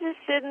people just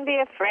shouldn't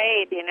be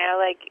afraid,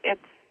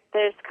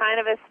 there's kind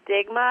of a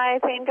stigma, I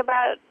think,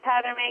 about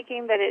pattern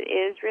making, that it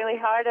is really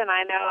hard, and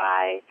I know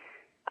I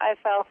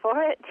fell for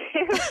it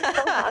too for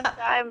a long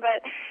time,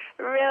 but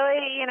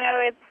really,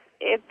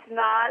 it's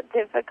not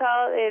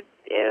difficult.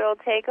 It'll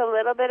take a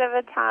little bit of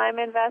a time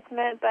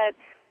investment, but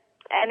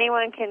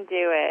anyone can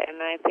do it,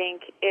 and I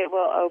think it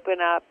will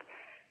open up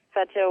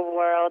such a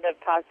world of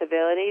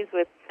possibilities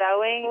with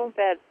sewing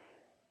that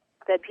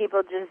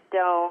people just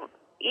don't.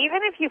 Even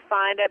if you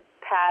find a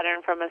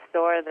pattern from a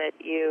store that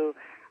you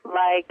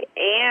like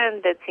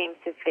and that seems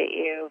to fit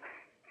you,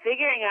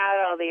 figuring out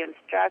all the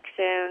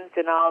instructions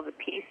and all the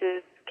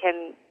pieces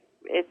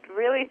it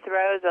really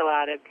throws a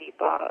lot of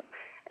people.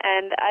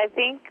 And I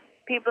think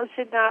people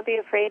should not be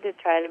afraid to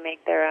try to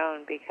make their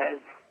own, because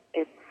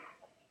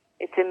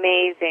it's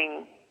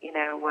amazing,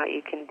 what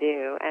you can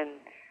do. And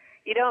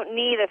you don't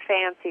need a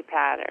fancy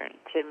pattern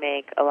to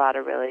make a lot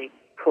of really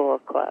cool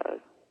clothes.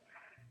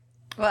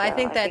 Well, I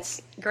think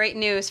that's great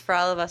news for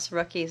all of us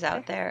rookies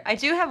out there. I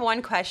do have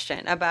one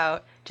question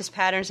about just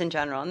patterns in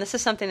general, and this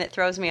is something that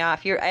throws me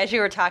off. As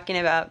you were talking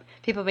about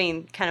people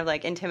being kind of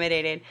like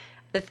intimidated,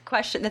 the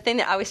thing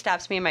that always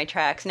stops me in my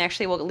tracks and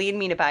actually will lead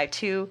me to buy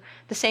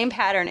the same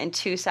pattern in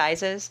two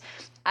sizes,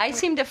 I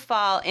seem to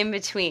fall in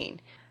between.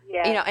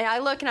 Yeah. And I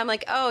look and I'm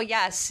like, oh,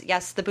 yes,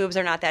 the boobs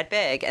are not that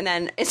big. And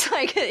then it's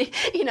like, and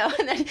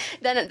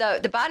then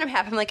the bottom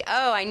half, I'm like,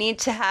 oh, I need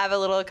to have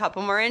a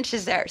couple more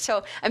inches there.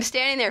 So I'm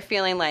standing there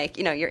feeling like,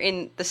 you're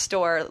in the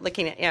store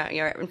looking at,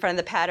 you're in front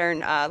of the pattern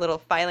little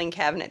filing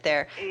cabinet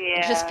there.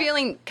 Yeah. Just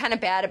feeling kind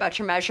of bad about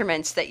your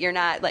measurements, that you're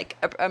not like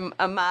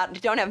a model,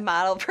 you don't have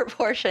model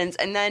proportions.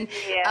 And then,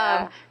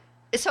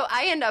 so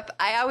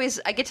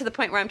I get to the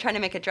point where I'm trying to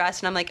make a dress,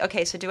 and I'm like,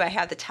 okay, so do I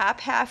have the top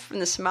half from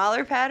the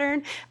smaller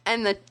pattern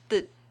and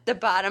the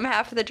bottom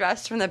half of the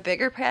dress from the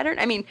bigger pattern?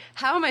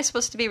 How am I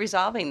supposed to be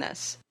resolving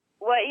this?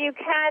 What you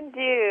can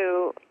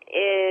do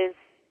is,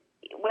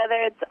 whether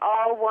it's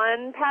all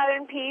one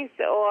pattern piece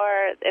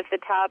or if the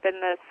top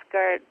and the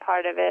skirt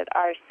part of it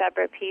are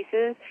separate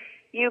pieces,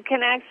 you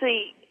can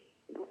actually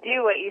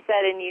do what you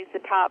said and use the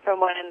top from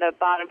one and the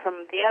bottom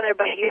from the other,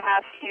 but you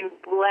have to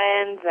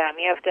blend them.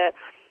 You have to,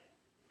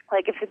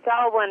 like, if it's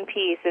all one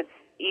piece, it's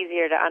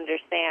easier to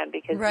understand,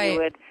 because you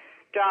would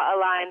draw a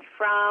line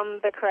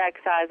from the correct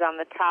size on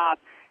the top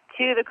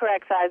to the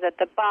correct size at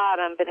the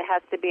bottom, but it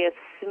has to be a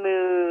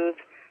smooth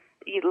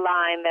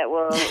line that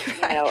will,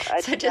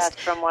 adjust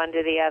from one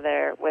to the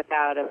other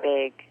without a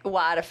big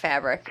wad of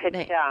fabric.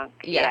 Ka-chunk.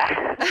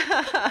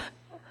 Yeah.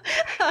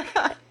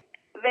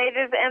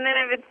 And then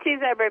if it's two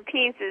separate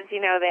pieces,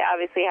 they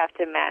obviously have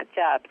to match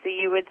up. So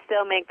you would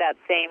still make that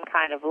same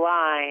kind of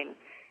line,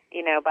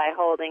 by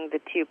holding the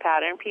two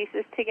pattern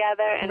pieces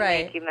together and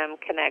making them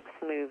connect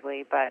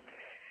smoothly. But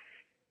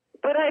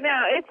I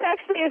know it's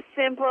actually a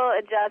simple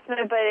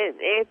adjustment, but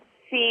it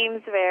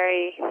seems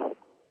very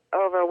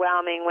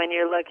overwhelming when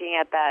you're looking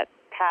at that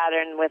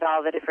pattern with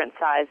all the different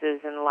sizes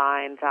and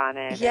lines on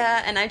it.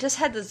 Yeah, and I just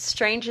had the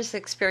strangest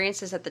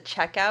experiences at the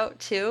checkout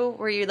too,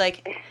 where you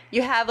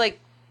have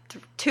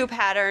two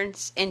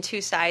patterns in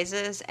two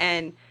sizes,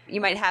 and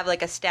you might have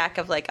a stack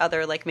of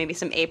other maybe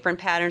some apron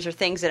patterns or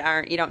things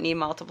that you don't need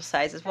multiple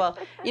sizes. Well,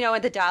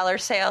 at the dollar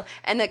sale,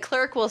 and the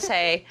clerk will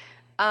say,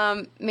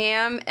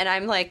 ma'am, and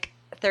I'm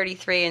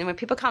 33, and when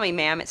people call me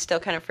ma'am, it still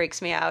kind of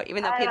freaks me out,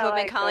 even though people have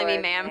been calling me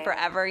ma'am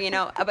forever,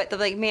 but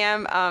they're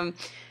ma'am,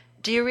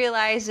 do you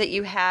realize that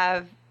you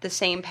have the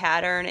same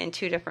pattern in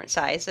two different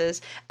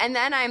sizes? And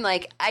then I'm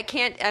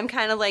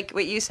kind of like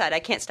what you said, I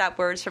can't stop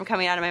words from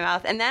coming out of my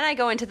mouth. And then I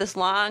go into this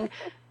long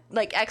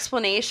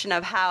explanation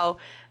of how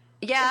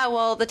yeah,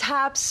 well, the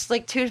top's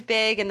like too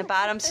big and the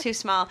bottom's too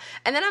small.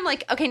 And then I'm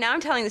like, okay, now I'm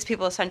telling these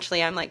people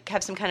essentially I'm like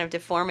have some kind of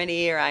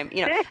deformity or I'm,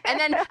 and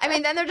then,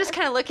 then they're just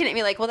kind of looking at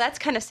me like, well, that's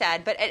kind of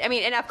sad. But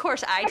and of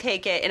course I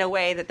take it in a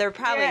way that they're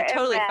probably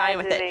totally fine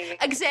with it.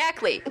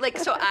 Exactly. Like,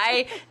 so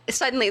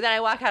then I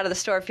walk out of the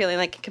store feeling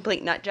like a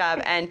complete nut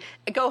job and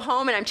I go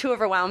home and I'm too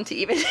overwhelmed to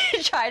even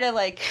try to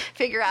like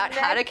figure out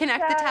how to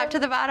connect the top to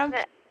the bottom.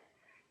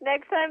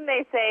 Next time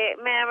they say,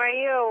 ma'am, are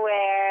you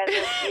aware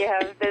that you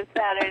have this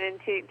pattern in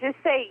two? Just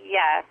say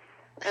yes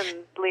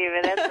and leave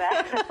it at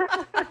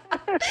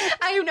that.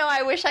 I know.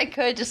 I wish I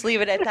could just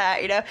leave it at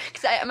that,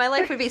 because my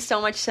life would be so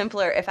much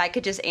simpler if I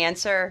could just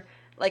answer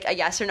like a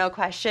yes or no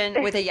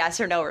question with a yes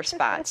or no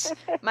response.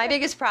 My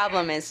biggest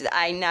problem is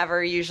I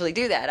never usually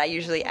do that. I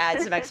usually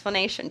add some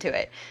explanation to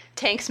it.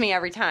 Tanks me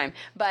every time.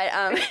 But,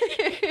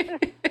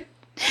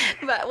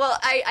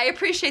 I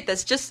appreciate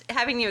this. Just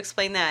having you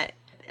explain that.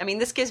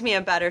 This gives me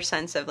a better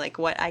sense of like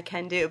what I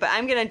can do. But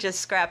I'm going to just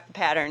scrap the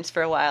patterns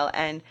for a while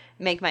and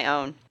make my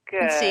own.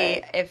 Good. And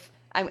see if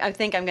I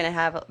think I'm going to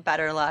have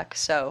better luck.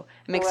 So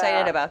I'm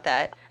excited about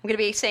that. I'm going to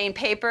be saying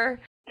paper.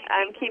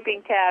 I'm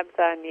keeping tabs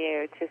on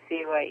you to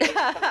see what you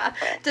come up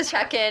with. To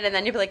check in, and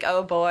then you'll be like,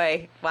 oh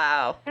boy,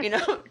 wow.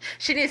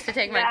 She needs to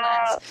take my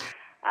class.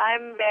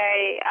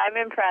 I'm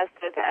impressed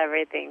with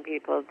everything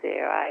people do.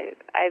 I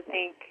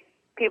think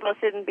people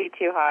shouldn't be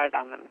too hard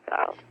on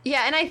themselves.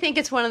 Yeah, and I think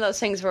it's one of those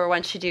things where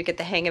once you do get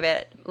the hang of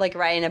it, like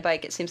riding a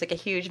bike, it seems like a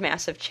huge,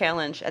 massive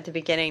challenge at the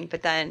beginning,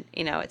 but then,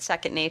 it's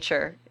second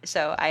nature.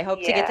 So I hope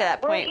to get to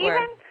that point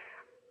where...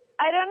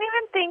 I don't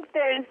even think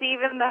there's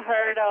even the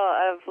hurdle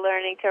of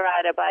learning to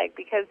ride a bike,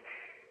 because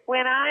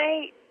when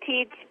I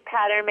teach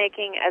pattern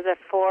making as a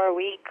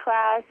 4-week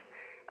class,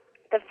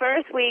 the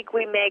first week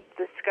we make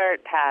the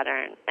skirt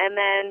pattern, and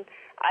then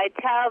I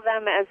tell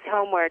them as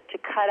homework to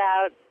cut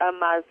out a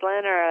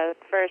muslin or a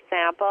first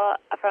sample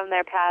from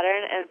their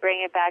pattern and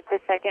bring it back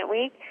the second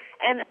week.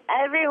 And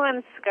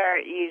everyone's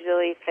skirt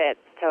usually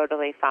fits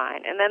totally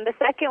fine. And then the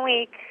second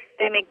week,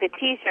 they make the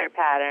T-shirt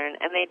pattern,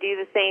 and they do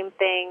the same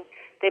thing.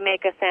 They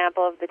make a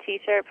sample of the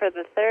T-shirt for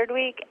the third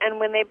week.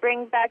 And when they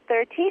bring back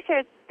their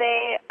T-shirts,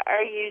 they are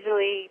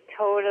usually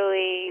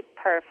totally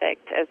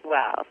perfect as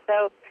well.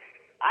 So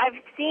I've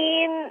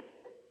seen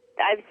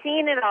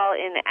it all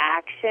in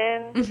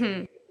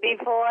action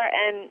before,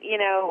 and,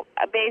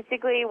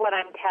 basically what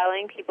I'm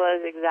telling people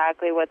is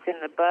exactly what's in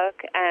the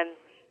book, and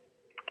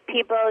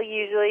people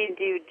usually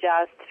do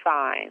just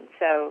fine.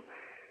 So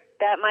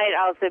that might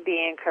also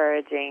be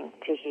encouraging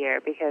to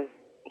hear, because,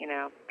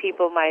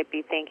 people might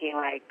be thinking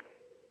like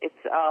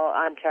it's all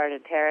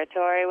uncharted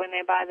territory when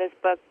they buy this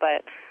book,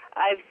 but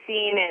I've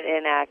seen it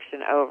in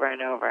action over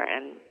and over,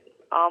 and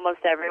almost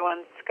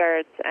everyone's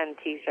skirts and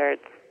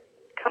T-shirts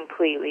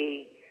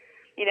completely,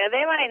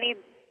 they might need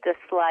the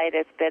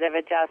slightest bit of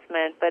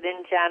adjustment, but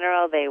in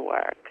general, they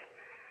work.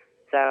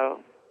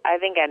 So I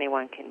think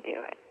anyone can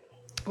do it.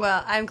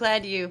 Well, I'm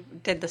glad you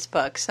did this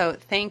book, so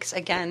thanks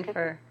again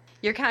for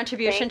your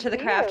contribution to the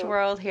craft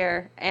world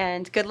here,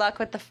 and good luck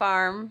with the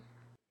farm.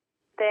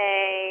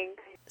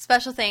 Thanks.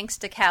 Special thanks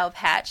to Cal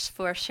Patch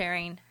for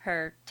sharing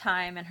her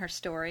time and her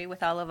story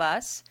with all of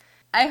us.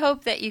 I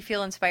hope that you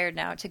feel inspired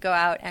now to go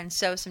out and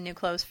sew some new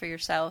clothes for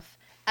yourself.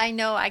 I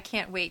know I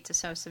can't wait to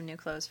sew some new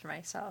clothes for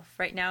myself.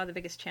 Right now, the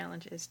biggest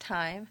challenge is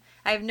time.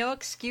 I have no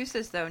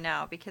excuses, though,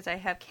 now, because I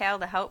have Cal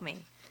to help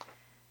me.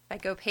 I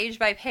go page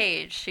by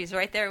page. She's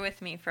right there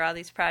with me for all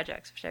these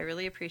projects, which I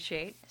really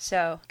appreciate.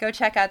 So go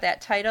check out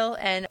that title,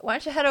 and why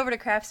don't you head over to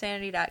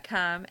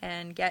CraftSanity.com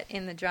and get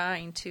in the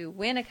drawing to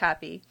win a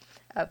copy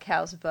of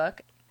Cal's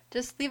book.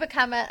 Just leave a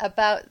comment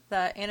about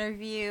the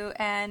interview,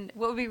 and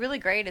what would be really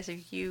great is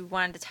if you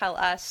wanted to tell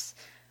us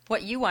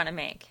what you want to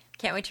make.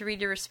 Can't wait to read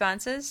your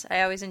responses.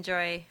 I always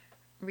enjoy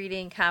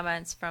reading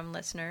comments from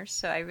listeners,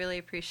 so I really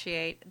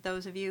appreciate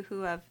those of you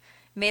who have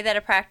made that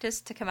a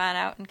practice to come on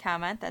out and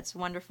comment. That's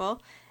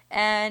wonderful.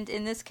 And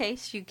in this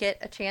case, you get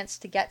a chance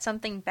to get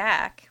something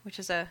back, which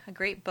is a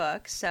great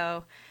book.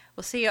 So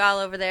we'll see you all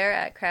over there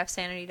at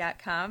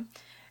CraftSanity.com.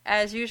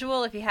 As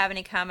usual, if you have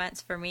any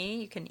comments for me,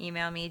 you can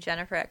email me,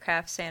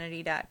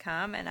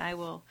 Jennifer@CraftSanity.com, and I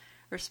will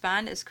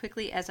respond as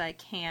quickly as I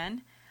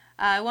can.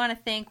 I want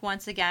to thank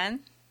once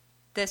again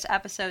this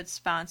episode's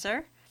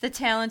sponsor, the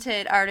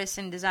talented artists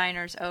and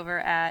designers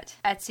over at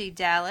Etsy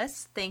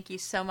Dallas. Thank you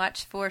so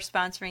much for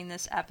sponsoring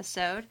this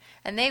episode.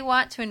 And they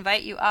want to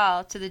invite you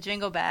all to the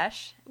Jingle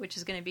Bash, which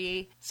is going to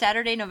be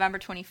Saturday, November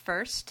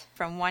 21st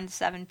from 1 to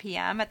 7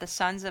 p.m. at the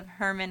Sons of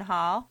Herman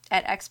Hall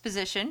at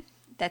Exposition.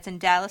 That's in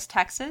Dallas,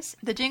 Texas.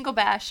 The Jingle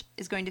Bash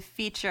is going to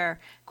feature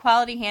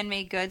quality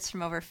handmade goods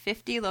from over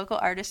 50 local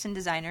artists and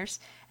designers,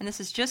 and this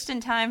is just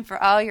in time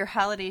for all your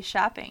holiday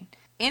shopping.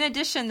 In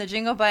addition, the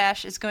Jingle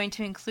Bash is going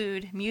to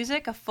include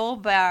music, a full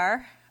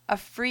bar, a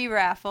free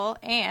raffle,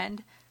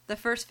 and the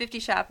first 50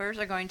 shoppers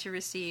are going to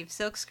receive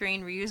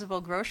silkscreen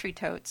reusable grocery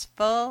totes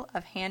full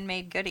of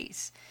handmade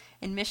goodies.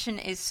 Admission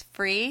is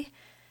free.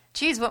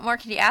 Geez, what more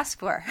can you ask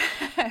for?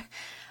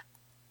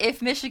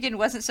 If Michigan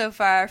wasn't so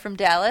far from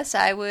Dallas,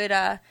 I would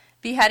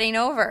be heading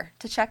over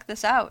to check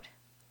this out.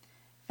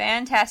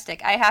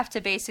 Fantastic. I have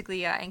to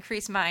basically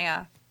increase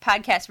my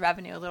podcast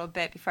revenue a little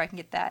bit before I can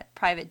get that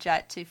private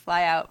jet to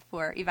fly out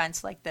for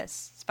events like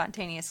this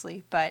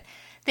spontaneously. But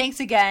thanks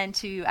again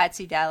to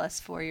Etsy Dallas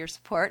for your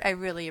support. I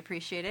really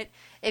appreciate it.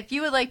 If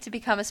you would like to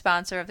become a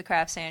sponsor of the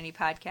CraftSanity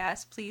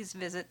podcast, please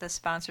visit the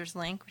sponsors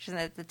link, which is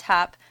at the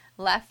top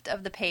left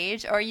of the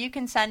page, or you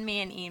can send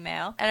me an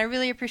email. And I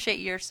really appreciate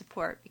your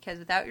support, because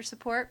without your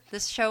support,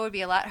 this show would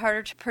be a lot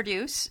harder to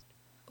produce.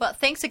 Well,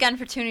 thanks again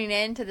for tuning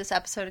in to this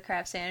episode of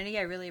CraftSanity.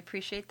 I really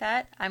appreciate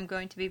that. I'm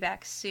going to be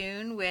back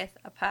soon with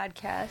a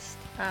podcast.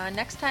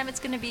 Next time it's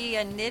going to be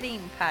a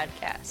knitting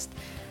podcast.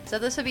 So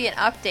this will be an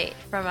update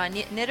from a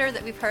knitter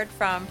that we've heard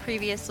from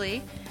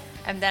previously.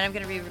 And then I'm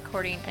going to be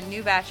recording a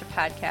new batch of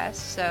podcasts.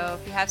 So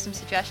if you have some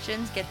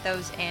suggestions, get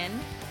those in.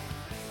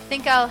 I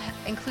think I'll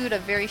include a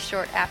very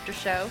short after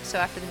show. So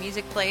after the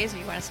music plays, if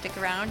you want to stick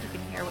around, you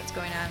can hear what's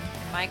going on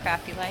in my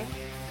crafty life.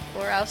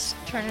 Or else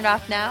turn it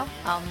off now.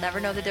 I'll never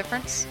know the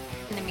difference.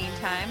 In the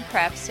meantime,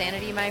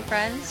 CraftSanity, my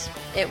friends.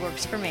 It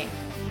works for me.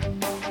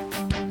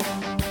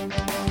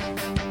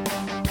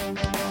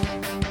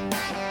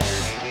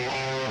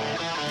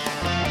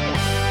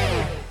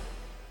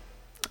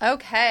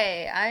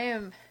 Okay, I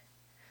am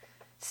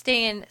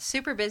staying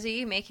super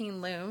busy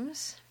making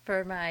looms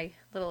for my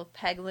little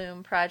peg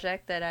loom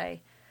project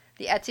the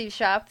Etsy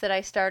shop that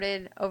I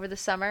started over the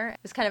summer. It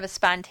was kind of a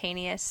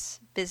spontaneous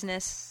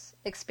business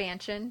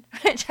expansion,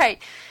 which I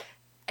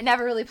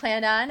never really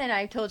planned on, and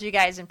I've told you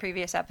guys in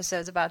previous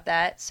episodes about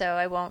that, so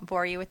I won't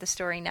bore you with the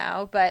story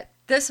now. But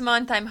this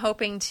month I'm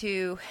hoping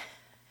to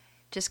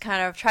just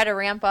kind of try to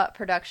ramp up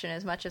production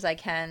as much as I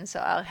can,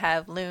 so I'll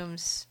have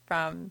looms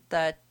from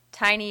the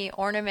tiny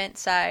ornament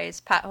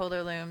size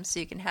potholder looms, so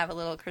you can have a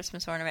little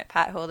Christmas ornament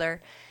potholder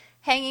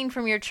hanging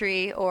from your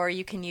tree, or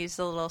you can use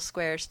the little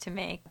squares to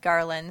make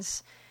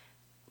garlands,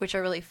 which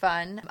are really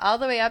fun, all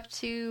the way up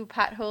to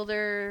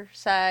potholder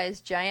size,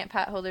 giant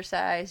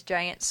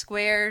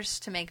squares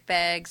to make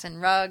bags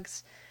and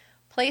rugs,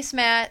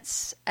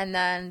 placemats, and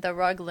then the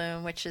rug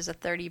loom, which is a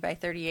 30 by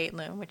 38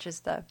 loom, which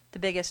is the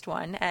biggest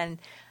one. And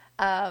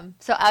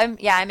so I'm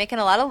making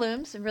a lot of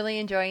looms. I'm really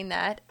enjoying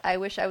that. I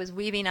wish I was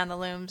weaving on the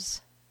looms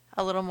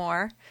a little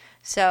more.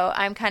 So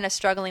I'm kind of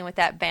struggling with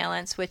that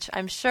balance, which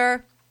I'm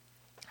sure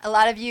a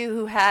lot of you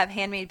who have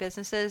handmade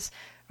businesses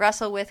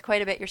wrestle with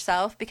quite a bit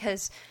yourself,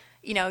 because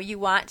you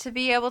want to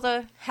be able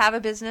to have a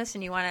business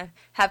and you want to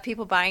have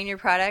people buying your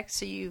product,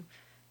 so you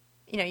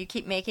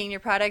keep making your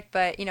product.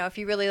 But, if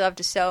you really love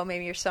to sew,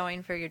 maybe you're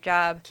sewing for your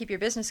job, keep your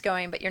business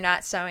going, but you're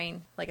not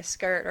sewing like a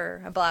skirt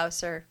or a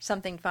blouse or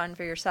something fun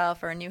for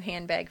yourself or a new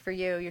handbag for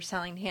you.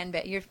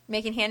 You're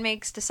making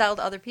handbags to sell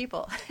to other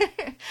people.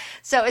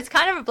 So it's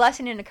kind of a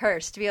blessing and a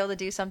curse to be able to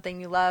do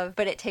something you love,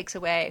 but it takes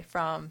away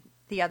from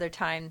the other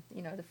time,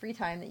 the free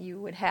time that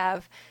you would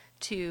have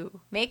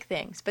to make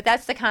things. But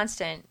that's the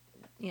constant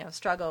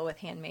struggle with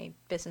handmade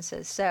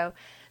businesses. So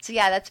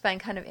yeah, that's been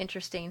kind of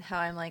interesting how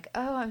I'm like,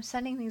 I'm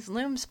sending these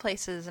looms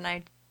places and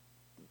I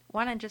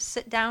want to just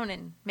sit down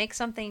and make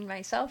something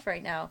myself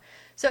right now.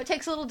 So it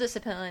takes a little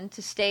discipline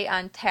to stay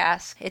on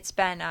task. It's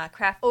been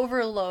craft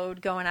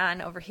overload going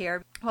on over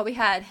here. Well, we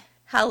had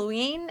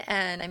Halloween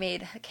and I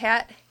made a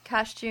cat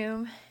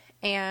costume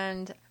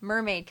and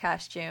mermaid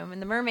costume.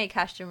 And the mermaid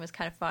costume was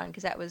kind of fun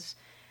because that was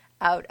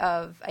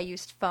I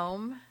used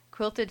foam,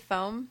 quilted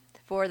foam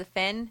for the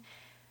fin.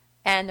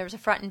 And there was a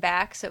front and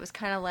back, so it was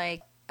kind of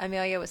like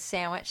Amelia was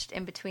sandwiched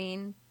in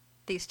between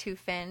these two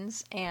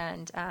fins,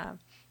 and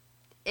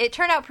it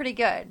turned out pretty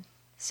good.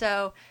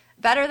 So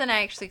better than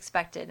I actually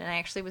expected, and I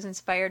actually was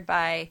inspired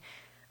by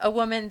a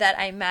woman that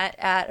I met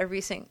at a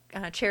recent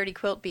charity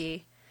quilt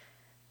bee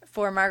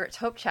for Margaret's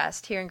Hope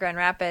Chest here in Grand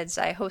Rapids.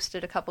 I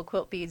hosted a couple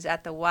quilt bees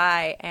at the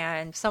Y,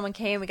 and someone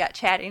came, we got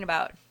chatting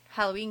about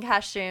Halloween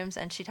costumes,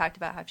 and she talked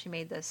about how she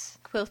made this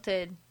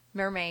quilted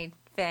mermaid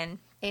fin.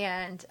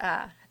 And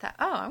I thought,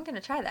 I'm going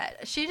to try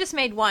that. She just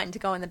made one to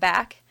go in the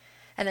back,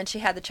 and then she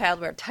had the child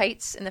wear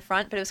tights in the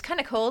front, but it was kind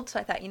of cold, so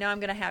I thought, I'm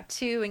going to have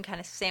two and kind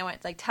of sandwich,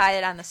 tie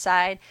it on the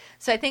side.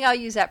 So I think I'll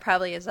use that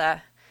probably as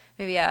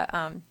maybe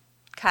a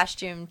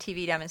costume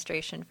TV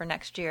demonstration for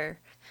next year.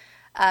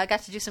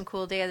 Got to do some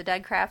cool Day of the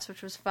Dead crafts,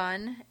 which was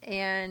fun,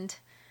 and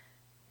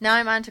now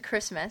I'm on to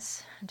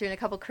Christmas. I'm doing a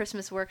couple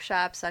Christmas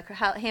workshops,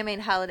 handmade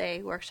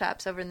holiday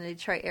workshops over in the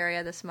Detroit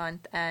area this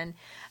month. And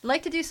I'd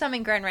like to do some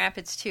in Grand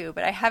Rapids too,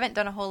 but I haven't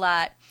done a whole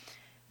lot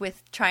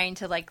with trying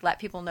to let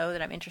people know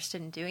that I'm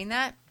interested in doing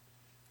that.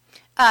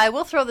 I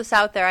will throw this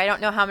out there. I don't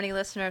know how many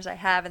listeners I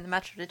have in the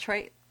Metro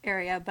Detroit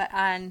area, but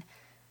on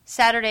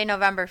Saturday,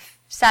 November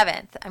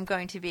 7th, I'm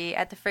going to be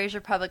at the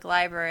Fraser Public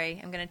Library.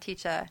 I'm going to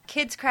teach a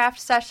kids craft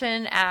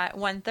session at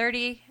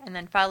 1:30 and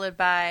then followed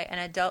by an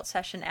adult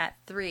session at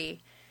 3.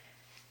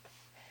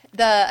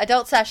 The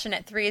adult session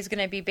at 3 is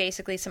going to be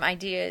basically some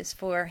ideas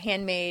for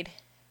handmade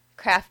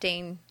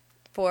crafting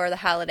for the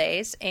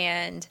holidays.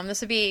 And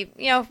this will be,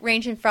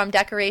 ranging from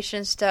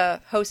decorations to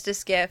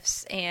hostess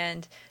gifts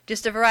and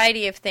just a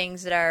variety of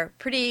things that are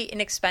pretty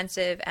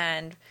inexpensive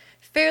and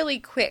fairly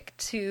quick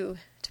to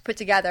put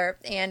together.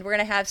 And we're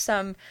going to have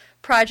some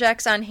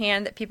projects on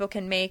hand that people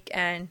can make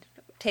and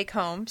take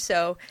home.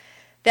 So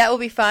that will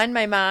be fun.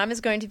 My mom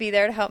is going to be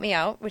there to help me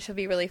out, which will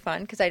be really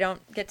fun because I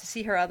don't get to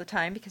see her all the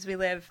time because we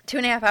live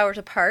 2.5 hours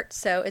apart.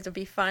 So it'll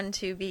be fun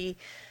to be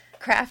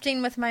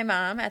crafting with my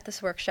mom at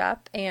this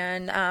workshop.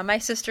 And my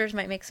sisters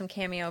might make some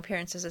cameo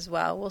appearances as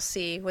well. We'll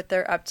see what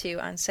they're up to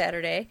on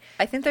Saturday.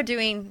 I think they're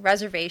doing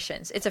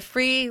reservations. It's a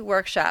free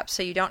workshop,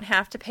 so you don't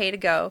have to pay to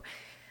go.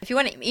 If you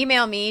want to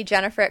email me,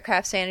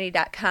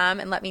 Jennifer@CraftSanity.com,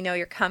 and let me know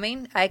you're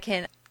coming, I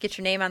can get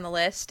your name on the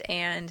list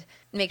and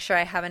make sure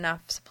I have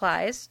enough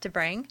supplies to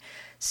bring.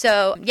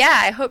 So, yeah,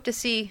 I hope to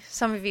see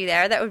some of you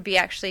there. That would be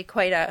actually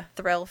quite a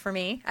thrill for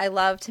me. I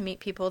love to meet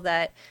people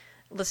that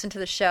listen to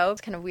the show. It's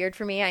kind of weird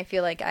for me. I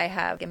feel like I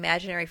have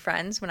imaginary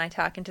friends when I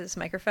talk into this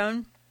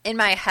microphone. In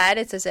my head,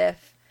 it's as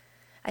if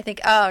I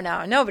think, oh,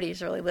 no,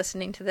 nobody's really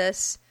listening to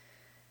this.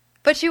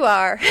 But you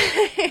are.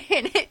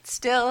 And it's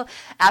still,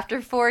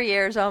 after 4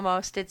 years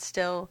almost, it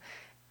still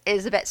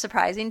is a bit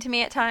surprising to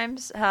me at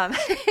times.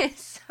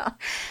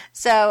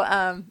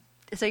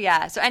 So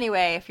yeah. So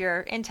anyway, if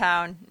you're in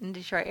town, in the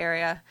Detroit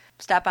area,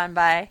 stop on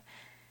by.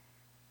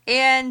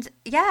 And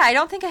yeah, I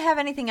don't think I have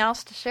anything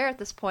else to share at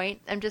this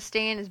point. I'm just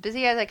staying as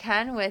busy as I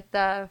can with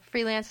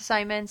freelance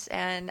assignments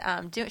and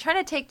trying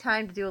to take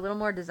time to do a little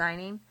more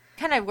designing.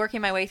 Kind of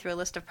working my way through a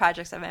list of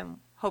projects I've been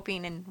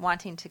hoping and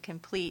wanting to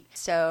complete.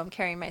 So I'm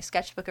carrying my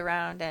sketchbook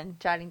around and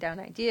jotting down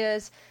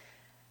ideas.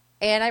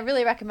 And I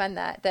really recommend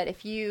that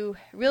if you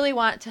really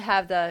want to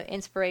have the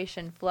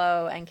inspiration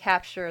flow and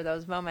capture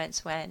those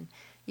moments when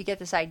you get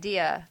this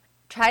idea,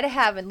 try to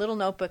have a little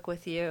notebook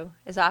with you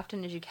as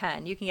often as you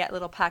can. You can get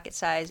little pocket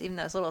size, even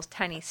those little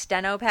tiny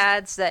steno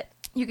pads that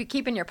you could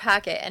keep in your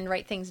pocket and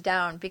write things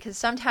down. Because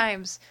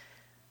sometimes,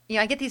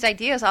 I get these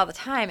ideas all the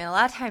time, and a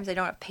lot of times I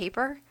don't have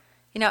paper.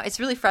 It's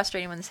really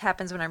frustrating when this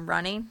happens when I'm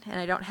running and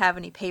I don't have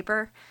any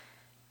paper.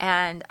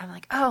 And I'm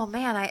like, oh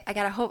man,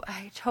 I hope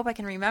I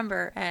can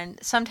remember. And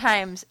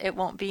sometimes it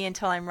won't be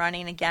until I'm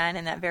running again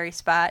in that very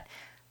spot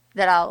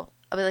that I'll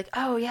be like,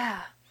 oh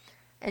yeah.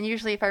 And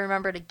usually if I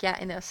remember it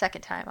again, the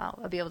second time,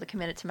 I'll be able to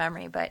commit it to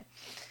memory. But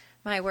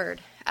my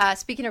word.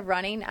 Speaking of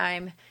running,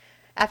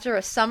 after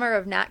a summer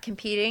of not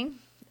competing,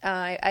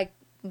 I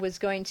was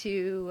going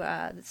to,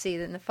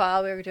 in the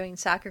fall we were doing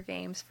soccer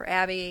games for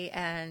Abby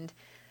and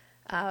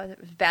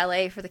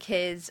ballet for the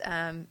kids.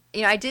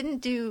 I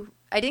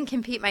didn't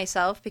compete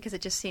myself because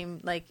it just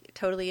seemed like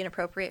totally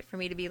inappropriate for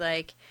me to be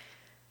like,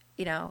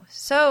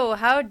 so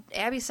how'd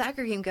Abby's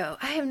soccer game go?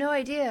 I have no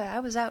idea.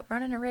 I was out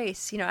running a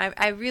race.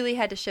 I really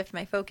had to shift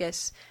my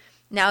focus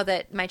now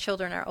that my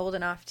children are old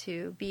enough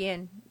to be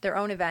in their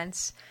own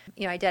events.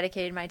 I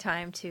dedicated my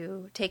time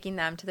to taking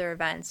them to their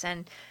events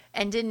and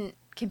didn't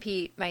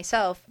compete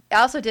myself. I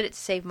also did it to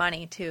save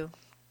money too.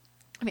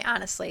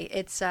 Honestly,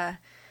 it's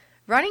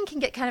running can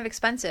get kind of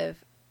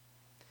expensive,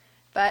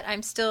 but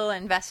I'm still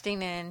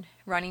investing in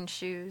running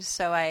shoes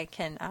so I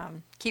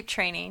can keep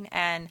training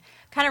and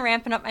kind of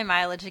ramping up my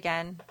mileage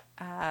again.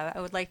 I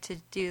would like to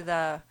do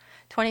the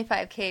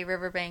 25K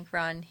Riverbank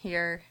run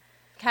here.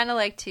 Kind of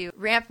like to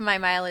ramp my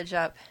mileage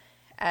up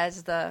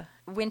as the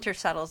winter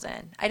settles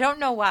in. I don't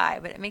know why,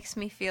 but it makes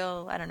me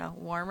feel,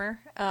 warmer.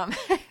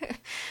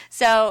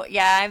 So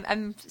yeah,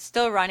 I'm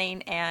still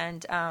running,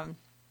 and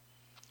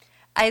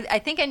I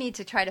think I need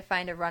to try to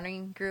find a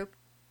running group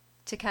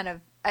to kind of.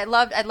 I'd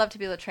love to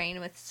be able to train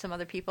with some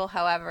other people.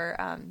 However,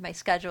 my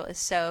schedule is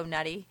so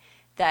nutty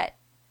that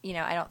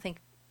I don't think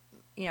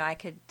I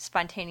could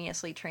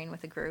spontaneously train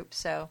with a group.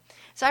 So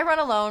I run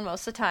alone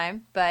most of the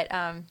time. But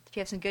if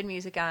you have some good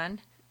music on,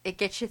 it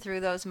gets you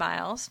through those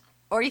miles.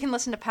 Or you can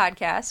listen to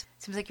podcasts.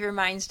 It seems like your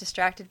mind's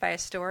distracted by a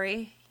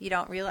story. You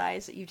don't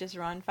realize that you just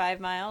run 5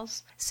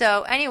 miles.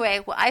 So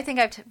anyway, I think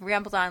I've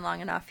rambled on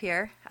long enough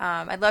here.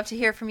 I'd love to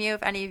hear from you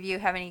if any of you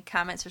have any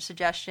comments or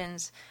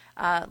suggestions.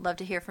 Love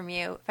to hear from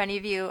you. If any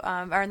of you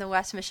are in the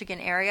West Michigan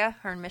area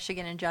or in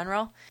Michigan in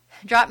general,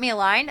 drop me a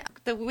line.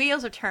 The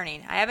wheels are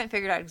turning. I haven't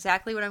figured out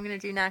exactly what I'm going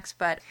to do next,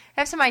 but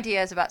I have some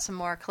ideas about some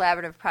more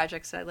collaborative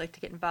projects that I'd like to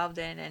get involved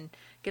in and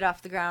get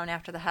off the ground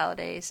after the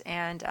holidays.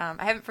 And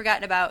I haven't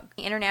forgotten about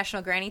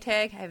International Granny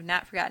Tag. I have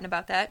not forgotten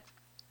about that.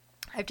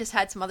 I've just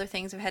had some other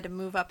things I've had to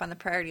move up on the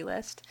priority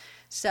list.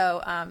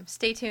 So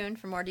stay tuned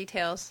for more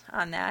details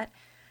on that.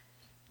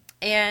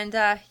 And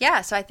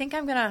so I think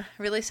I'm going to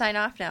really sign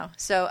off now.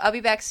 So I'll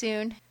be back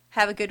soon.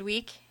 Have a good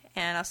week,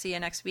 and I'll see you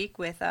next week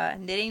with a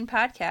knitting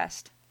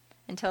podcast.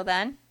 Until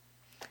then,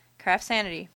 CraftSanity.